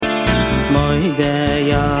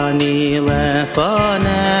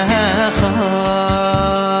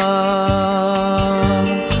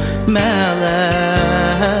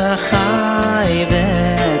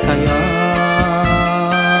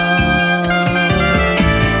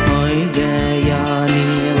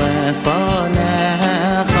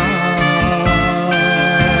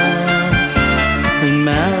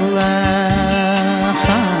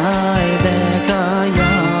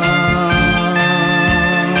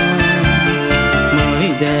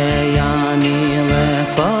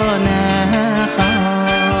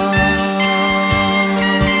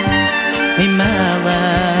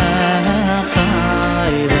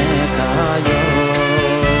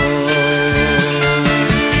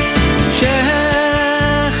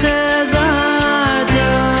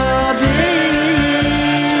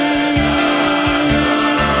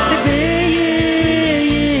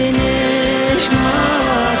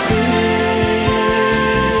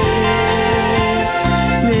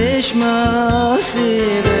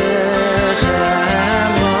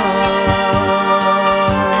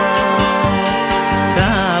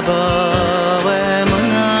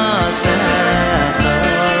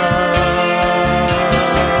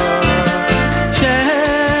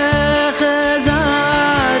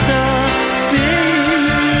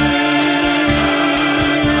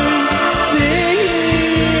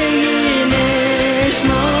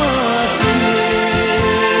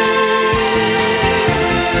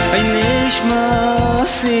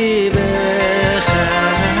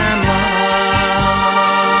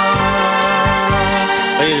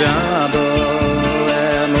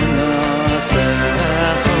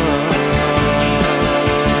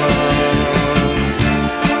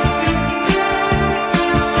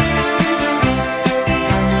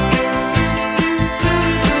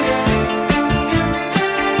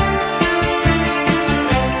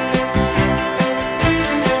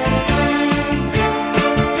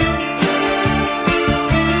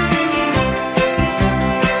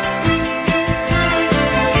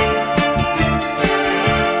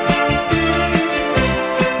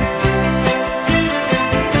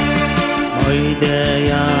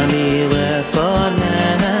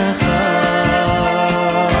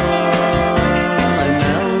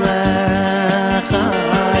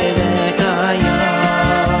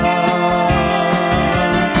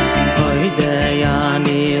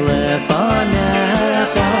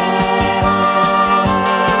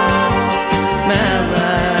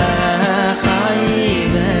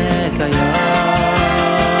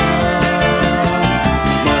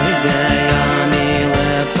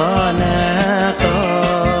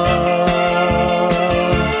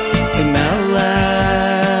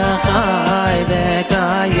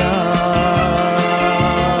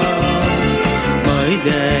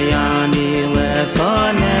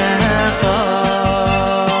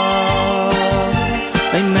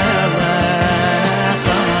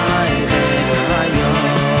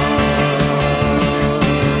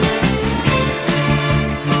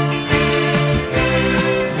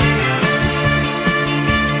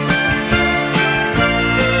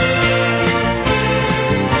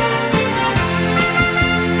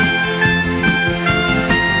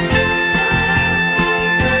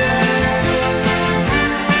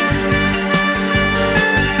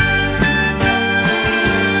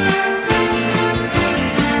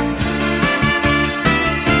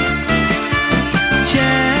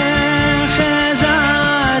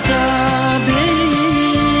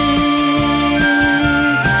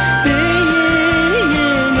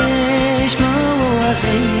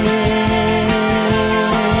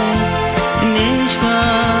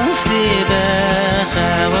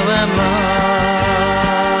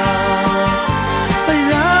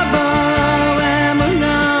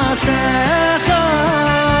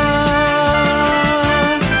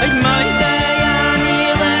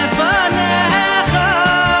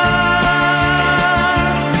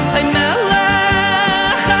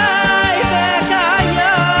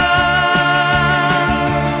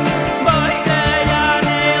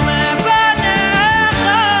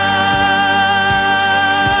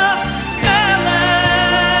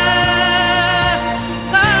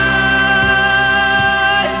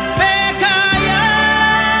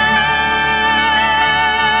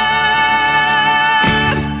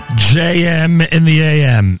JM in the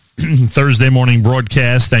AM, Thursday morning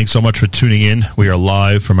broadcast. Thanks so much for tuning in. We are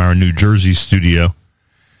live from our New Jersey studio.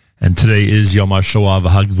 And today is Yom HaShoah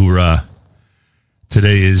v'Hagvura.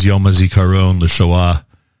 Today is Yom HaZikaron l'Shoah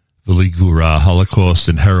v'Hagvura, Holocaust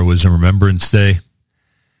and Heroism Remembrance Day.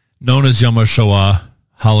 Known as Yom HaShoah,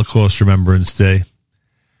 Holocaust Remembrance Day.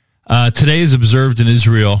 Today is observed in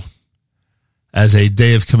Israel as a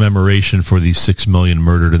day of commemoration for the 6 million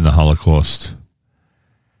murdered in the Holocaust.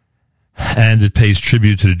 And it pays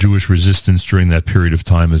tribute to the Jewish resistance during that period of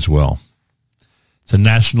time as well. It's a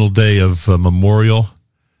national day of memorial.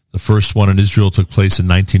 The first one in Israel took place in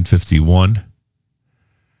 1951.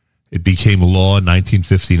 It became law in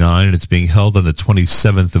 1959, and it's being held on the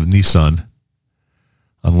 27th of Nisan,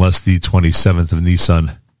 unless the 27th of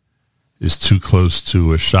Nisan is too close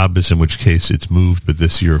to a Shabbos, in which case it's moved. But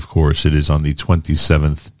this year, of course, it is on the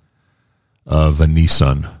 27th of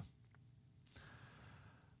Nisan.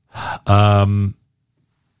 Yom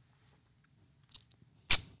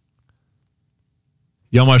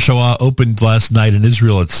HaShoah opened last night in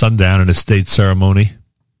Israel at sundown in a state ceremony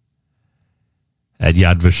at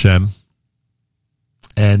Yad Vashem.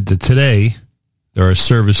 And today, there are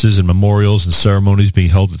services and memorials and ceremonies being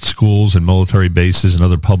held at schools and military bases and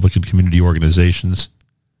other public and community organizations.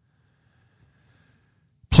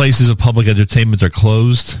 Places of public entertainment are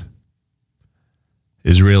closed.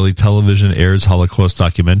 Israeli television airs Holocaust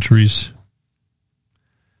documentaries.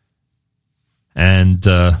 And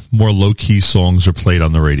more low-key songs are played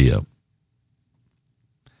on the radio.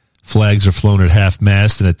 Flags are flown at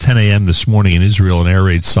half-mast, and at 10 a.m. this morning in Israel, an air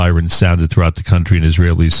raid siren sounded throughout the country, and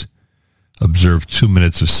Israelis observed 2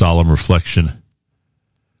 minutes of solemn reflection.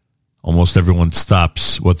 Almost everyone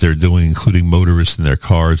stops what they're doing, including motorists in their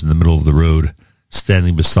cars in the middle of the road,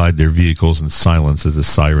 standing beside their vehicles in silence as the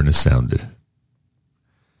siren is sounded.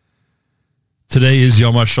 Today is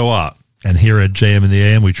Yom HaShoah, and here at JM in the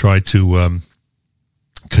AM, we try to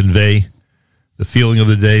convey the feeling of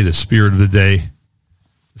the day, the spirit of the day,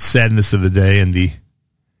 the sadness of the day, and the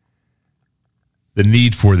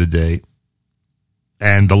need for the day.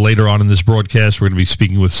 And later on in this broadcast, we're going to be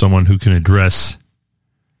speaking with someone who can address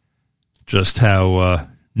just how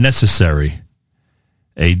necessary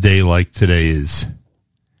a day like today is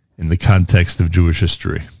in the context of Jewish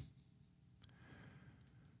history.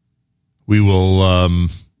 We will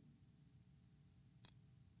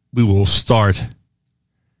start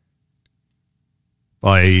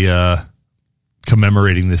by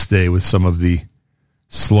commemorating this day with some of the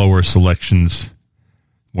slower selections,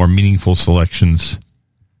 more meaningful selections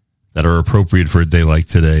that are appropriate for a day like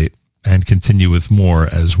today, and continue with more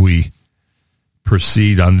as we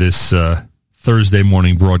proceed on this Thursday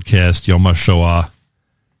morning broadcast, Yom HaShoah,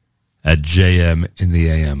 at JM in the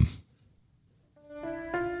AM.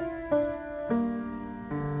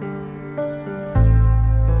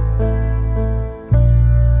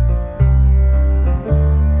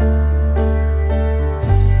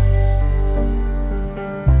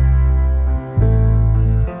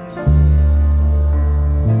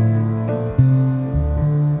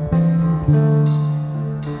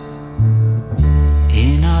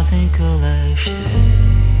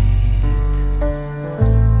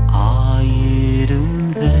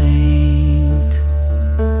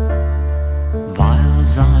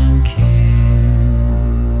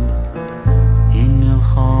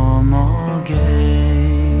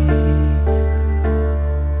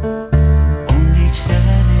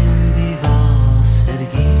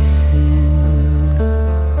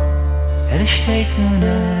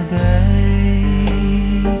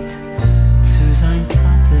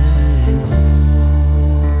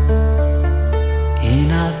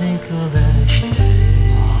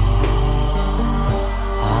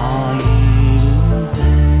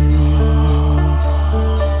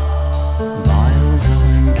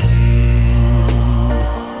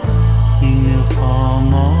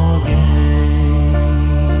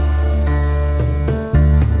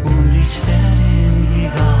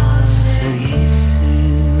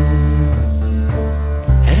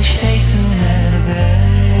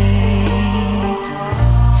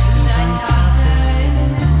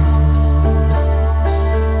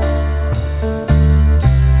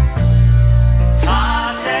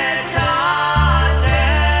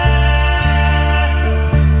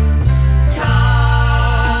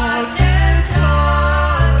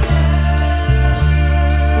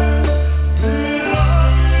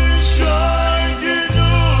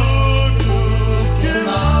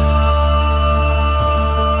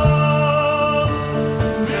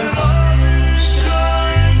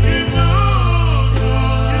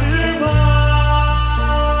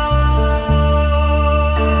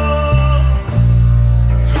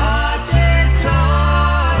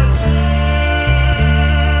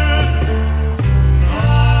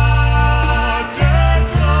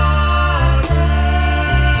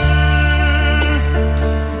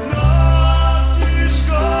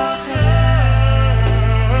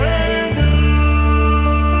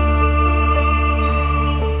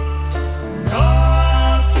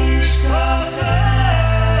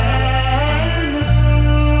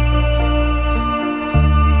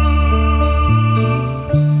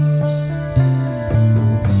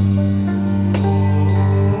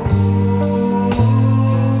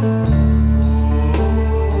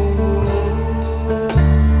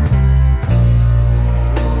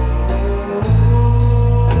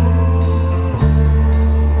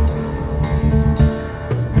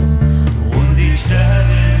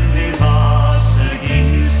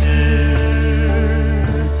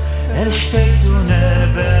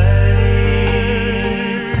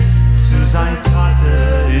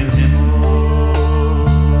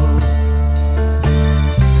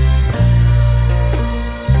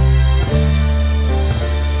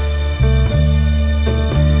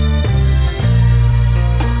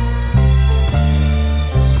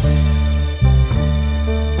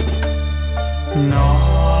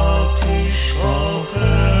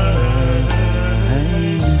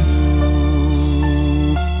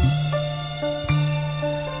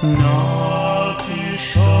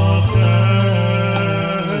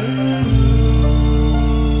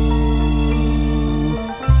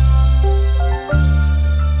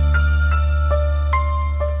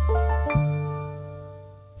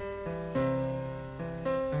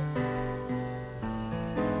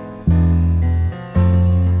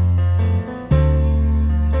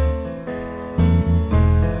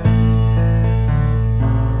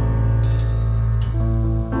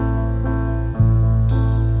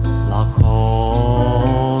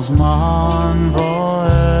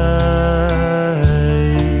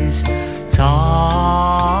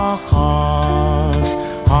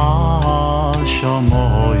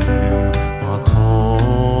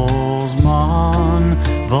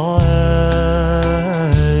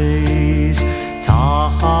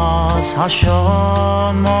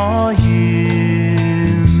 השמיים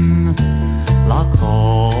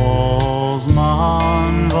לכל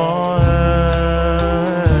זמן ועץ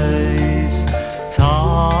תחת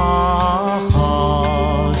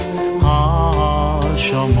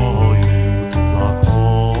השמיים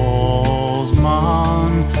לכל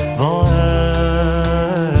זמן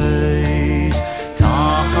ועץ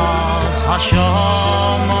תחת השמיים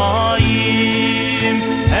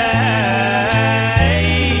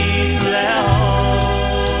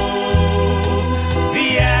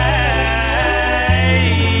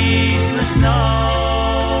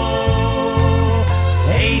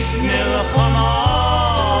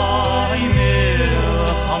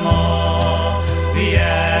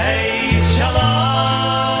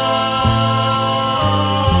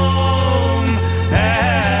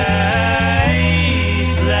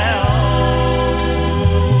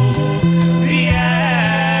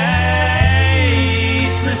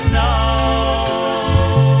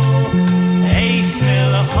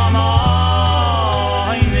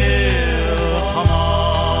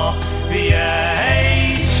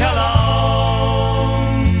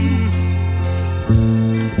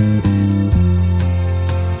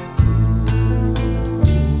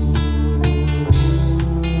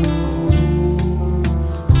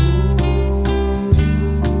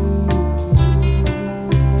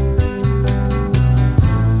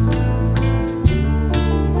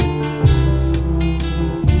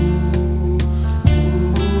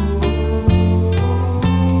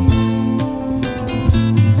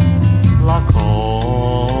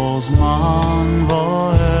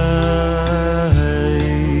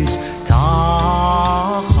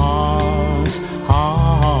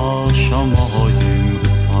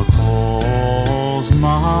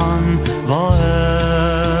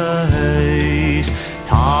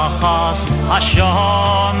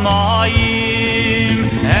השמיים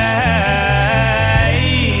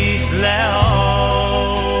אייס לאו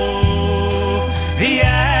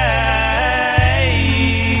ואייס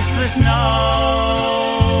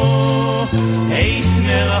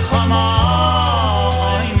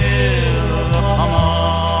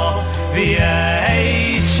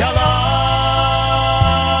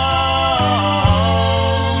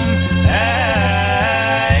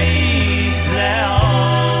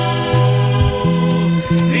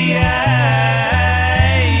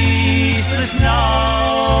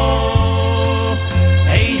לסנאו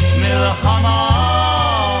אייס מלחמה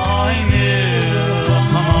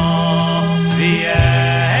מלחמה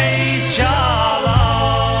ואייס שלום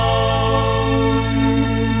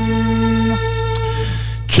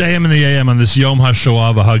JM and the AM on this Yom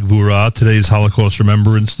HaShoah V'Hagvura. Today is Holocaust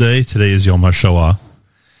Remembrance Day. Today is Yom HaShoah. A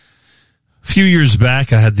few years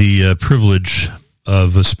back, I had the privilege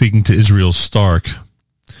of speaking to Israel Stark,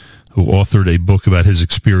 who authored a book about his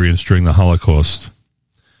experience during the Holocaust.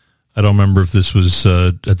 I don't remember if this was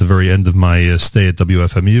at the very end of my stay at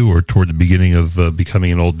WFMU or toward the beginning of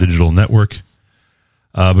becoming an old digital network,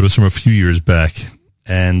 but it was from a few years back,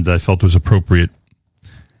 and I felt it was appropriate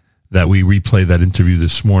that we replay that interview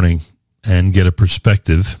this morning and get a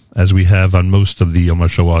perspective, as we have on most of the Yom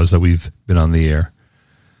HaShoahs that we've been on the air,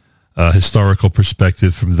 a historical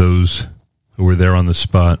perspective from those who were there on the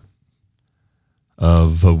spot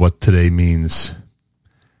of what today means.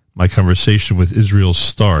 My conversation with Israel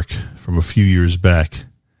Stark from a few years back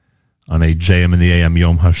on a JM and the AM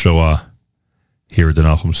Yom HaShoah here at the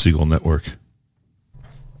Nachum Segal Network.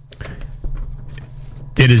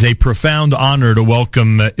 It is a profound honor to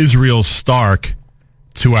welcome Israel Stark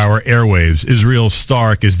to our airwaves. Israel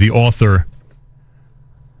Stark is the author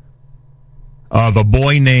of A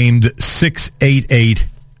Boy Named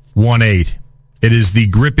 68818. It is the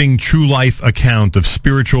gripping true life account of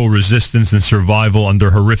spiritual resistance and survival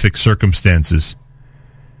under horrific circumstances.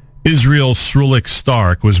 Israel Srulik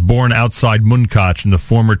Stark was born outside Munkac in the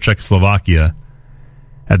former Czechoslovakia.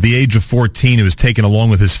 At the age of 14, he was taken along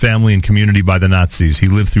with his family and community by the Nazis. He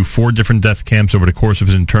lived through 4 different death camps over the course of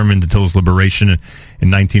his internment until his liberation in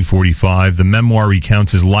 1945. The memoir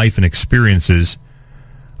recounts his life and experiences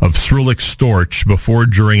of Srulik Storch before,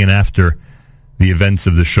 during, and after the events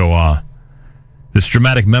of the Shoah. This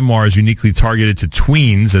dramatic memoir is uniquely targeted to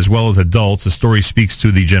tweens as well as adults. The story speaks to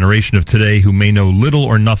the generation of today who may know little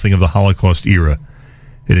or nothing of the Holocaust era.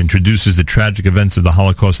 It introduces the tragic events of the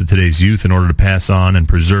Holocaust to today's youth in order to pass on and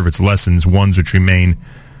preserve its lessons, ones which remain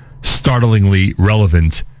startlingly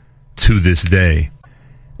relevant to this day.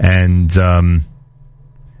 And the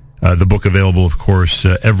book available, of course,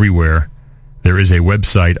 everywhere. There is a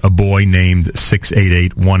website,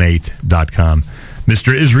 aboynamed68818.com.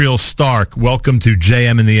 Mr. Israel Stark, welcome to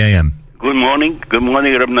JM in the AM. Good morning. Good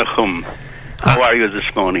morning, Reb Nachum. How are you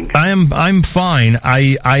this morning? I'm fine.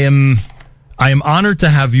 I am honored to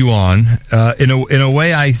have you on. In a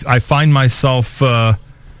way, I find myself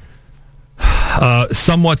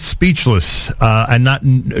somewhat speechless and not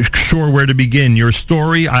sure where to begin. Your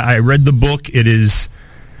story. I read the book. It is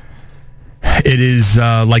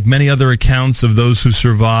like many other accounts of those who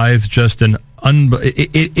survived. Just it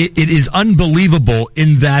is unbelievable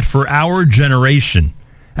in that for our generation.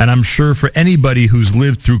 And I'm sure for anybody who's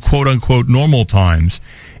lived through quote-unquote normal times,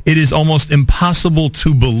 it is almost impossible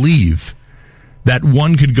to believe that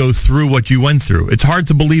one could go through what you went through. It's hard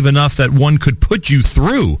to believe enough that one could put you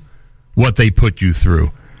through what they put you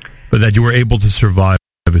through, but that you were able to survive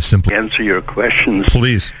is simply... Answer your questions.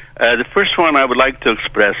 Please. The first one, I would like to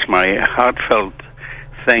express my heartfelt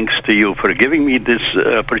thanks to you for giving me this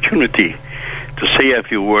opportunity to say a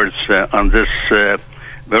few words on this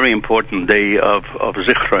very important day of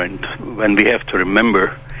Zichront, when we have to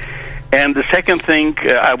remember. And the second thing,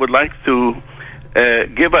 I would like to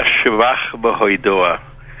give a shevach b'hoidoa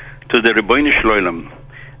to the Ribbono Shel Olam,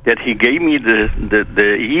 that he gave me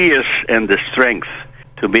the years and the strength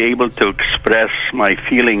to be able to express my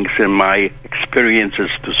feelings and my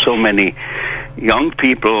experiences to so many young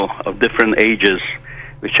people of different ages,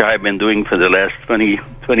 which I've been doing for the last 20,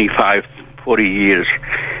 25, 40 years.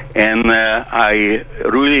 And I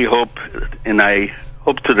really hope, and I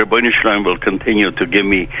hope to the Ribbono Shel Olam will continue to give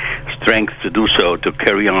me strength to do so, to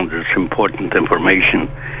carry on this important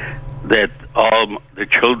information that all the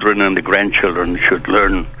children and the grandchildren should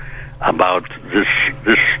learn about this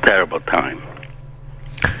terrible time.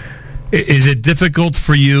 Is it difficult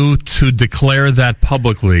for you to declare that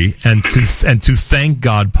publicly and to thank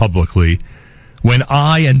God publicly when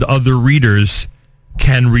I and other readers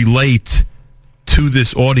can relate to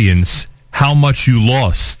this audience how much you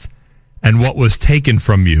lost and what was taken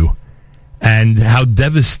from you and how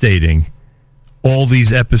devastating all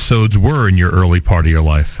these episodes were in your early part of your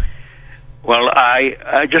life? Well,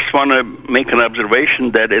 I just want to make an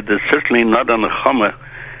observation that it is certainly not on the chumah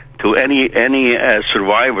to any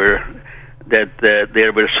survivor that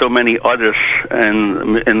there were so many others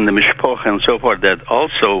in the mishpocha and so forth that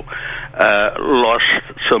also lost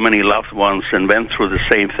so many loved ones and went through the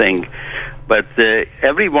same thing. But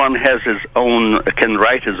everyone has can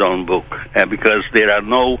write his own book because there are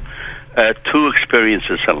no two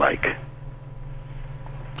experiences alike.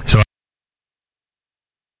 So,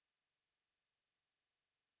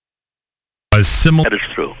 similar. That is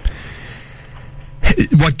true.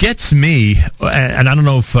 What gets me, and I don't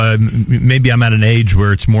know if maybe I'm at an age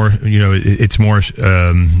where it's more, it's more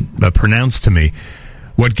pronounced to me.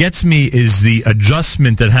 What gets me is the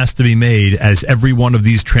adjustment that has to be made as every one of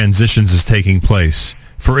these transitions is taking place.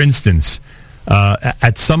 For instance,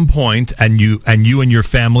 at some point, and you and your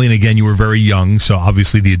family, and again, you were very young, so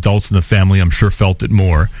obviously the adults in the family, I'm sure, felt it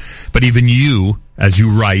more. But even you, as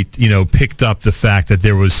you write, picked up the fact that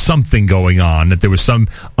there was something going on, that there was some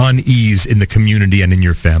unease in the community and in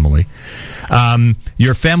your family.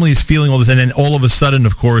 Your family is feeling all this, and then all of a sudden,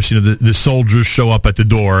 of course, the soldiers show up at the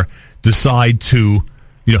door, decide to,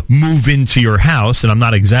 move into your house, and I'm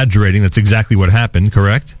not exaggerating, that's exactly what happened,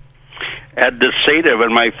 correct? At the Seder,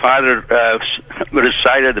 when my father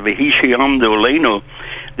recited the V'hishi Yamdu Aleinu,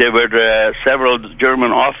 there were several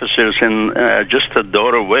German officers in just a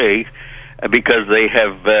door away, because they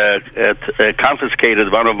have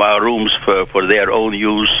confiscated one of our rooms for their own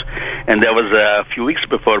use, and that was a few weeks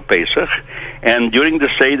before Pesach. And during the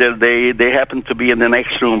Seder, they happened to be in the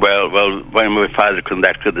next room when my father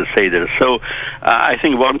conducted the Seder. So I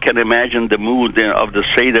think one can imagine the mood of the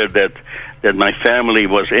Seder that my family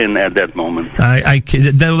was in at that moment.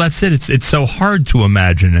 That's it. It's so hard to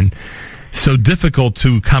imagine and so difficult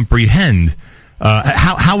to comprehend.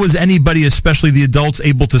 How was anybody, especially the adults,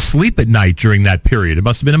 able to sleep at night during that period? It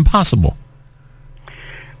must have been impossible.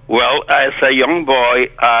 Well, as a young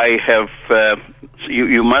boy, I have.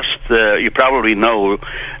 You probably know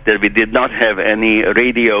that we did not have any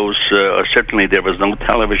radios, or certainly there was no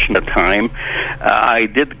television at the time. I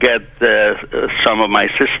did get some of my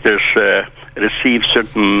sisters received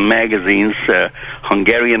certain magazines,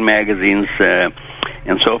 Hungarian magazines,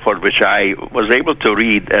 and so forth, which I was able to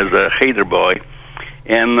read as a cheder boy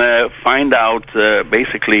and find out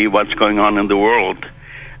basically what's going on in the world.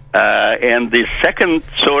 And the second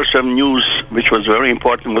source of news, which was very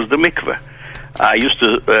important, was the mikveh. I used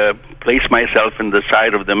to place myself in the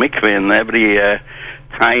side of the mikveh, and every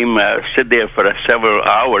time sit there for several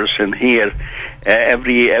hours and hear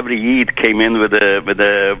every Yid came in with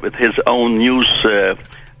his own news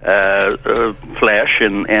flash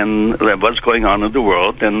and what's going on in the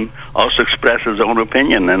world, and also express his own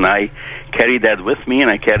opinion. And I carried that with me, and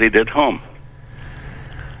I carried it home.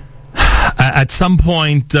 At some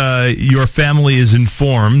point, your family is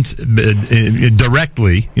informed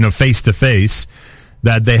directly, face to face,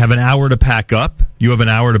 that they have an hour to pack up. You have an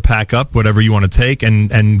hour to pack up whatever you want to take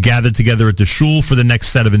and gather together at the shul for the next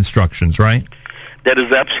set of instructions, right? That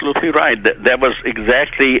is absolutely right. That was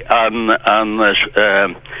exactly on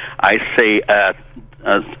the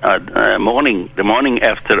morning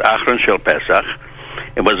after Achron Shel Pesach.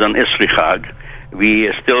 It was on Isri Chag.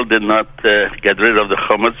 We still did not get rid of the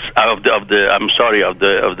chametz of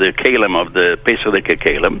the kelim of the Pesach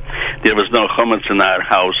kelim. There was no chametz in our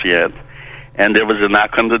house yet. And there was a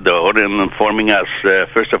knock on the door and informing us,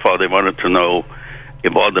 first of all, they wanted to know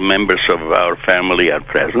if all the members of our family are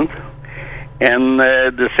present. And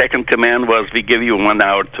the second command was, we give you 1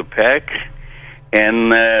 hour to pack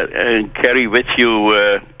and carry with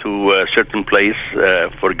you to a certain place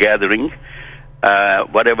for gathering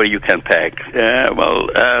whatever you can pack.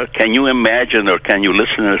 Can you imagine, or can you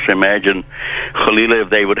listeners imagine, Chalila, if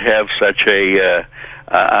they would have such a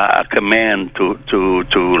command to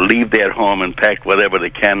leave their home and pack whatever they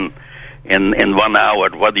can in 1 hour?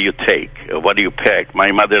 What do you take? What do you pack?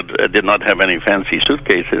 My mother did not have any fancy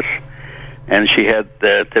suitcases, and she had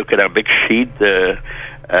took a big sheet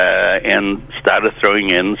and started throwing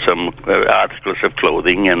in some articles of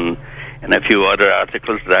clothing and a few other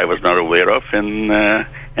articles that I was not aware of, and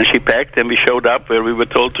she packed, and we showed up where we were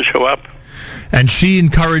told to show up. And she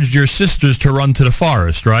encouraged your sisters to run to the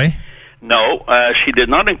forest, right? No, she did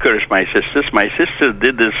not encourage my sisters. My sisters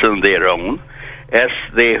did this on their own. As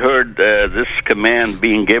they heard this command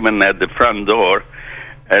being given at the front door,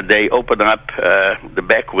 they opened up the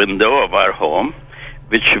back window of our home,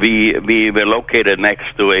 which we were located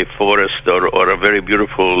next to a forest or a very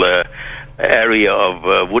beautiful area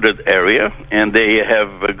of wooded area, and they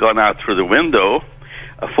have gone out through the window.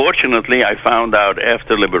 Fortunately, I found out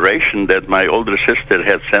after liberation that my older sister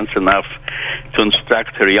had sense enough to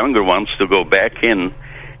instruct her younger ones to go back in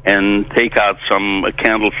and take out some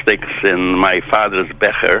candlesticks in my father's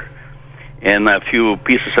becher and a few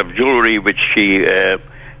pieces of jewelry which she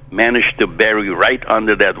managed to bury right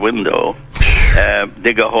under that window.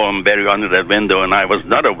 Dig a hole and bury under that window, and I was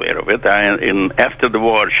not aware of it. After the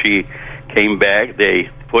war, she came back. They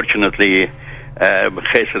fortunately,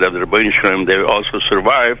 Chesed of the Rebbeinu Shalom, they also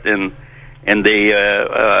survived, and they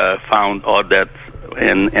found all that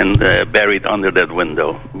and buried under that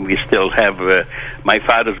window. We still have my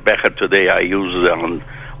father's becher today. I use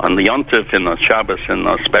on the Yom Tov and on Shabbos and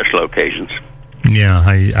on special occasions. Yeah,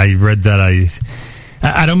 I read that.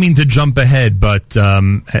 I don't mean to jump ahead, but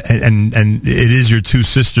and it is your two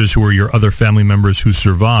sisters who are your other family members who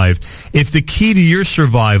survived. If the key to your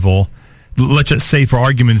survival, let's just say for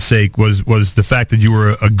argument's sake, was the fact that you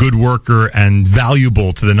were a good worker and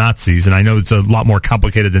valuable to the Nazis, and I know it's a lot more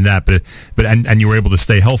complicated than that, but you were able to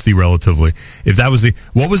stay healthy relatively. If that was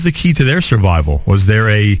what was the key to their survival? Was there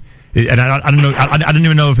and I don't know, I don't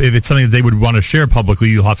even know if it's something that they would want to share publicly.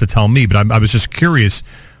 You'll have to tell me, but I was just curious.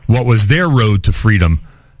 What was their road to freedom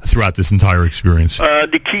throughout this entire experience?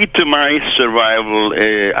 The key to my survival,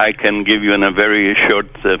 I can give you in a very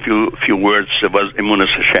short few words, was Emunas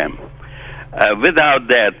Hashem. Without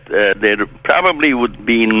that, there probably would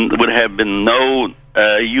have been no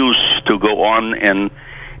use to go on and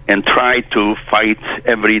try to fight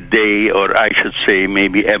every day, or I should say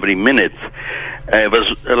maybe every minute. It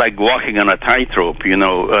was like walking on a tightrope.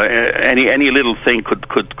 Any little thing could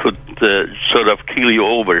sort of keel you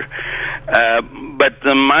over. But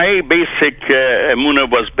my basic emunah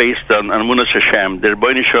was based on Emunas Hashem. The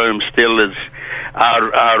Rebbeinu Shalom still is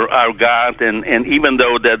our God, and even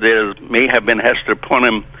though that there may have been Hester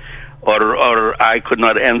Ponim, or I could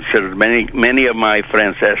not answer. Many of my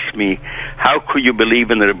friends asked me, how could you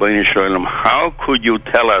believe in the Rebbeinu Shalom? How could you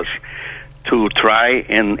tell us to try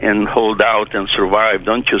and hold out and survive?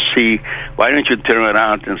 Don't you see? Why don't you turn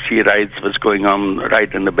around and see what's going on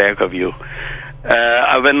right in the back of you?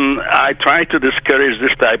 When I try to discourage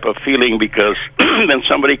this type of feeling, because when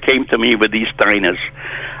somebody came to me with these tainas,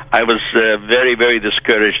 I was very, very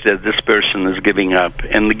discouraged that this person is giving up.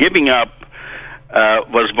 And the giving up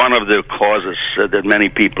was one of the causes that many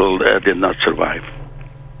people did not survive.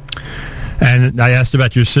 And I asked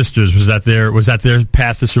about your sisters. Was that their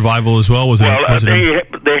path to survival as well?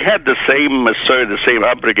 They had the same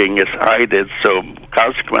upbringing as I did. So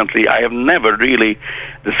consequently, I have never really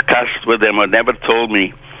discussed with them, or never told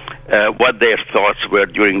me what their thoughts were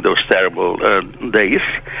during those terrible days.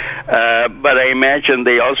 But I imagine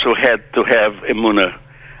they also had to have emunah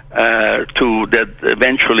to that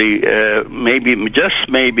eventually,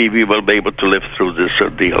 maybe we will be able to live through this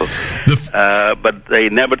ordeal. But they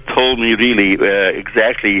never told me really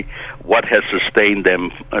exactly what has sustained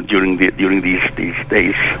them during these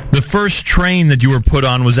days. The first train that you were put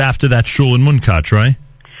on was after that shul in Munkach, right?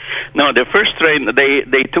 No, the first train,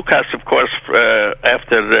 they took us, of course,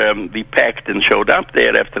 after we packed and showed up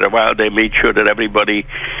there. After a while, they made sure that everybody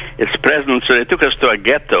is present. So they took us to a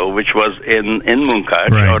ghetto, which was in Munkach,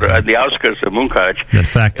 right, or at the outskirts of Munkach. That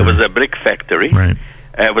factory. It was a brick factory. Right.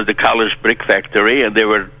 It was the college brick factory, and there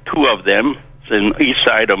were two of them in east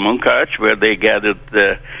side of Munkach, where they gathered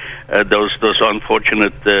those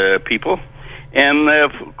unfortunate people. And,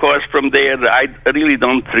 of course, from there, I really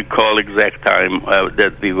don't recall exact time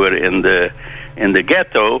that we were in the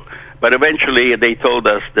ghetto, but eventually they told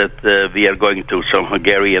us that we are going to some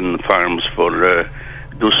Hungarian farms for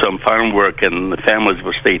do some farm work, and the families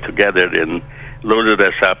will stay together, and loaded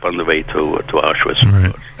us up on the way to Auschwitz.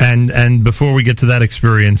 Right. And before we get to that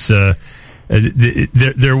experience,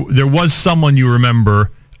 there was someone you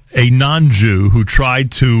remember, a non-Jew, who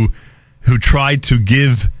tried to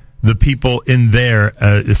give the people in there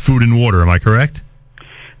food and water. Am I correct?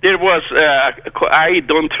 There was, I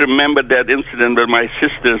don't remember that incident, but my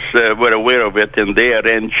sisters were aware of it, and they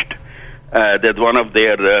arranged that one of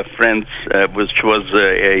their friends, which was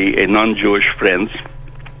a non-Jewish friend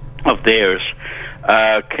of theirs,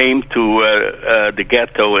 came to the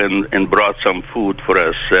ghetto and brought some food for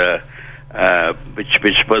us,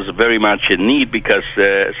 which was very much in need because,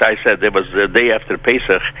 as I said, there was the day after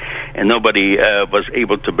Pesach, and nobody was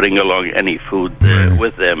able to bring along any food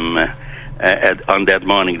with them on that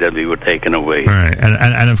morning that we were taken away. Right,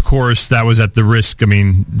 and of course that was at the risk. I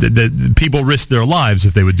mean, the people risked their lives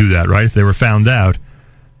if they would do that, right? If they were found out,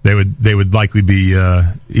 they would likely be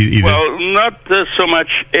either. Well, not so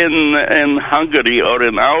much in Hungary or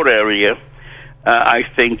in our area. I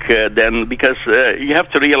think then, because you have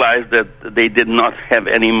to realize that they did not have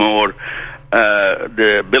any more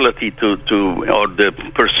the ability to or the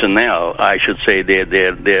personnel, I should say,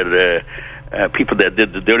 their people that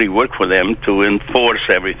did the dirty work for them to enforce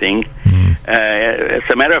everything. Mm-hmm. As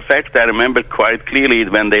a matter of fact, I remember quite clearly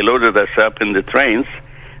when they loaded us up in the trains,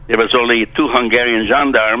 there was only 2 Hungarian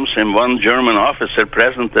gendarmes and 1 German officer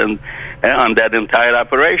present on that entire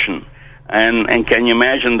operation. And can you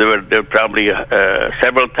imagine there were probably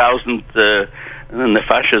several thousand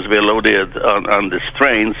nefashos were loaded on this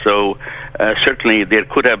train, so certainly there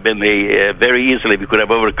could have been very easily we could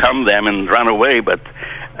have overcome them and run away, but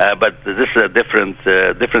this is a different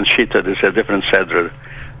shita, this is a different seder,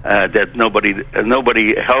 that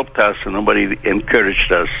nobody helped us and nobody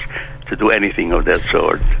encouraged us to do anything of that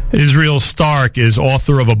sort. Israel Stark is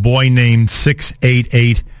author of A Boy Named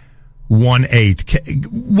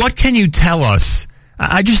 68818. What can you tell us?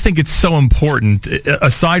 I just think it's so important,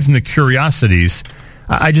 aside from the curiosities,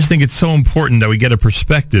 I just think it's so important that we get a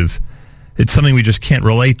perspective. It's something we just can't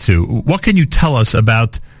relate to. What can you tell us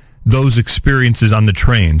about those experiences on the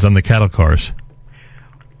trains, on the cattle cars?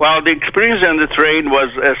 Well, the experience on the train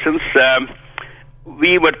was since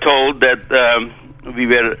we were told that we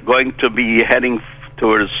were going to be heading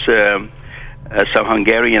towards some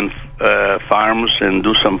Hungarian farms and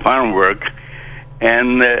do some farm work,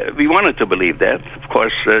 and we wanted to believe that, of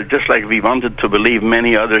course, just like we wanted to believe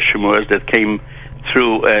many other shemuas that came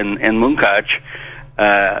through in Munkach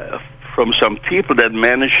from some people that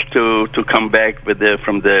managed to come back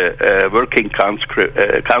from the working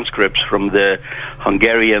conscripts from the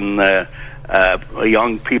Hungarian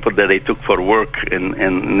young people that they took for work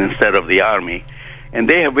instead of the army, and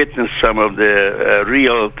they have witnessed some of the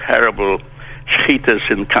real terrible shitas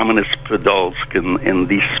in communist Podolsk, in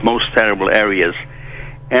these most terrible areas,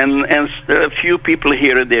 and a few people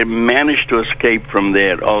here and there managed to escape from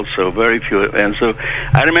there also, very few. And so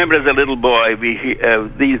I remember as a little boy,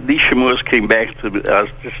 these shemuas came back to us,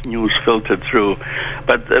 this news filtered through,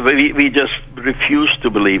 but we just refused to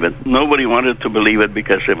believe it. Nobody wanted to believe it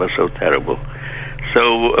because it was so terrible.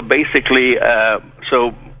 So basically,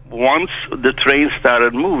 so once the train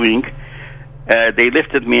started moving, they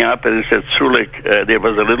lifted me up and said, Srulik, there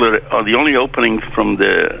was a little, the only opening from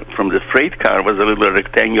the freight car was a little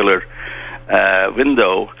rectangular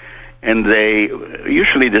window, and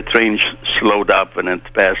usually the train slowed up when it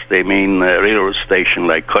passed the main railroad station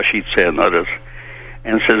like Košice and others,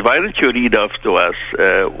 and says, why don't you read off to us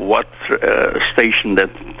what station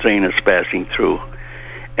that train is passing through?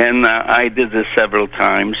 And I did this several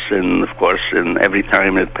times, and of course, every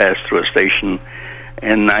time it passed through a station,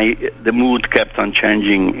 and the mood kept on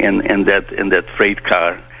changing in that freight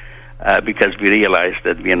car because we realized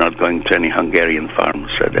that we are not going to any Hungarian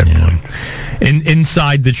farms at that point.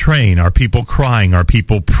 Inside the train, are people crying? Are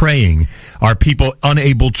people praying? Are people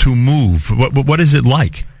unable to move? What is it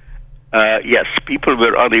like? Yes, people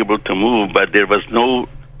were unable to move, but there was no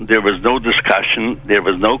discussion, there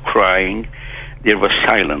was no crying, there was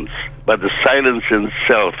silence. But the silence in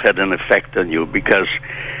itself had an effect on you because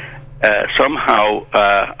somehow,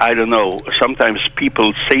 I don't know, sometimes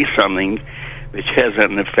people say something which has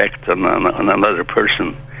an effect on another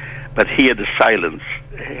person. But here the silence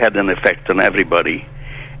had an effect on everybody.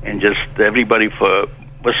 And just everybody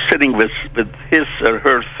was sitting with his or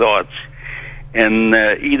her thoughts and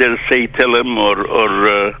either tell him or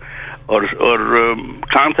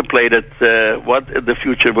contemplated what the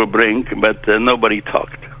future will bring, but nobody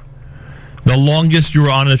talked. The longest you were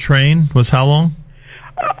on a train was how long?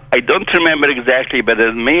 I don't remember exactly, but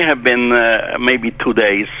it may have been maybe 2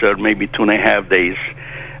 days or maybe 2.5 days.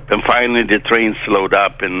 And finally the train slowed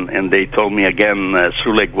up and they told me again,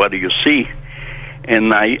 Sulik, what do you see?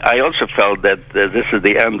 And I also felt that this is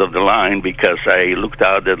the end of the line because I looked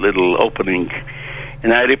out that little opening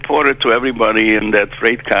and I reported to everybody in that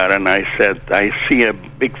freight car and I said, I see a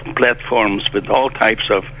big platforms with all types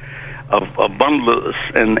of bundles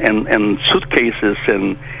and suitcases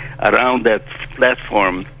and around that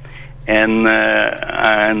platform,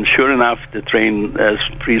 and sure enough, the train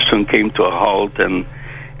pretty soon came to a halt, and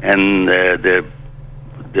the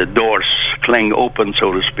doors clang open,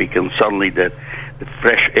 so to speak, and suddenly the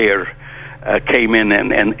fresh air came in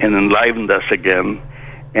and enlivened us again,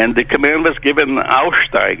 and the command was given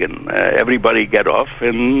Aussteigen. Everybody get off,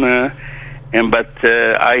 but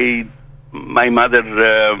my mother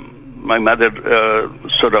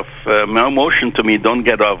sort of motioned to me, don't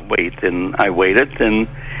get off, wait, and I waited, and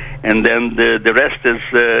then the rest is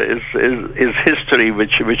history,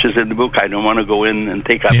 which is in the book. I don't want to go in and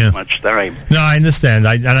take up too much time. No, I understand,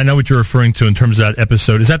 and I know what you're referring to in terms of that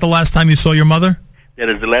episode. Is that the last time you saw your mother? That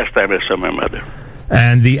is the last time I saw my mother.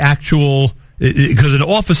 And the actual, because an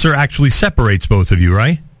officer actually separates both of you,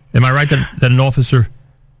 right? Am I right that an officer...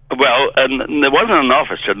 Well, it wasn't an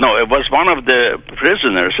officer. No, it was one of the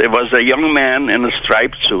prisoners. It was a young man in a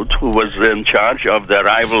striped suit who was in charge of the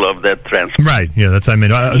arrival of that transport. Right. Yeah, that's what I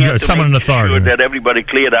mean. Someone in authority. Sure that everybody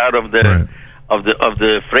cleared out of the of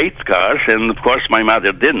the freight cars, and of course my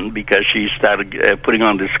mother didn't because she started putting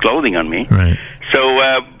on this clothing on me. Right.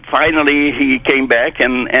 So finally he came back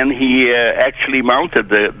and he actually mounted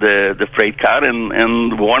the freight car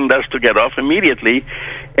and warned us to get off immediately.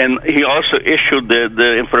 And he also issued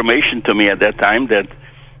the information to me at that time that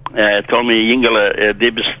told me,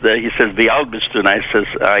 Yingele, he says, wie alt bist du? And I says,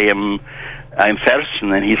 I'm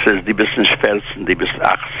 14. And he says, die bist nicht 14, die bist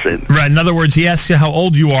 18. Right. In other words, he asks you how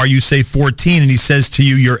old you are. You say 14, and he says to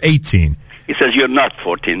you, you're 18. He says, you're not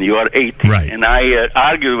 14, you are 18. Right. And I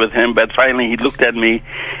argued with him, but finally he looked at me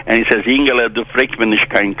and he says, Yingele, du fragst mich nicht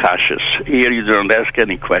kein Kasches. Here you don't ask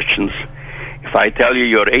any questions. If I tell you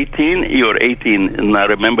you're 18, you're 18, and now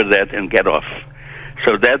remember that and get off.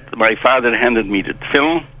 So that my father handed me the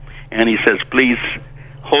film, and he says, please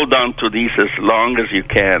hold on to these as long as you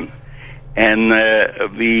can. And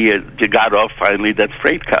we got off finally that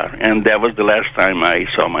freight car, and that was the last time I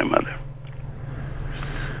saw my mother.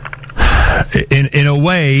 In a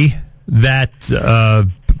way, that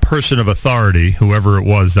person of authority, whoever it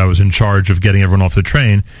was that was in charge of getting everyone off the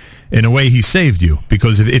train, in a way, he saved you,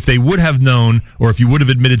 because if they would have known, or if you would have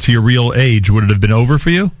admitted to your real age, would it have been over for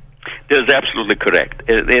you? That is absolutely correct.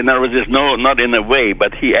 In other words, not in a way,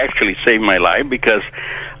 but he actually saved my life, because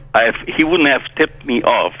he wouldn't have tipped me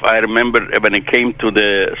off. I remember when it came to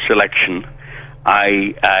the selection,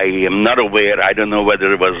 I am not aware. I don't know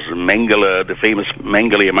whether it was Mengele, the famous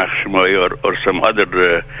Mengele Machshmoy, or some other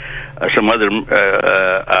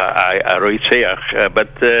Roitzeach, but.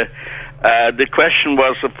 The question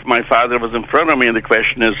was if my father was in front of me, and the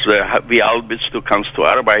question is, wie alt bist du, kannst du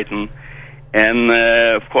arbeiten? And,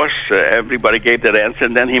 of course, everybody gave that answer,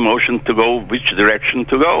 and then he motioned to go which direction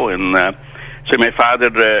to go. And so my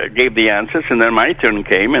father gave the answers, and then my turn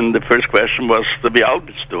came, and the first question was, wie alt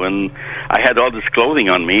bist du? And I had all this clothing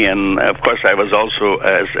on me, and, of course, I was also,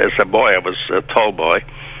 as a boy, I was a tall boy.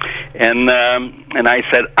 And I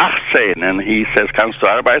said, 18, and he says, kannst du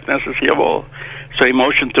arbeiten? And I says, jawohl. So he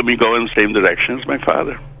motioned to me go in the same direction as my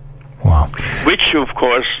father. Wow. Which, of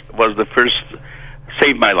course, was the first,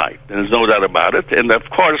 saved my life. There's no doubt about it. And, of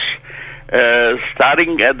course,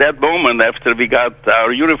 starting at that moment after we got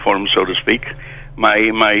our uniform, so to speak,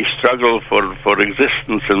 my struggle for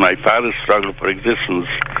existence and my father's struggle for existence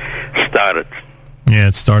started. Yeah,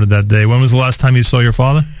 it started that day. When was the last time you saw your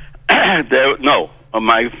father? No.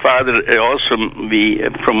 My father also,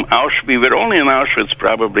 from Auschwitz, we were only in Auschwitz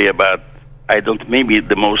probably about, maybe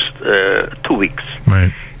the most 2 weeks.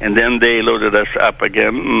 Right. And then they loaded us up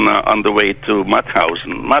again on the way to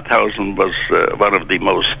Mauthausen. Mauthausen was one of the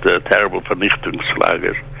most terrible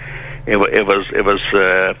Vernichtungslagers. It was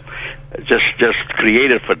just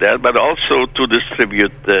created for that, but also to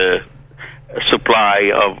distribute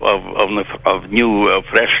supply of new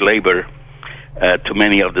fresh labor to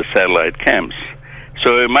many of the satellite camps.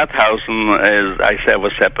 So Mauthausen, as I said,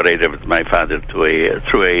 was separated with my father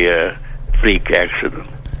through a freak accident.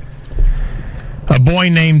 A boy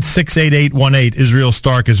named 68818, Israel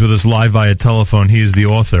Stark, is with us live via telephone. He is the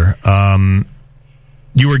author.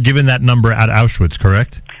 You were given that number at Auschwitz,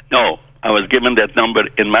 correct? No, I was given that number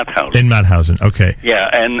in Mauthausen. In Mauthausen, okay. Yeah,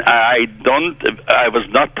 and I was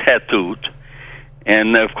not tattooed.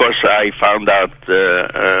 And, of course, I found out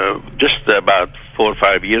just about 4 or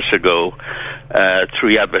 5 years ago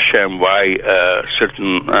through Yad Vashem why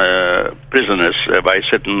certain prisoners, why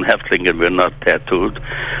certain Häftlingen were not tattooed.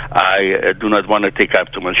 I do not want to take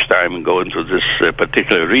up too much time and go into this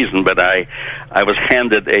particular reason, but I was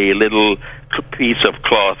handed a little piece of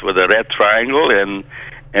cloth with a red triangle and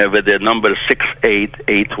with the number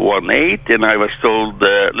 68818, and I was told,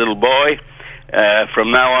 little boy,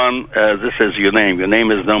 from now on, this is your name. Your name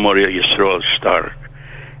is no more Yisroel Stark.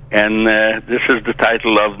 And this is the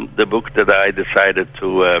title of the book that I decided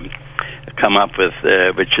to come up with,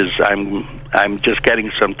 which is I'm just getting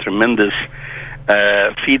some tremendous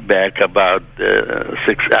feedback about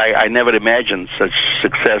I never imagined such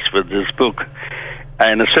success with this book.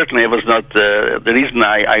 And certainly it was not the reason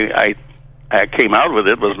I came out with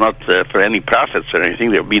it was not for any profits or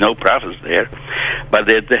anything. There would be no profits there. But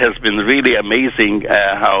it has been really amazing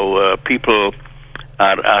how people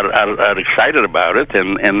are excited about it,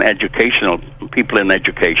 and educational people in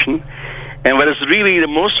education. And what is really the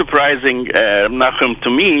most surprising, Nachum, to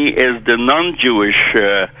me, is the non-Jewish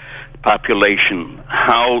population,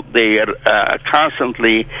 how they are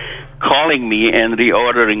constantly calling me and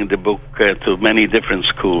reordering the book to many different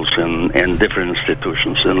schools and different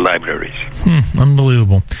institutions and libraries.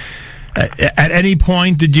 Unbelievable. At any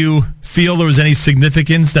point, did you feel there was any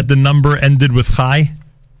significance that the number ended with Chai?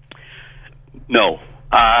 No.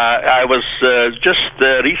 I was just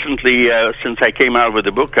recently, since I came out with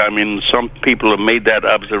the book, I mean, some people have made that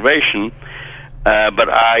observation, but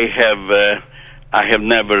I have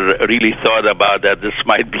never really thought about that. This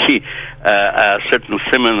might be a certain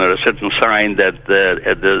symbol or a certain sign that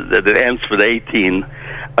it ends with 18.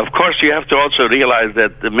 Of course, you have to also realize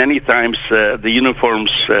that many times the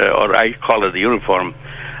uniforms, or I call it the uniform,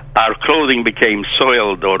 our clothing became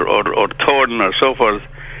soiled or torn or so forth.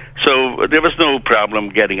 So there was no problem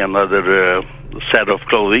getting another set of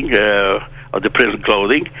clothing, of the prison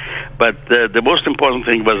clothing. But the most important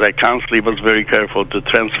thing was I constantly was very careful to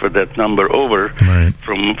transfer that number over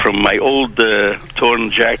from my old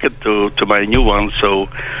torn jacket to my new one. So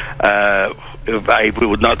we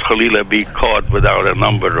would not, Khalila, be caught without a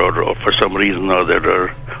number or for some reason or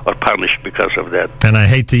other or punished because of that. And I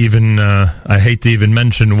hate to even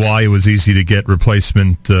mention why it was easy to get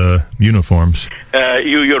replacement uniforms.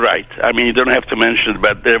 You're right. I mean, you don't have to mention it,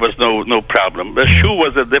 but there was no problem. The shoe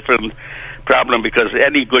was a different problem because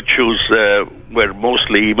any good shoes were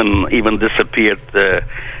mostly even disappeared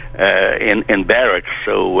in barracks.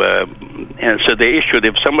 So and so they issued,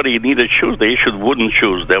 if somebody needed shoes, they issued wooden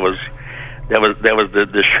shoes. That was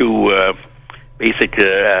the shoe basic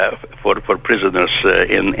for prisoners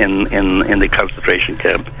in the concentration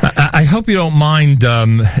camp. I hope you don't mind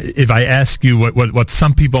if I ask you what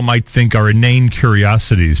some people might think are inane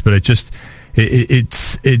curiosities, but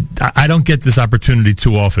I don't get this opportunity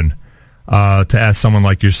too often to ask someone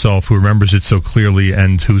like yourself who remembers it so clearly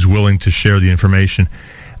and who's willing to share the information.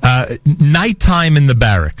 Nighttime in the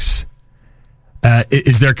barracks.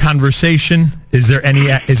 Is there conversation? Is there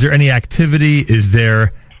any activity? Is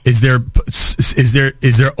there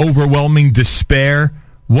overwhelming despair?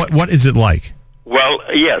 What is it like? Well,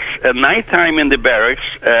 yes. At nighttime in the barracks,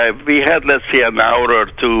 we had, let's say, an hour or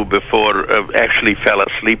two before actually fell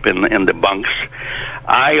asleep in the bunks.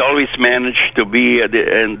 I always managed to be,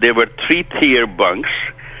 and there were 3-tier bunks.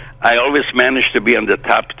 I always managed to be on the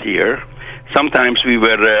top tier. Sometimes we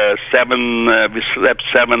were we slept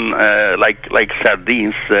 7 like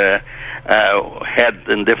sardines, head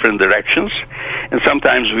in different directions, and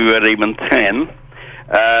sometimes we were even 10.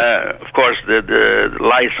 Of course, the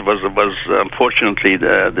lice was unfortunately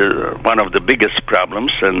the one of the biggest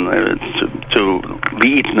problems, and to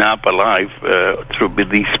be eaten up alive through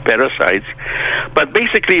these parasites. But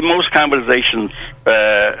basically, most conversations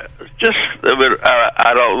just were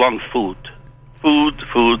around food.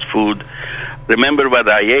 food. Remember what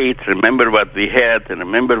I ate. Remember what we had, and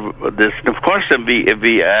remember this. And of course,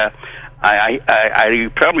 I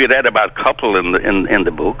probably read about couple in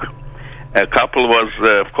the book. A couple was,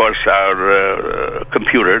 of course, our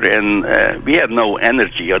computer, and we had no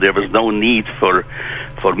energy, or there was no need for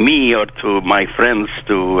me or to my friends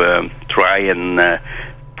to try and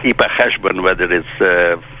keep a cheshbon, whether it's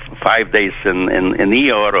 5 days in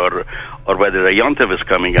Iyar or whether a Yontiv is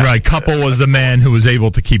coming up. Right, Couple was the man who was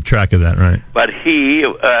able to keep track of that, right? But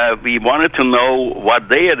we wanted to know what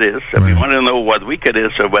day it is, and we wanted to know what week it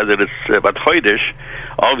is, or whether it's what Hoidish.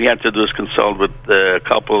 All we had to do is consult with the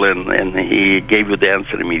Couple, and he gave you the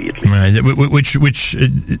answer immediately. Right, which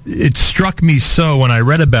it struck me so when I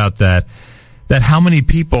read about that how many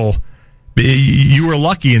people, you were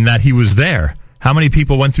lucky in that he was there. How many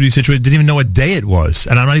people went through these situations, didn't even know what day it was?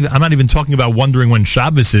 And I'm not even talking about wondering when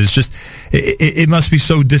Shabbos is. Just it must be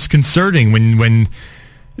so disconcerting when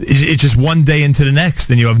it's just one day into the next,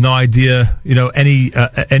 and you have no idea,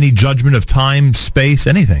 any judgment of time, space,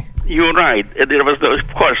 anything. You're right. There was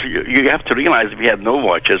of course, you have to realize we had no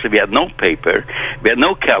watches, we had no paper, we had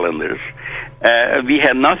no calendars. We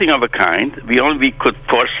had nothing of a kind. We could, of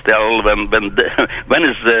course, tell when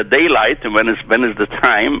is the daylight and when is the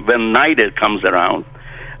time, when night it comes around.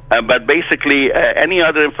 But basically, any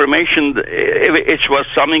other information, it was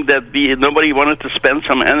something that nobody wanted to spend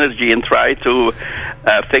some energy and try to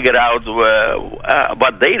figure out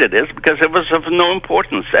what date it is, because it was of no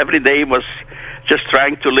importance. Every day was just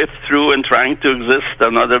trying to live through and trying to exist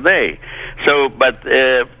another day. So, but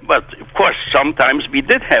of course, sometimes we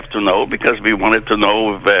did have to know, because we wanted to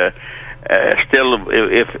know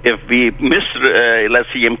if we miss, let's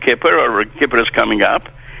see, Yom Kippur, or Kippur is coming up,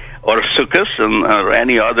 or Sukkot, or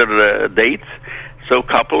any other date. So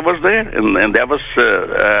Couple was there, and that was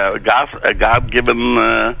a God-given,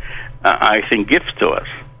 I think, gift to us.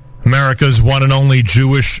 America's one and only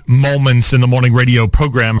Jewish Moments in the Morning radio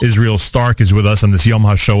program. Israel Stark is with us on this Yom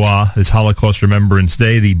HaShoah, this Holocaust Remembrance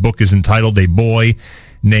Day. The book is entitled A Boy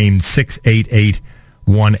Named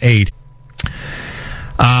 68818.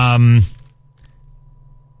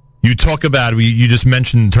 You talk about, you just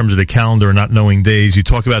mentioned in terms of the calendar and not knowing days, you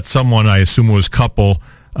talk about someone, I assume it was Couple,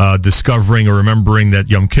 discovering or remembering that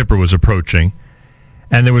Yom Kippur was approaching.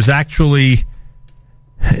 And there was actually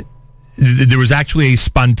a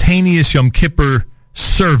spontaneous Yom Kippur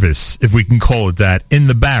service, if we can call it that, in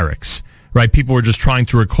the barracks, right? People were just trying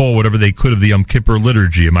to recall whatever they could of the Yom Kippur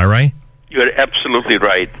liturgy. Am I right? You're absolutely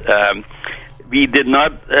right. We did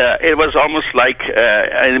not, it was almost like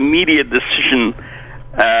an immediate decision.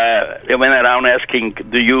 They went around asking,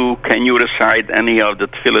 can you recite any of the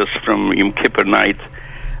tefillahs from Yom Kippur night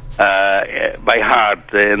by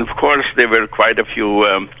heart? And of course, there were quite a few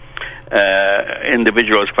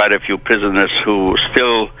individuals, quite a few prisoners who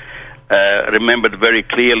still remembered very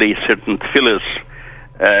clearly certain tefillahs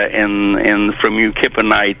in from Yom Kippur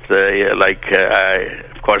night,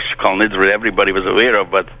 of course, Kol Nidre, everybody was aware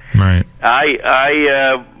of, but right.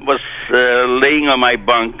 I was laying on my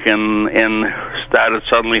bunk and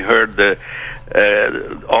suddenly heard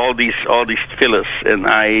all these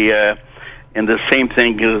tefillahs, and the same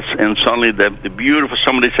thing is, and suddenly the beautiful,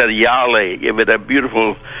 somebody said Yale, with a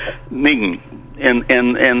beautiful ning,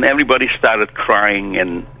 and everybody started crying,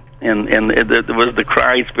 and the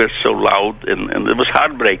cries were so loud, and it was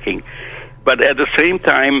heartbreaking. But at the same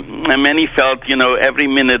time, many felt, every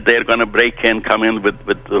minute they're going to break in, come in with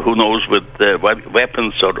who knows, with what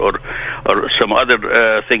weapons or some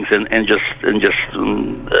other things, and just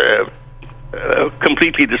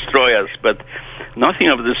completely destroy us. But nothing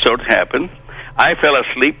of this sort happened. I fell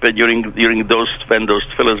asleep during when those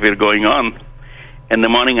tefillahs were going on. In the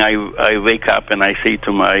morning, I wake up and I say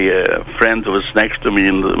to my friend who was next to me,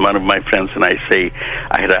 and one of my friends, and I say,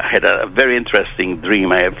 I had a very interesting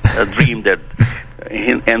dream. I have a dream that,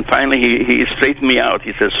 and finally he straightened me out.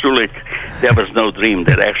 He says, Srulik, there was no dream,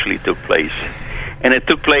 that actually took place. And it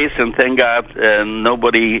took place, and thank God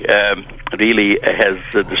nobody really has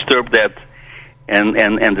disturbed that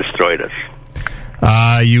and destroyed us.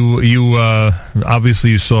 You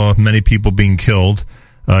obviously you saw many people being killed.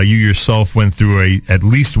 You yourself went through at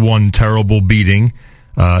least one terrible beating,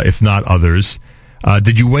 if not others.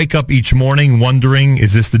 Did you wake up each morning wondering,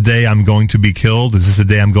 is this the day I'm going to be killed? Is this the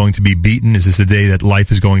day I'm going to be beaten? Is this the day that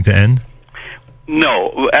life is going to end?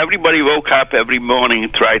 No. Everybody woke up every morning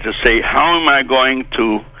and tried to say, how am I going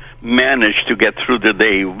to manage to get through the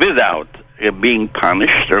day without being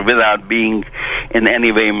punished or without being in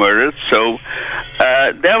any way murdered? So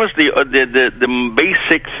that was the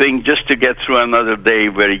basic thing, just to get through another day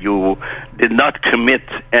where you did not commit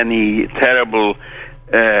any terrible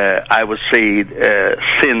I would say,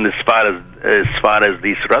 sin as far as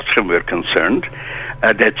these Russians were concerned,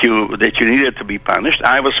 that you needed to be punished.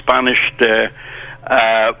 I was punished by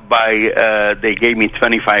they gave me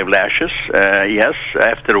 25 lashes. Yes,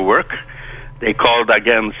 after work. They called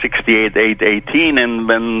again 68,818, and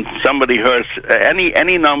when somebody hears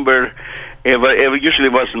any number, it usually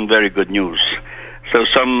wasn't very good news. So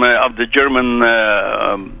some of the German,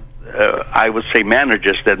 I would say,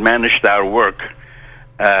 managers that managed our work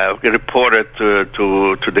reported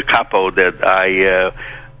to the capo that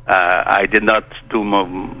I did not do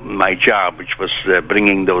my job, which was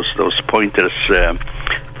bringing those pointers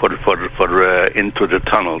for into the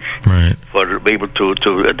tunnels, right, for be able to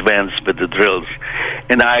advance with the drills.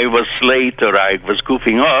 And I was late, or I was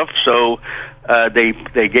goofing off, so they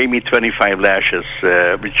gave me 25 lashes,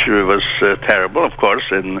 which was terrible, of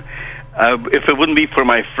course. And if it wouldn't be for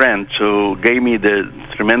my friend who gave me the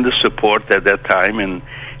tremendous support at that time and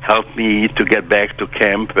helped me to get back to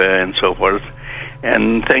camp and so forth,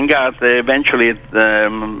 and thank God, eventually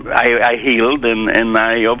I healed and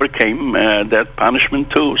I overcame that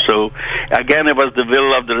punishment too. So again, it was the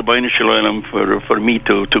will of the Rebbeinu Shalom for me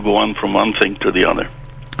to go on from one thing to the other.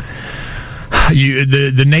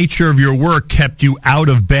 The nature of your work kept you out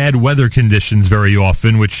of bad weather conditions very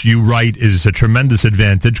often, which you write is a tremendous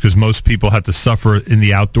advantage because most people have to suffer in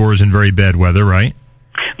the outdoors in very bad weather, right?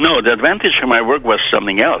 No, the advantage of my work was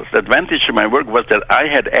something else. The advantage of my work was that I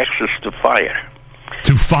had access to fire.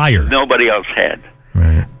 To fire? Nobody else had.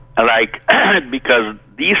 Right. Like, because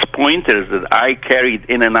these pointers that I carried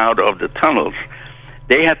in and out of the tunnels,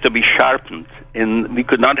 they had to be sharpened. And we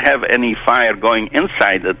could not have any fire going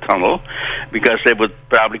inside the tunnel because they would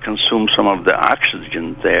probably consume some of the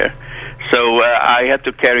oxygen there. So I had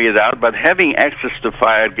to carry it out. But having access to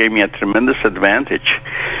fire gave me a tremendous advantage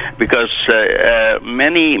because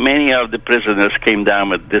many of the prisoners came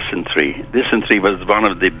down with dysentery. Dysentery was one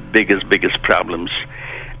of the biggest problems.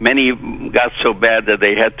 Many got so bad that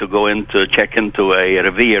they had to go check into a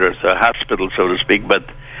revere, a hospital, so to speak, but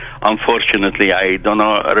unfortunately, I don't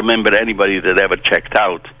remember anybody that ever checked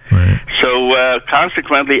out. Right. So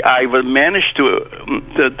consequently, I managed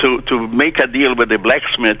to make a deal with the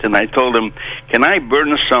blacksmith, and I told him, "Can I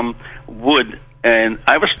burn some wood?" And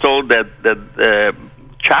I was told that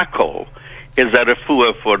charcoal is a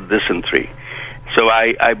refuah for dysentery. So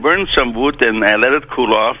I burned some wood and I let it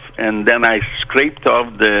cool off, and then I scraped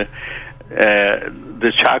off the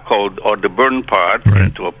charcoal or the burned part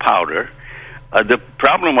into a powder. The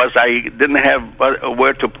problem was I didn't have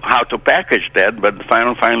how to package that, but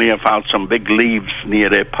finally I found some big leaves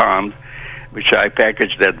near a pond, which I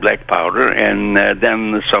packaged that black powder, and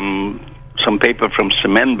then some paper from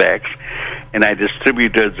cement bags, and I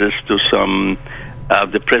distributed this to some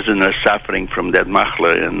of the prisoners suffering from that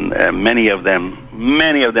machla, and many of them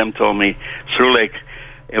told me, Srulek,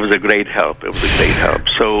 it was a great help.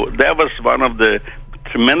 So that was one of the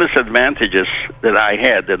tremendous advantages that I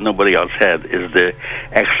had that nobody else had, is the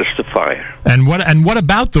access to fire. And what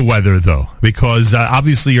about the weather, though? Because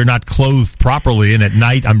obviously you're not clothed properly, and at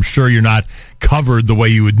night I'm sure you're not covered the way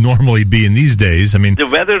you would normally be in these days. I mean, the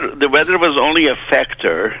weather was only a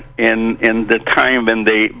factor in the time when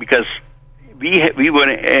because we were,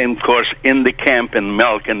 of course, in the camp in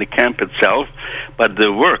Melk, in the camp itself, but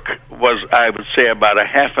the work was, I would say, about a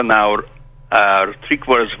half an hour,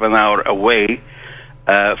 3/4 of an hour away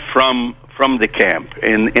from the camp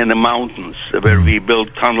in the mountains, where we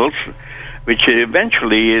built tunnels, which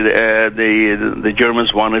eventually the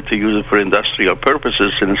Germans wanted to use it for industrial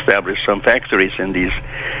purposes and establish some factories in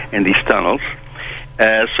these tunnels.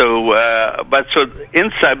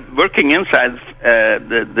 Working inside,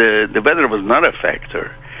 the weather was not a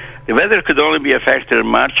factor. The weather could only be a factor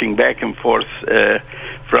marching back and forth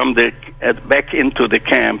from back into the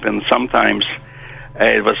camp, and sometimes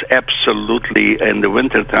it was absolutely, in the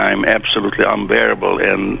wintertime, absolutely unbearable,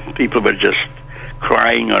 and people were just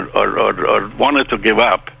crying or wanted to give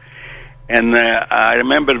up. And I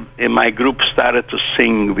remember in my group started to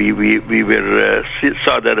sing. We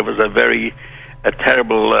saw that it was a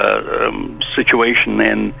terrible situation,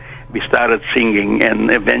 and we started singing, and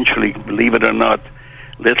eventually, believe it or not,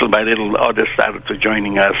 little by little, others started to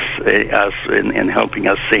joining us in helping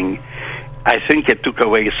us sing. I think it took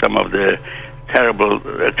away some of the terrible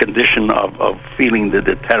condition of feeling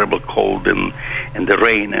the terrible cold and the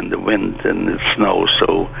rain and the wind and the snow.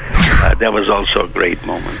 So that was also a great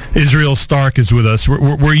moment. Israel Stark is with us.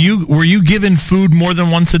 Were you given food more than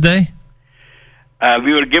once a day?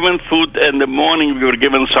 We were given food in the morning. We were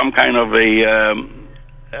given some kind of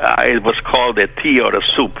it was called a tea or a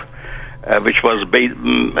soup. which was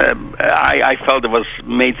I felt it was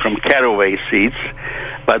made from caraway seeds,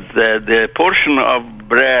 but the portion of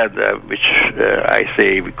bread, which I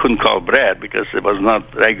say we couldn't call bread because it was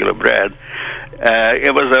not regular bread,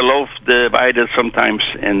 it was a loaf divided sometimes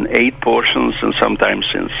in 8 portions and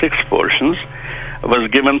sometimes in 6 portions. It was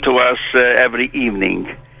given to us every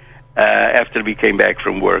evening after we came back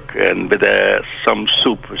from work, and with some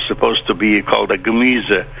soup. It was supposed to be called a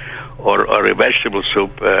gemüse, or a vegetable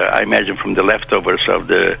soup. I imagine from the leftovers of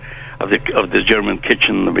the German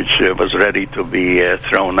kitchen, which was ready to be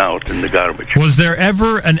thrown out in the garbage. Was there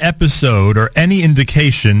ever an episode or any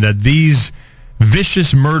indication that these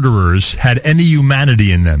vicious murderers had any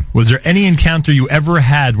humanity in them? Was there any encounter you ever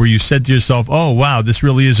had where you said to yourself, oh, wow, this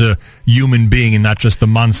really is a human being and not just the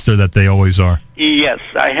monster that they always are? Yes,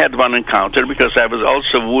 I had one encounter because I was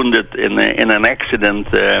also wounded in an accident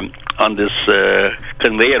on this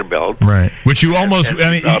conveyor belt. Right. Which you almost,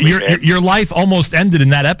 your life almost ended in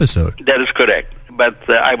that episode. That is correct. But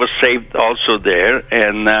I was saved also there.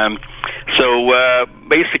 And so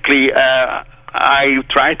basically, I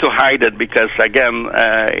try to hide it because, again,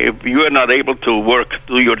 if you are not able to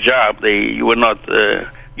do your job, you are not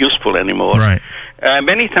useful anymore. Right.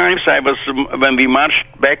 Many times when we marched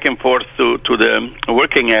back and forth to the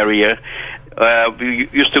working area, we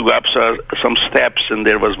used to go up some steps, and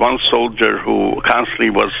there was one soldier who constantly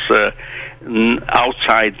was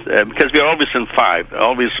outside, because we were always in 5.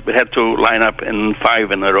 Always had to line up in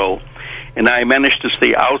 5 in a row. And I managed to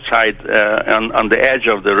stay outside on the edge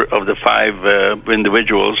of the 5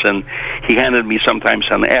 individuals, and he handed me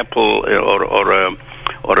sometimes an apple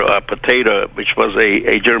or a potato, which was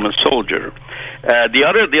a German soldier. The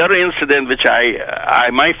other incident, which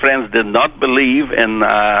my friends did not believe, and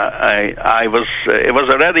it was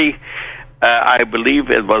already, I believe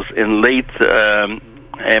it was in late,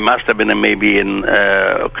 it must have been maybe in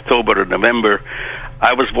October or November.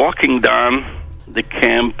 I was walking down the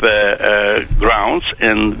camp grounds,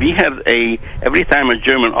 and we had every time a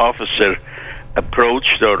German officer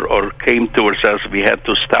approached or came towards us, we had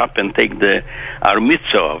to stop and take our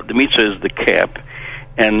mitzvah off. The mitzvah is the cap,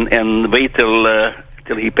 and wait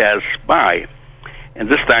till he passed by. And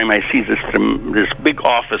this time I see this big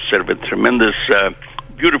officer with tremendous,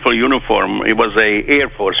 beautiful uniform. He was a Air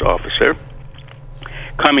Force officer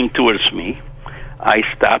coming towards me. I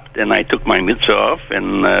stopped and I took my mitzvah off,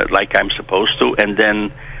 and like I'm supposed to, and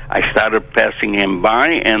then I started passing him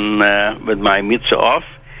by, and with my mitzvah off,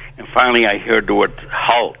 and finally I heard the word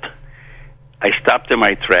halt. I stopped in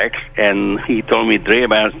my tracks, and he told me, "Dreh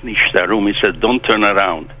nicht darum." He said, "Don't turn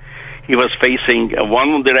around." He was facing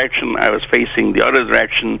one direction, I was facing the other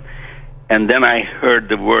direction, and then I heard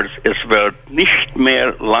the words, "Es wird nicht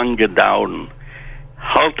mehr lange dauern."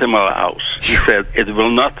 Halt mal aus. He said, "It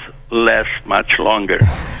will not last much longer.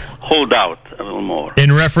 Hold out a little more."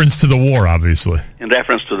 In reference to the war, obviously. In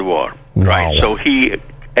reference to the war. Wow. Right. So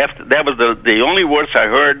after that was the only words I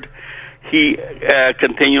heard. He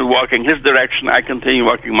continued walking his direction. I continued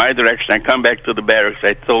walking my direction. I come back to the barracks.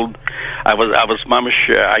 I told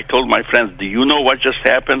my friends, "Do you know what just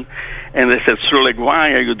happened?" And they said, "Srulik,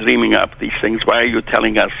 why are you dreaming up these things? Why are you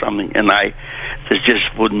telling us something?" And I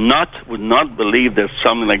just would not believe that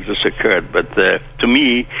something like this occurred. But to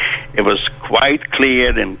me, it was quite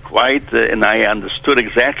clear and and I understood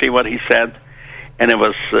exactly what he said. And it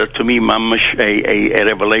was, to me, mamash, a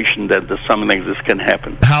revelation that something like this can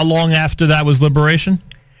happen. How long after that was liberation?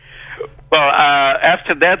 Well,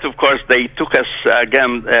 after that, of course, they took us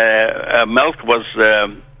again. Melk was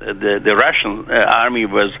the Russian army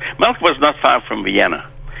was. Melk was not far from Vienna,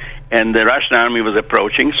 and the Russian army was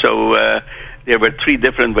approaching. So there were 3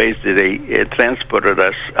 different ways that they transported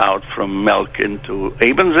us out from Melk into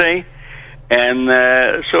Ebensee. And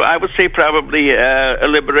so I would say probably a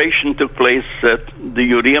liberation took place. Do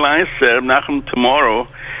you realize, Nachum, tomorrow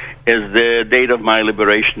is the date of my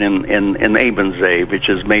liberation in Ebensee, which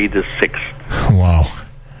is May the 6th. Wow.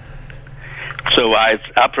 So it's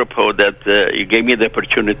apropos that you gave me the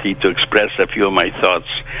opportunity to express a few of my thoughts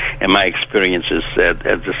and my experiences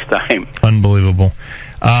at this time. Unbelievable.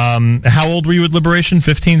 How old were you at liberation?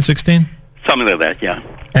 15, 16? Something like that, yeah.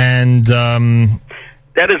 And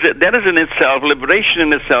that is in itself, liberation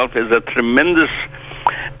in itself is a tremendous,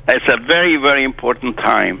 it's a very, very important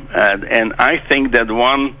time. And I think that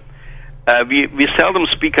we seldom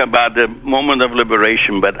speak about the moment of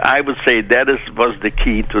liberation, but I would say that was the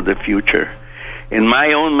key to the future. In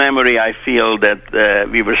my own memory, I feel that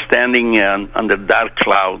we were standing under dark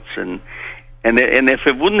clouds, and if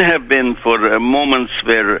it wouldn't have been for moments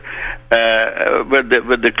where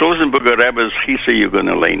the Klosenberger Rebbe's Chisa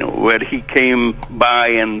Yugonelenu, where he came by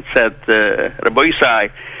and said, Rabbi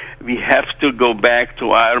Isai, we have to go back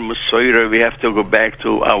to our Masorah. We have to go back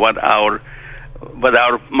to what our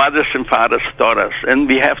mothers and fathers taught us, and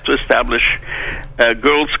we have to establish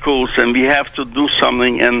girls' schools, and we have to do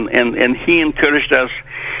something. And he encouraged us,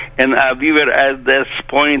 and we were at this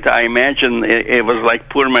point. I imagine it was like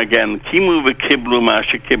Purim again. Kimu v'kiblu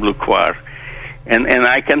mashe kiblu kwar, and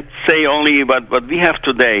I can say only what we have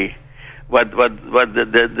today. What the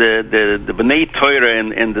B'nai Torah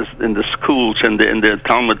in the schools and in the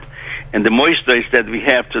Talmud and the moisture that we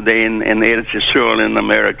have today in Eretz Yisrael, in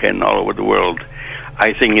America, and all over the world,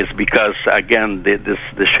 I think it's because, again, the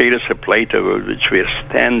Sheiras HaPleita, which we are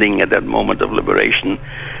standing at that moment of liberation,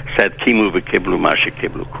 said, Kimu v'kiblu mashe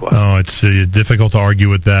kiblu kwa. Oh, it's difficult to argue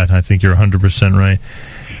with that. I think you're 100% right.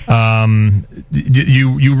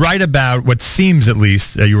 You write about what seems, at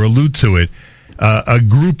least, you allude to it, a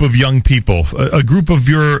group of young people, a group of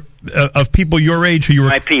people your age who you were...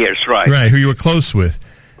 My peers, right. Right, who you were close with.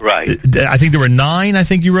 Right. I think there were 9, I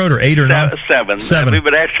think you wrote, or 8 or 9? 7. We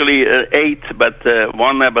were actually 8, but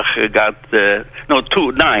one got...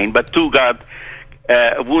 9, but 2 got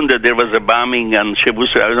wounded. There was a bombing on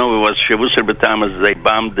Shebusar. I don't know if it was Shebusar Batamas. They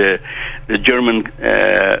bombed the German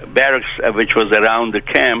barracks, which was around the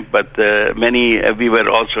camp, but we were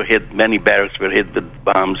also hit. Many barracks were hit with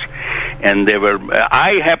bombs. And they were...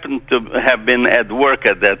 I happened to have been at work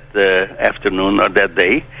at that afternoon or that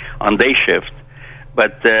day, on day shift.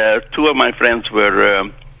 But 2 of my friends were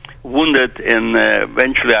wounded, and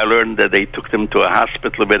eventually I learned that they took them to a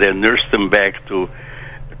hospital where they nursed them back to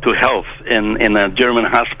health in a German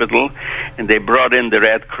hospital, and they brought in the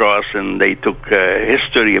Red Cross, and they took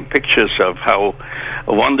history and pictures of how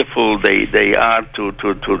wonderful they are to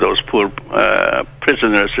those poor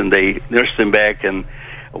prisoners, and they nursed them back. And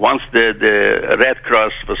once the Red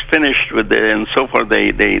Cross was finished with and so forth,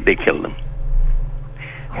 they killed them.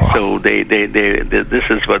 Wow. So this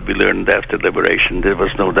is what we learned after liberation. There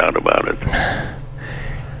was no doubt about it.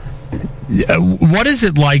 What is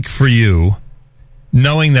it like for you,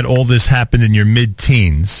 knowing that all this happened in your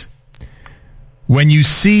mid-teens, when you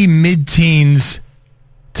see mid-teens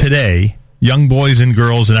today, young boys and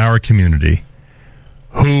girls in our community,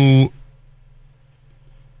 who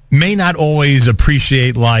may not always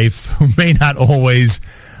appreciate life, who may not always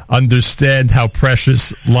understand how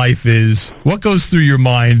precious life is? What goes through your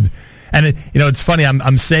mind? And it's funny.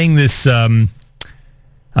 I'm saying this. I'm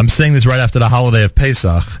saying this right after the holiday of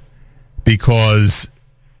Pesach, because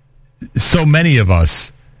so many of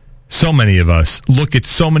us look at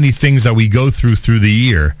so many things that we go through the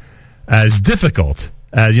year as difficult.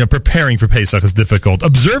 As preparing for Pesach is difficult.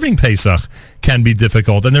 Observing Pesach can be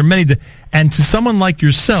difficult, and there are many. And to someone like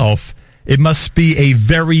yourself, it must be a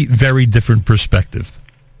very, very different perspective.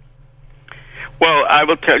 Well, I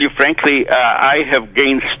will tell you frankly, I have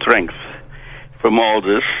gained strength from all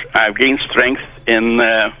this. I've gained strength in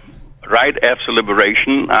right after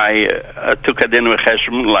liberation. I took a din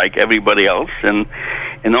v'cheshem like everybody else, and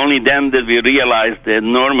only then did we realize the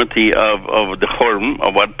enormity of the chorm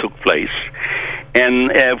of what took place.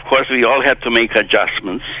 And of course, we all had to make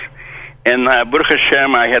adjustments. And Baruch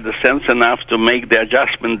Hashem, I had the sense enough to make the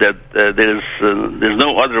adjustment that there's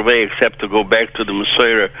no other way except to go back to the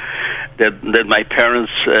Masorah that my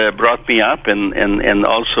parents brought me up, and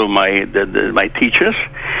also my teachers.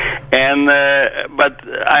 And but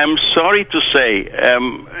I'm sorry to say,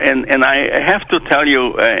 and I have to tell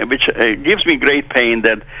you, which gives me great pain,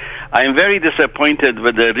 that I am very disappointed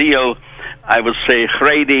with the real, I would say,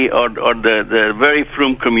 Haredi or the very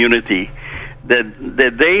frum community.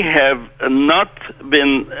 That they have not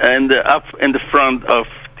been in the front of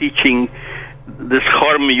teaching this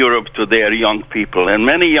Chorm Europe to their young people, and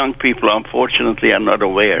many young people, unfortunately, are not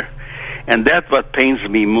aware, and that's what pains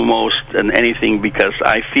me most than anything, because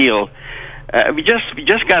I feel we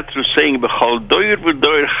just got through saying B'chol doir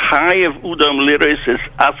v'doir chayev udam liros es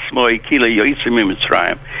atzmoi kila yoitzim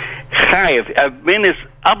mitzrayim. Chayev, Ben is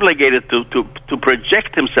obligated to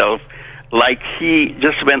project himself like he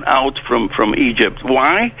just went out from Egypt.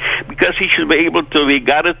 Why? Because he should be able to, we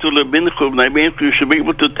got it to Lebinchub, you should be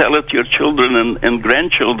able to tell it to your children and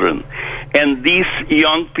grandchildren. And these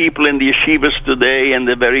young people in the yeshivas today, and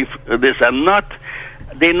they're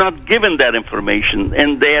not given that information,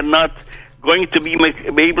 and they are not going to be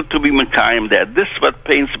able to be Mekayim that. This is what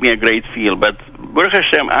pains me a great deal. But Baruch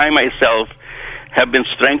Hashem, I myself have been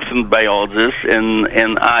strengthened by all this,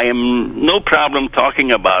 and I am no problem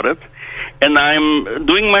talking about it. And I'm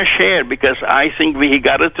doing my share, because I think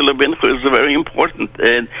Vihigara to Lebinchu is very important.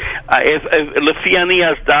 And if Lefiani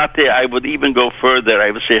as date, I would even go further.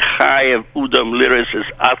 I would say Chayev Udam Liris is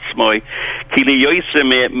Atzmoy, Kili Yoise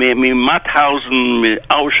me Mauthausen, me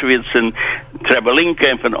Auschwitz, and Treblinka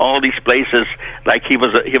and from all these places, like he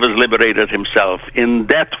was liberated himself. In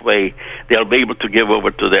that way, they'll be able to give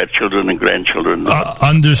over to their children and grandchildren.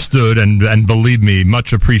 Understood, and believe me,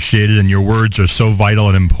 much appreciated, and your words are so vital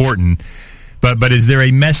and important. But is there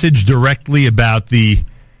a message directly about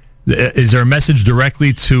is there a message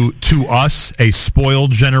directly to us, a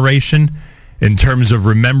spoiled generation, in terms of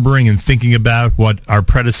remembering and thinking about what our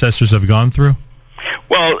predecessors have gone through?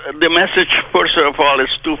 Well, the message, first of all,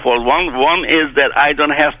 is twofold. One is that I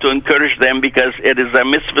don't have to encourage them because it is a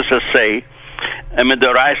mitzvah to say,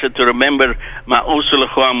 Midoraisa, to remember Ma'usul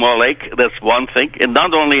Molek. That's one thing. And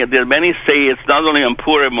not only, there many say it's not only on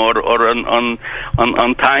Purim or on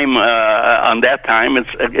time, on that time.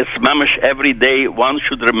 It's mamash every day. One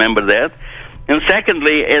should remember that. And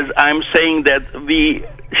secondly, is I'm saying that we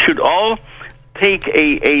should all take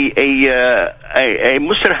a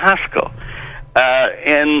Musar Haskell.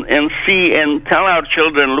 And see and tell our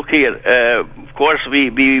children, look here. Of course,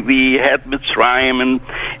 we had Mitzrayim and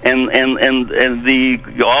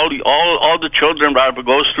all the children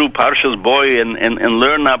goes through Parshas Boy and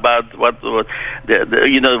learn about what the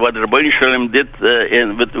Rebbeinu Shalom did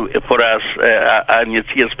for us on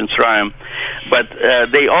Yetzias Mitzrayim. But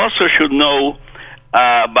they also should know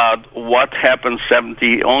about what happened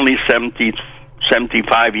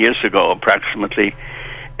 75 years ago, approximately.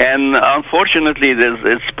 And unfortunately,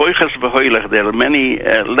 it's poichas v'hoilech. There are many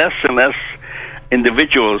less and less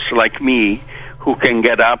individuals like me who can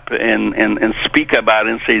get up and speak about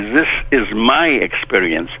it and say, this is my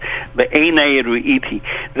experience. Ve'enei ru'iti.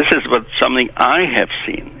 This is something I have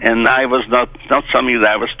seen. And I was not something that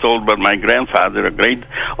I was told by my grandfather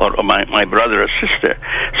or my brother or sister.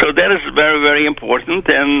 So that is very, very important.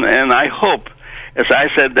 And I hope, as I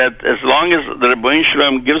said, that as long as the Rebbeinu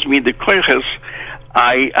Shalom gives me the koiches,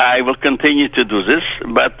 I will continue to do this,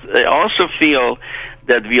 but I also feel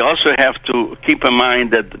that we also have to keep in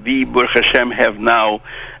mind that we, Baruch Hashem, have now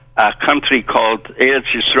a country called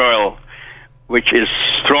Eretz Yisrael, which is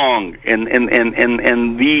strong, and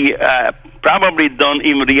we probably don't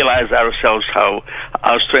even realize ourselves how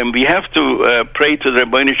strong. We have to pray to the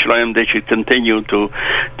Rebbeinu Shalom that should continue to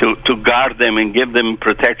guard them and give them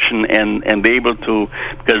protection and be able to,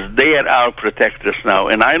 because they are our protectors now.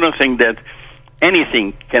 And I don't think that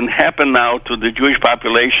anything can happen now to the Jewish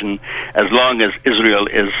population as long as Israel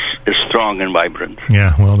is strong and vibrant.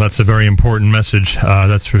 Yeah, well, that's a very important message,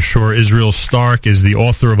 that's for sure. Israel Stark is the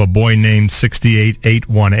author of A Boy Named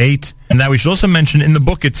 68818. And now we should also mention in the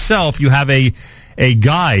book itself, you have a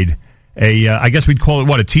guide, I guess we'd call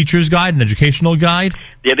it, a teacher's guide, an educational guide?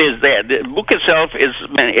 It is there. The book itself is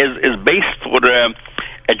based for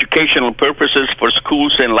educational purposes for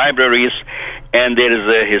schools and libraries, and there is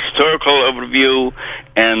a historical overview,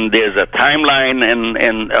 and there's a timeline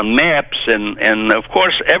and maps, and of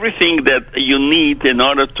course everything that you need in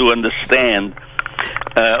order to understand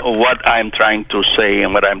what I'm trying to say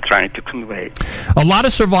and what I'm trying to convey. A lot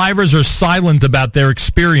of survivors are silent about their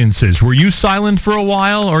experiences. Were you silent for a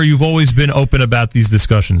while, or you've always been open about these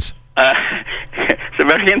discussions? It's a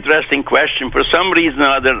very interesting question. For some reason or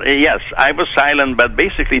other, yes, I was silent, but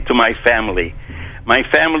basically to my family. My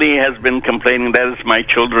family has been complaining, that is my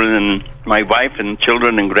children and my wife and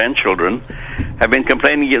children and grandchildren, have been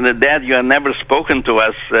complaining, Dad, you have never spoken to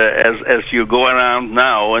us as you go around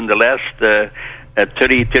now in the last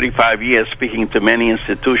 35 years, speaking to many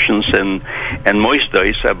institutions and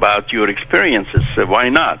moistois about your experiences. Why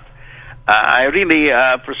not? I really,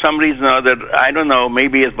 for some reason or other, I don't know,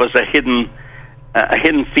 maybe it was a hidden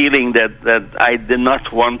feeling that I did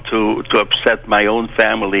not want to upset my own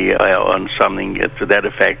family on something to that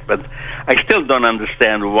effect. But I still don't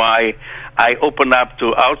understand why I open up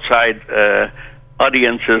to outside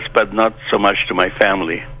audiences, but not so much to my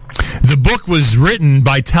family. The book was written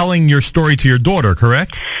by telling your story to your daughter,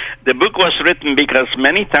 correct? The book was written because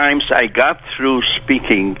many times I got through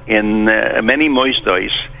speaking in many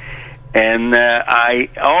moistois, and I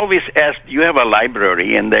always asked, you have a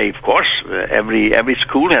library, and they, of course, every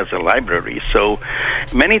school has a library. So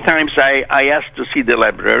many times I asked to see the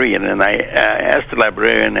librarian, and I asked the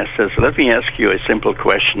librarian, I says, let me ask you a simple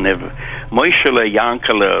question. If Moishele,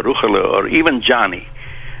 Yankele, Ruchele, or even Johnny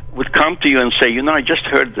would come to you and say, I just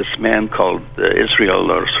heard this man called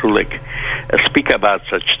Israel or Srulik speak about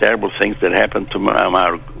such terrible things that happened to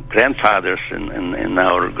our grandfathers and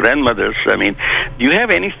our grandmothers. I mean, do you have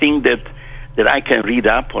anything that I can read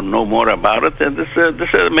up or know more about it? And this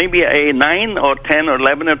is maybe a 9 or 10 or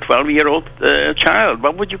 11 or 12-year-old child.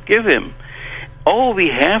 What would you give him? Oh, we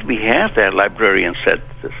have that, librarian said.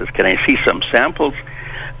 Can I see some samples?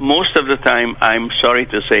 Most of the time, I'm sorry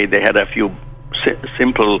to say, they had a few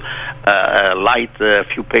simple light,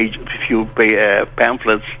 few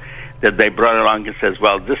pamphlets that they brought along and says,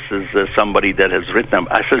 well, this is somebody that has written them.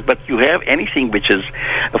 I said, but you have anything which is,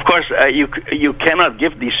 of course, you cannot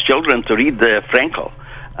give these children to read Frankel.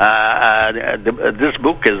 This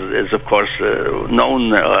book is of course,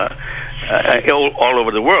 known all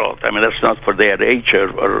over the world. I mean, that's not for their age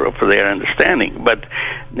or for their understanding. But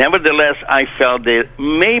nevertheless, I felt there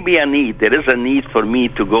may be a need. There is a need for me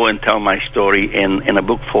to go and tell my story in a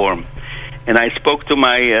book form. And I spoke to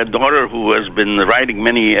my daughter, who has been writing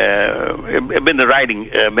many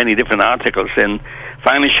different articles, and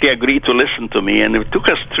finally she agreed to listen to me. And it took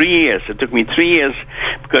us 3 years. It took me 3 years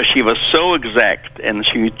because she was so exact, and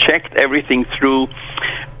she checked everything through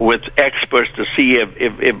with experts to see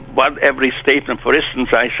if what every statement. For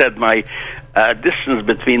instance, I said my distance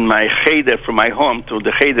between my cheder from my home to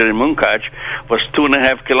the cheder in Munkach was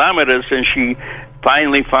 2.5 kilometers, and she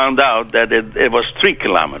finally found out that it was 3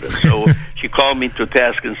 kilometers. So she called me to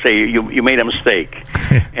task and say, you made a mistake,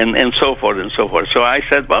 and so forth and so forth. So I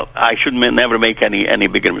said, well, I should never make any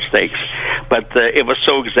bigger mistakes. But it was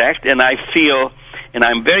so exact, and I feel, and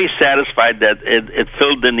I'm very satisfied that it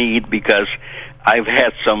filled the need, because I've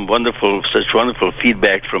had such wonderful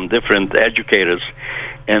feedback from different educators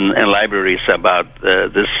and libraries about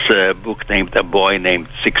this book named A Boy Named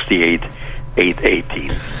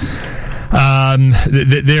 68818.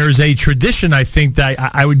 There's a tradition, I think, that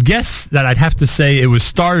I would guess that I'd have to say it was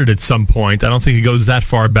started at some point. I don't think it goes that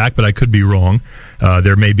far back, but I could be wrong.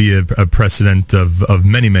 There may be a precedent of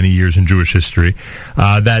many, many years in Jewish history,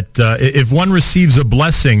 that if one receives a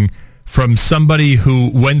blessing from somebody who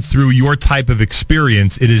went through your type of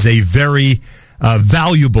experience, it is a very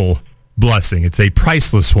valuable blessing. It's a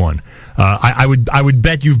priceless one. I would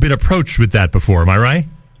bet you've been approached with that before. Am I right?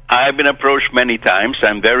 I've been approached many times.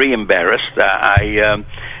 I'm very embarrassed. I've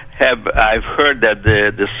heard that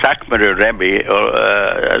the Sakmarer Rebbe,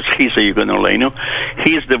 as Chisa Yugonolenu,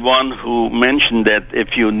 he's the one who mentioned that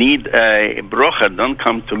if you need a brocha, don't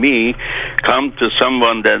come to me, come to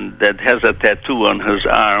someone that has a tattoo on his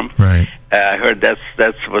arm. Right. I heard that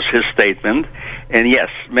was his statement. And yes,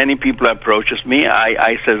 many people approaches me.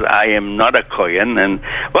 I says I am not a Kohen, and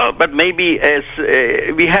well, but maybe as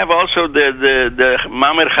we have also the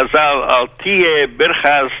Mamer Chazal al Tie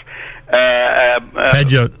Birchas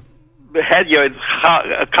Hedyot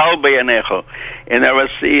Kalbeyanecho, and I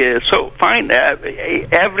was so fine.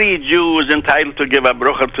 Every Jew is entitled to give a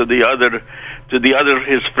brocha to the other,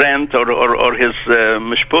 his friend or his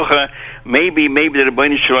mishpucha. Maybe the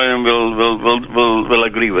Rebbeinu Shalom will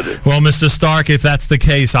agree with it. Well, Mr. Stark, if that's the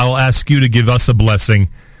case, I'll ask you to give us a blessing,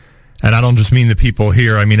 and I don't just mean the people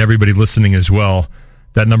here. I mean everybody listening as well.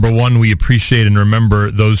 That number one, we appreciate and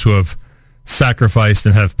remember those who have sacrificed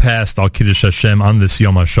and have passed Al Kiddush Hashem on this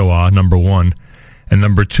Yom HaShoah, number one. And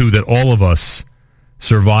number two, that all of us,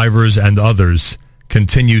 survivors and others,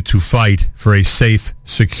 continue to fight for a safe,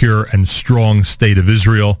 secure, and strong state of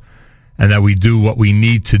Israel, and that we do what we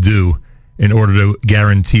need to do in order to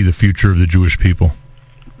guarantee the future of the Jewish people.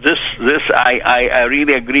 I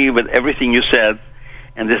really agree with everything you said,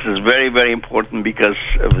 and this is very, very important, because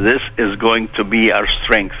this is going to be our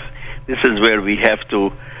strength. This is where we have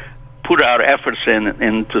to put our efforts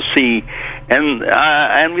in to see, and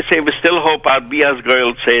we say we still hope out Bias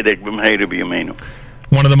Goyal Tzedek b'mheira b'yameinu.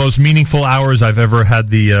 One of the most meaningful hours I've ever had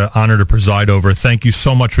the honor to preside over. Thank you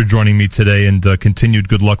so much for joining me today, and continued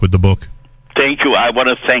good luck with the book. Thank you. I want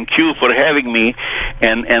to thank you for having me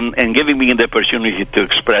and giving me the opportunity to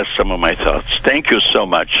express some of my thoughts. Thank you so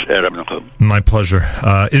much, Rabbi Nachum. My pleasure.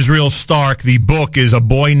 Israel Stark, the book is A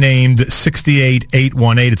Boy Named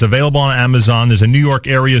 68818. It's available on Amazon. There's a New York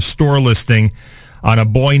area store listing on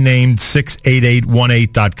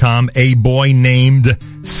aboynamed68818.com,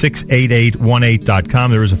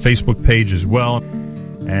 aboynamed68818.com. There is a Facebook page as well.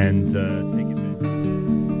 And take advantage.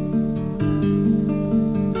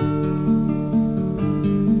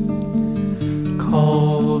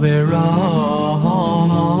 Kol berama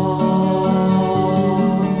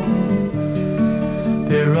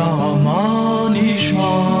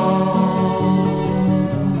nishma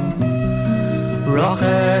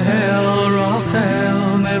Rachel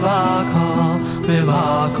mevaka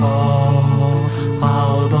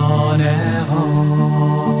al baneha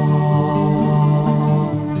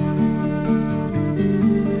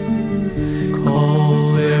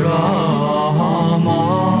Kol berama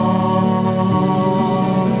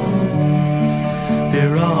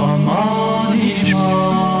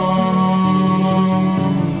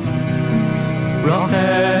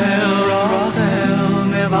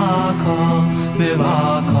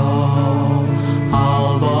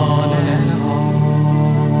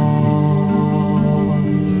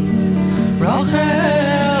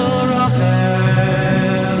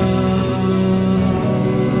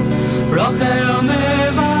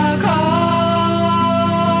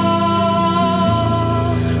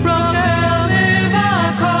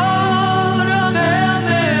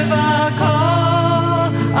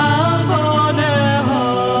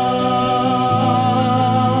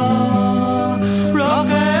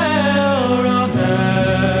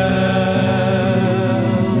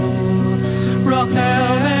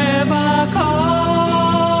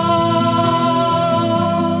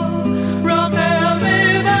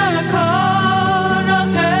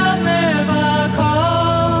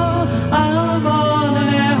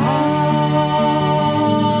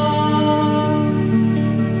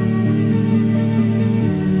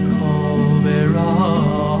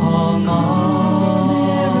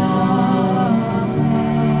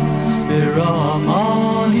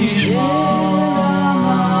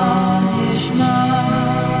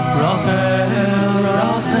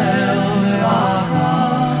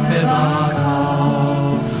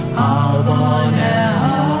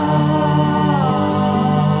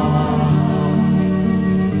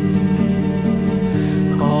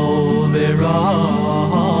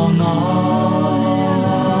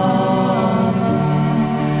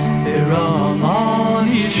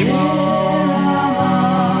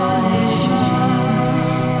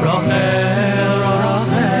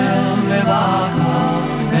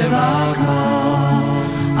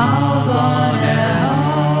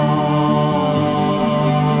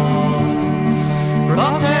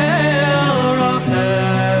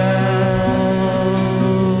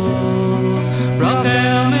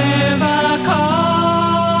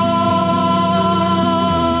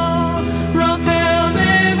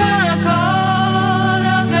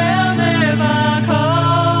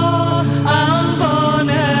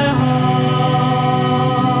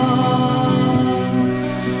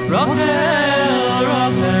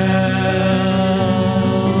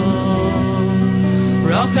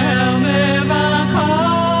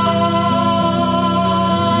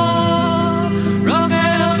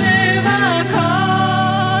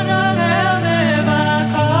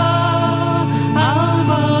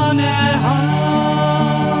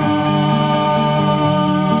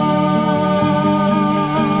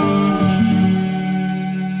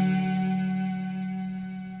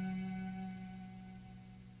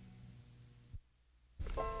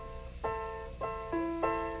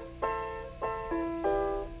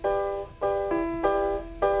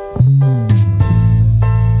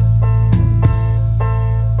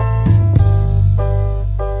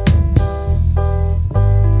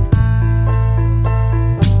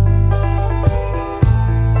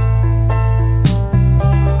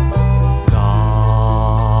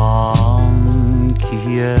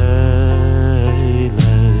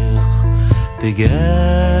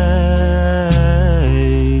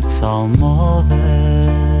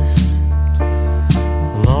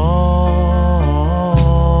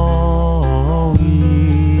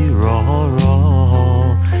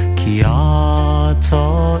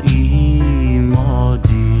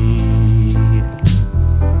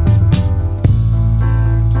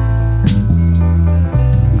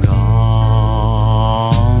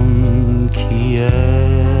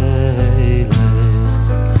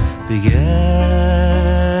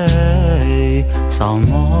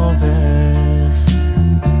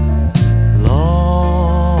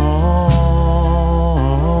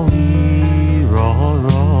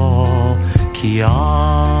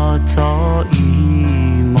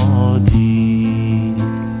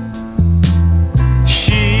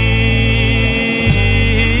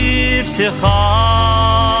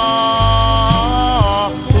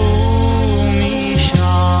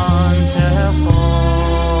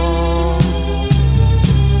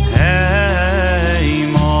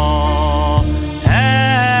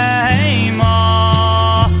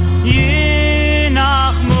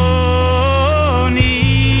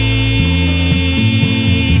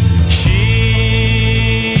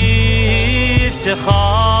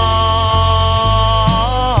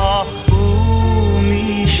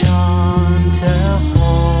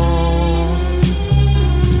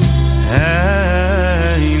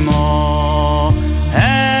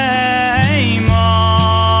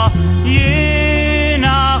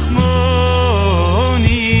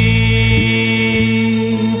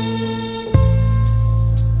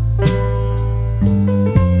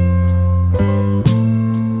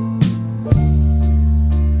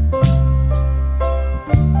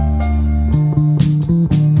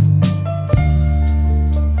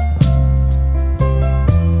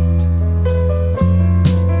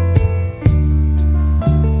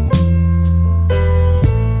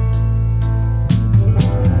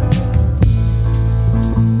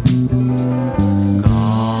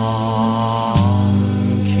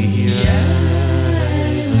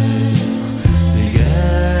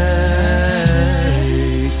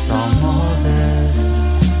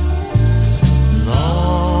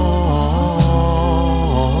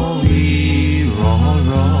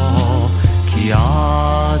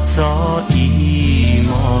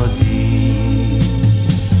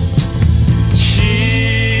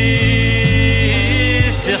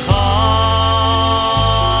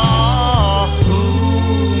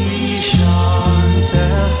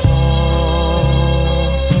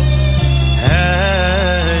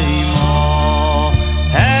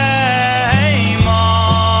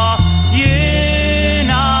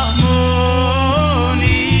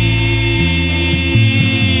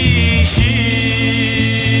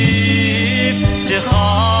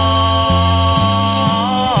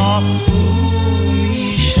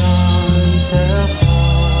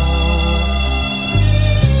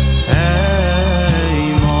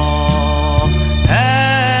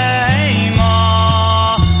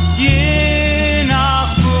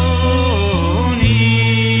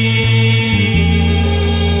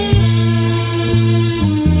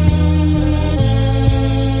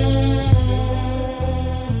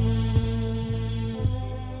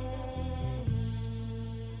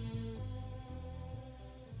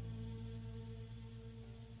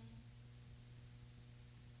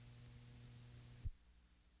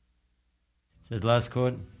His last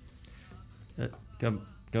chord.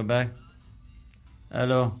 Go back.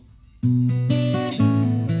 Hello.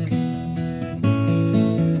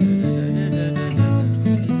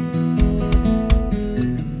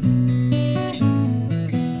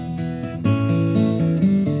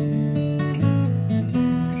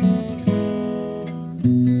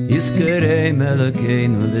 יזכרם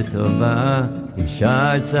אלוקינו לטובה עם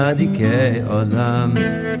שאר צדיקי עולם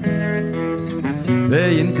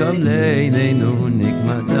וינקום לינינו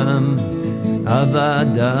נקמתם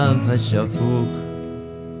עבדיו השפוך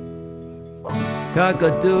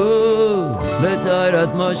ככתוב בתורת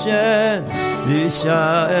משה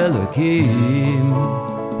אישה אלוקים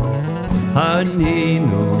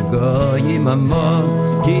הנינו גויים עמו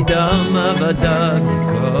כי דם עבדיו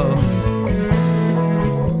יקום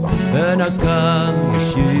ונקם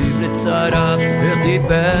ישיב לצרה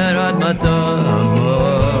וחיבר אדמתו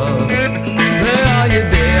עמו ועל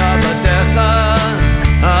ידי עבדיך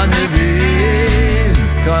הנביאים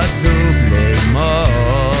כתוב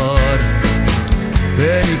לאמור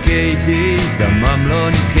וניקייתי דמם לא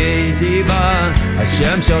ניקייתי בה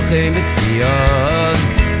השם שוכן בציון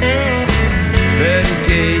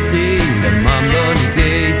וניקייתי דמם לא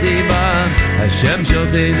ניקייתי בה השם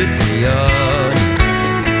שוכן בציון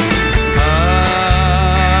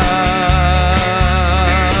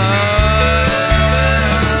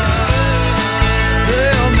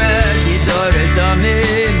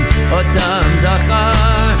אותם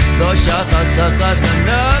זכר, לא שחט צחת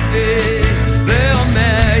הנביא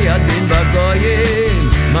ואומר ידין בגויים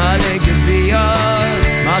מלא גביות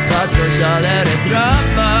מחצו של ארץ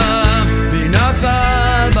רבה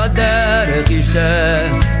ונחל בדרך ישתה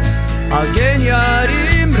על כן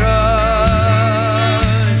ירים ראש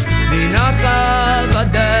ונחל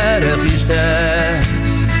בדרך ישתה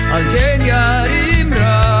על כן ירים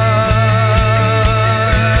ראש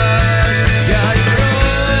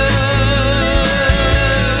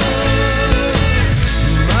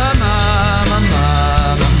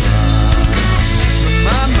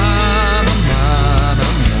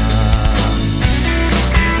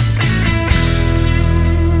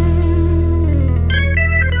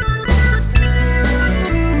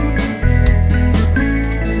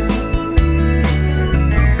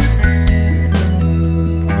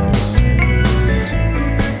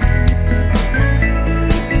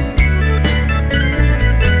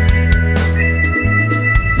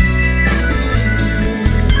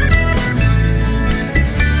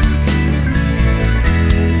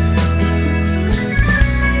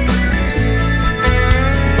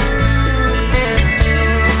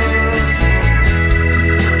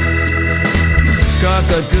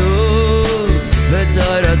כתוב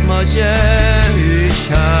בתורת משה איש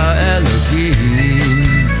האלוקים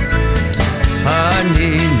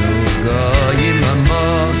הנינו גויים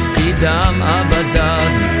עמו כי דם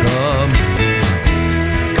עבדיו יקום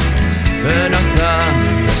ונקם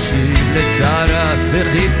ישיב לצרה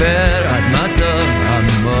וחיבר אדמתו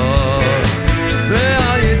עמו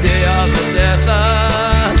ועל ידי עבדיך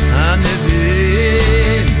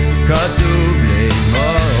הנביאים כתוב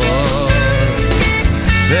לאמור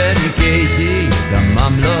וניקייתי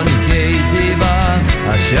דמם לא ניקייתי בה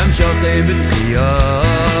השם שוכן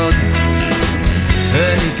בציון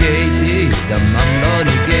וניקייתי דמם לא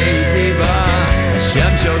ניקייתי בה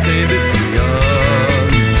השם שוכן בציון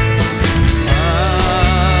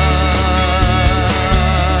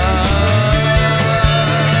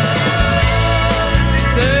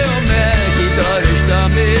ואומר כי דורש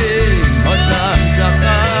דמים אותם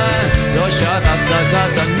זכר לא שחט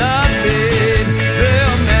צחת הנביא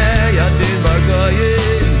ידין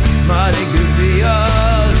בגויים מלא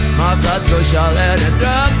גביות מחצו של ארץ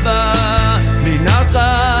רבה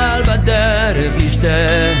מנחל בדרך ישתה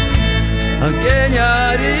על כן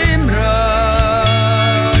ירים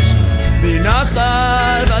ראש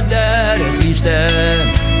מנחל בדרך ישתה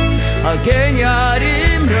על כן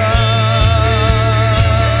ירים ראש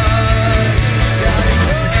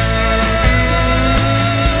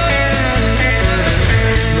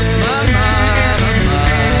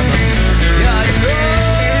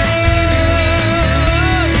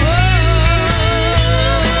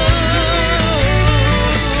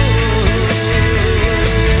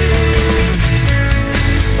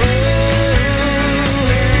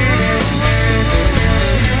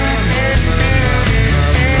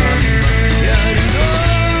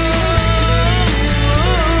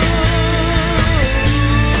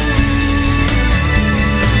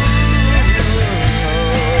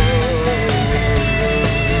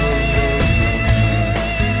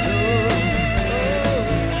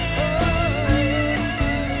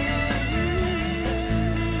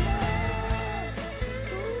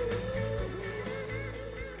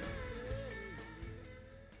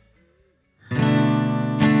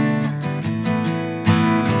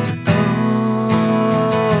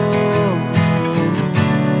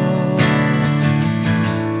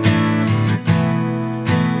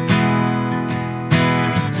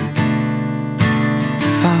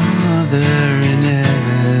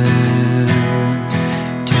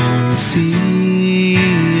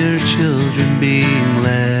children being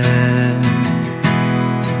led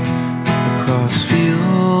across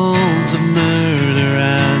fields of murder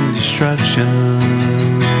and destruction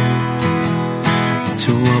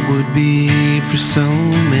to what would be for so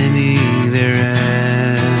many their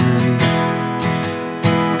end.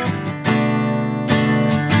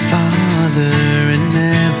 Father in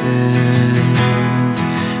heaven,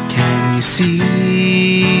 can you see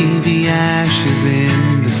the ashes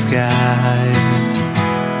in the sky?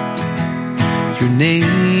 Your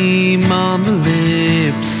name on the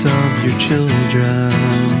lips of your children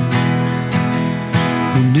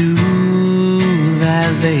who knew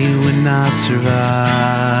that they would not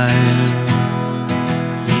survive.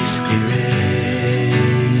 Yizkirem,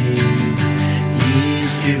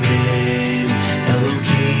 Yizkirem,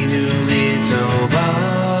 Elokeinu Litovah.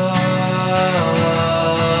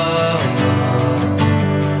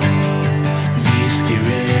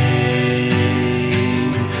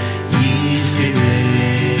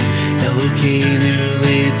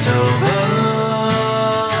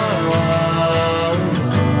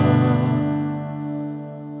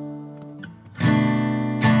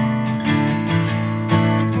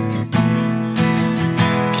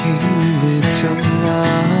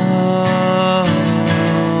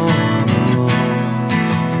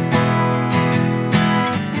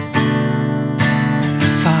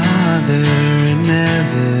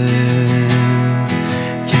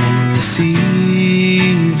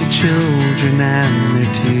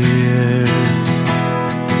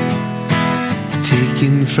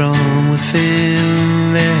 From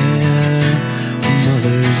within their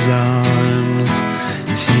mother's arms,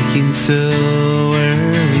 taken so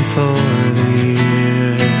early for the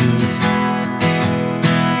years.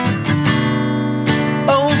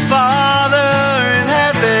 Oh, Father in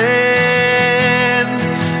heaven,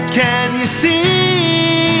 can you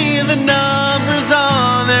see the numbers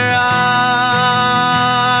on their arms?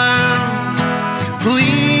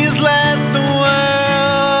 Please let the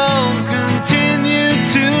world continue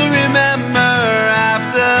to remember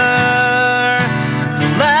after the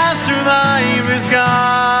last survivor's gone.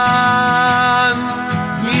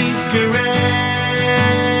 Yizkirem,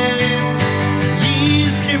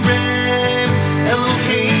 Yizkirem,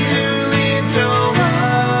 Elokeinu Litovah.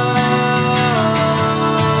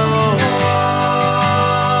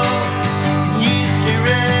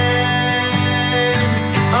 Yizkirem,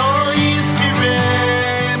 oh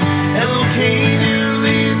Yizkirem, Elokeinu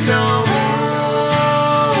Litovah.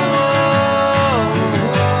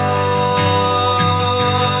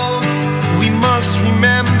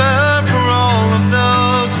 Remember for all of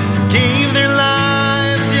those who gave their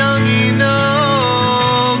lives young and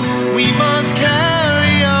old. We must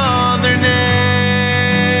carry on their names.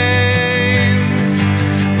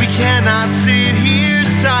 We cannot sit here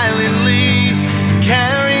silently,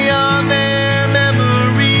 carry on their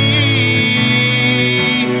memory.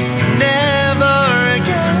 Never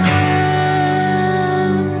again.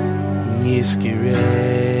 Yizkirem,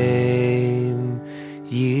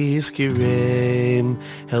 Yizkirem,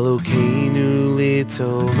 Elokeinu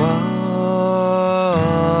Litovah.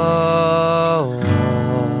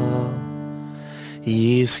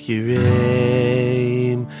 Yizkirem,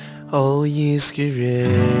 oh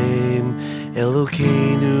Yizkirem,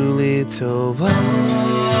 Elokeinu Litovah.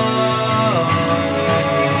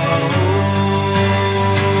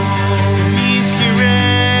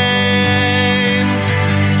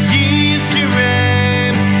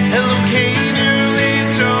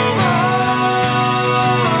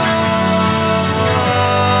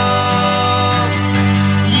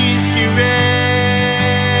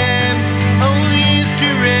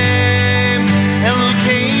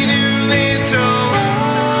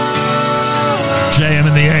 JM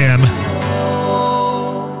in the AM.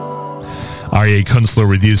 Aryeh Kunstler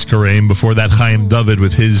with Yizkirem. Before that, Chaim David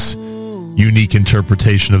with his unique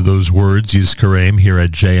interpretation of those words, Yizkirem, here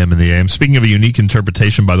at JM in the AM. Speaking of a unique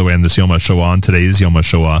interpretation, by the way, on this Yom HaShoah, and today is Yom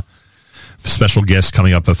HaShoah. Special guest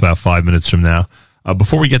coming up about 5 minutes from now.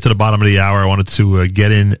 Before we get to the bottom of the hour, I wanted to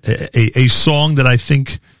get in a song that I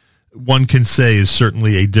think one can say is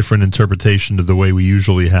certainly a different interpretation of the way we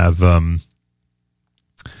usually have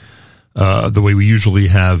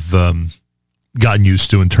gotten used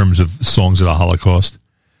to in terms of songs of the Holocaust.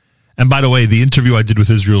 And by the way, the interview I did with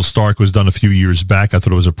Israel Stark was done a few years back. I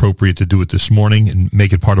thought it was appropriate to do it this morning and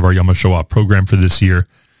make it part of our Yom HaShoah program for this year.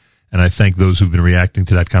 And I thank those who've been reacting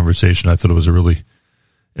to that conversation. I thought it was a really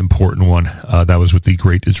important one. That was with the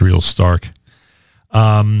great Israel Stark.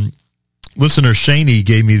 Listener Shani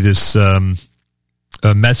gave me this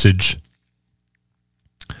message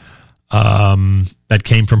that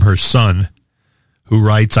came from her son, who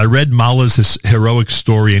writes, I read Mala's heroic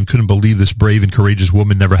story and couldn't believe this brave and courageous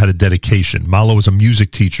woman never had a dedication. Mala was a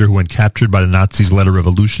music teacher who, when captured by the Nazis, led a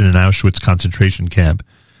revolution in Auschwitz concentration camp.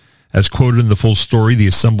 As quoted in the full story, the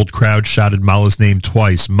assembled crowd shouted Mala's name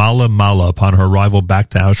twice, Mala, Mala, upon her arrival back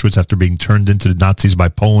to Auschwitz after being turned into the Nazis by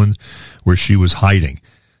Poland, where she was hiding.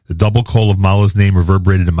 The double call of Mala's name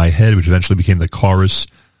reverberated in my head, which eventually became the chorus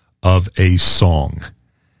of a song.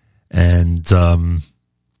 And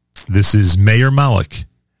this is Mayor Malik.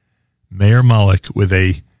 Mayor Malik with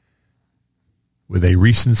a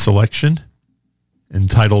recent selection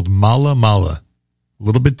entitled Mala Mala. A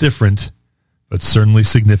little bit different, but certainly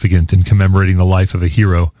significant in commemorating the life of a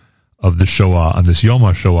hero of the Shoah on this Yom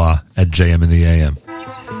HaShoah at JM in the AM.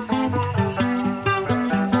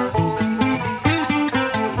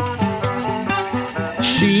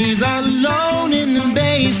 She's alone in the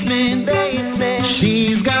basement.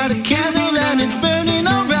 She's got a candle and it's burning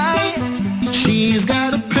alright. She's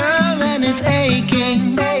got a pearl and it's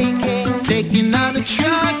aching. Taking on a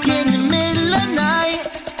truck in the middle of night.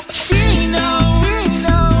 She knows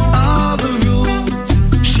all the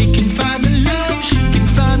rules. She can find the love, she can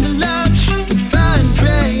find the love, she can find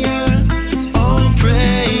prayer, oh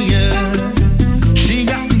prayer. She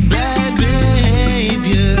got the bad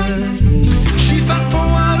behavior. She fought for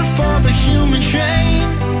water for the human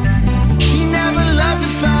train. She never loved the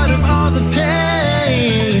thought of all the pain.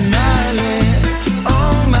 Male,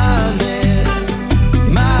 oh Male,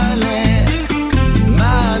 Male, Male,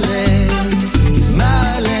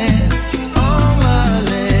 Male, oh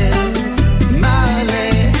Male, Male,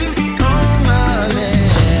 oh Male.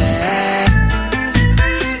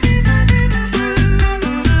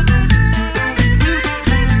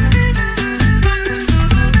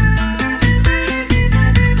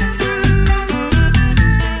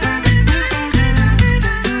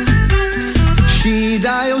 She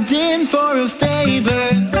dialed in for a favor,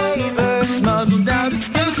 smuggled out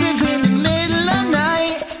explosives in the middle of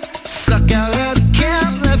night, stuck out at a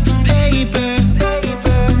camp, left a paper,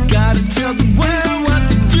 gotta tell the world what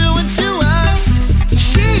they're doing to us.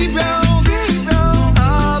 She broke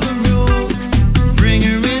all the rules, bring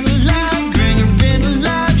her in alive, bring her in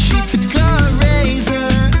alive. She took a razor,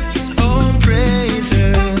 oh praise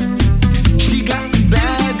her. She got the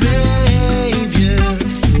bad behavior.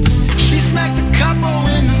 She smacked a couple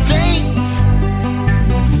in the face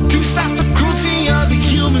to stop the cruelty of the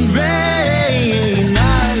human race.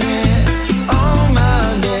 Male, oh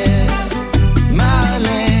Male,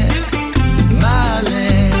 Male, Male,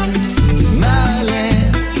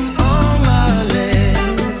 Male, oh Male,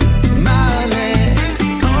 Male,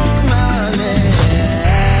 oh Male.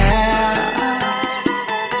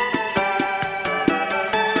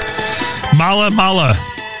 Mala Mala,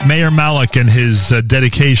 Mayor Malik, and his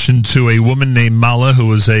dedication to a woman named Mala, who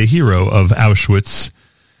was a hero of Auschwitz.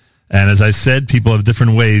 And as I said, people have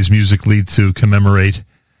different ways musically to commemorate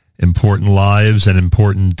important lives and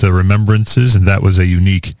important remembrances, and that was a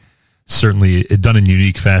unique, certainly done in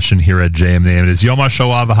unique fashion here at JMA. It is Yom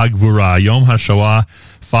HaShoah v'Hagvura, Yom HaShoah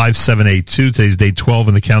 5782. Today's day 12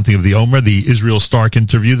 in the counting of the Omer. The Israel Stark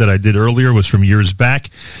interview that I did earlier was from years back.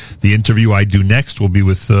 The interview I do next will be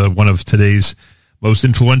with one of today's most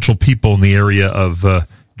influential people in the area of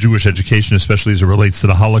Jewish education, especially as it relates to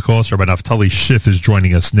the Holocaust. Rabbi Naftali Schiff is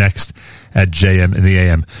joining us next at JM in the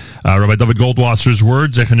AM. Rabbi David Goldwasser's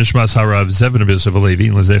words, Zecher Nishmas Harav Zev ben Yosef Halevi,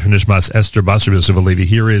 and Zecher Nishmas Esther Bas ben Yosef Halevi.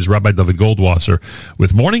 Here is Rabbi David Goldwasser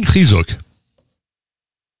with Morning Chizuk.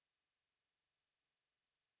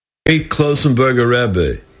 Great Klosenberger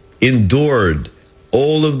Rebbe endured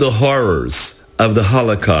all of the horrors of the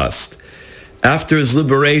Holocaust. After his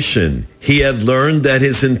liberation, he had learned that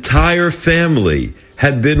his entire family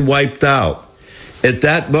had been wiped out. At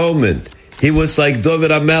that moment, he was like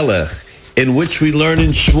David HaMelech, in which we learn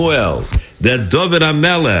in Shmuel that David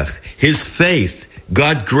HaMelech, his faith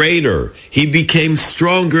got greater. He became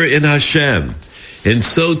stronger in Hashem. And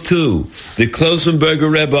so too, the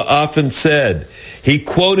Klosenberger Rebbe often said, he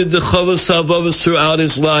quoted the Chovos HaLevavos throughout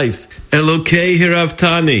his life, Elokei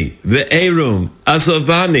hiravtani, ve'erum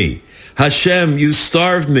azavani. Hashem, you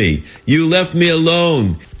starved me. You left me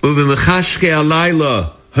alone. Uv'mechashke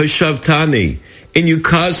alayla hashavtani. And you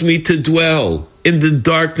caused me to dwell in the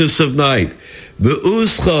darkness of night.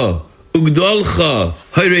 Ve'uzcha ugdolcha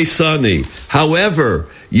haresani. However,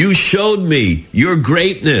 you showed me your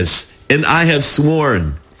greatness, and I have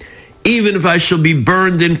sworn, even if I shall be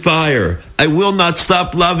burned in fire, I will not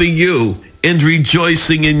stop loving you and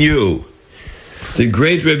rejoicing in you. The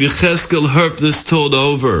great Rabbi Cheskel Herpness told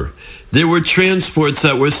over, there were transports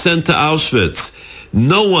that were sent to Auschwitz.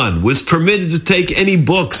 No one was permitted to take any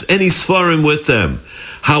books, any svarim with them.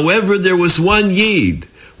 However, there was one Yid,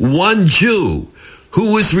 one Jew,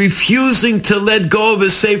 who was refusing to let go of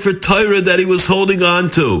his Sefer Torah that he was holding on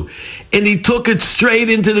to. And he took it straight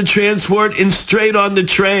into the transport and straight on the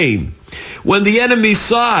train. When the enemy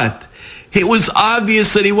saw it, it was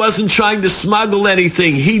obvious that he wasn't trying to smuggle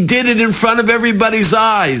anything. He did it in front of everybody's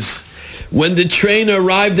eyes. When the train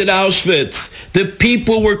arrived at Auschwitz, the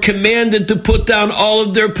people were commanded to put down all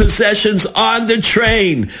of their possessions on the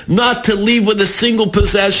train, not to leave with a single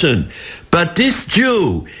possession. But this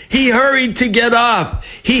Jew, he hurried to get off.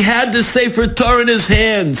 He had the Sefer Torah in his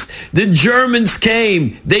hands. The Germans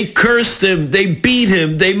came. They cursed him. They beat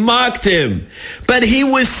him. They mocked him. But he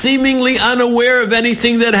was seemingly unaware of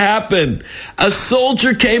anything that happened. A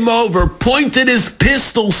soldier came over, pointed his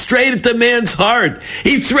pistol straight at the man's heart.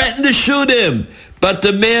 He threatened to shoot him. But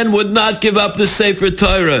the man would not give up the Sefer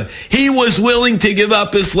Torah. He was willing to give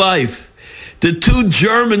up his life. The two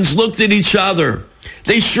Germans looked at each other.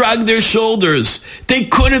 They shrugged their shoulders. They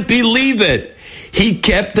couldn't believe it. He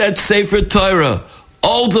kept that Sefer Torah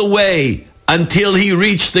all the way until he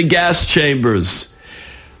reached the gas chambers.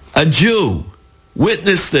 A Jew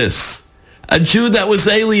witnessed this. A Jew that was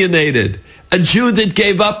alienated. A Jew that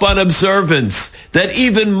gave up on observance. That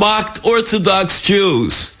even mocked Orthodox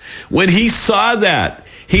Jews. When he saw that,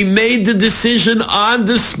 he made the decision on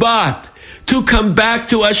the spot to come back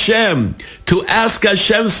to Hashem, to ask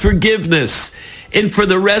Hashem's forgiveness, and for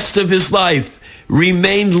the rest of his life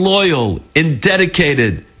remained loyal and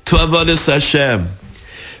dedicated to Avodas Hashem.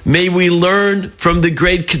 May we learn from the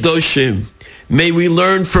great Kedoshim. May we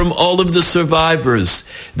learn from all of the survivors,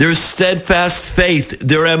 their steadfast faith,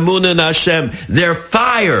 their emunah in Hashem, their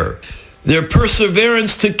fire, their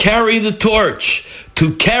perseverance to carry the torch,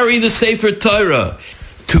 to carry the Sefer Torah,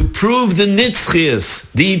 to prove the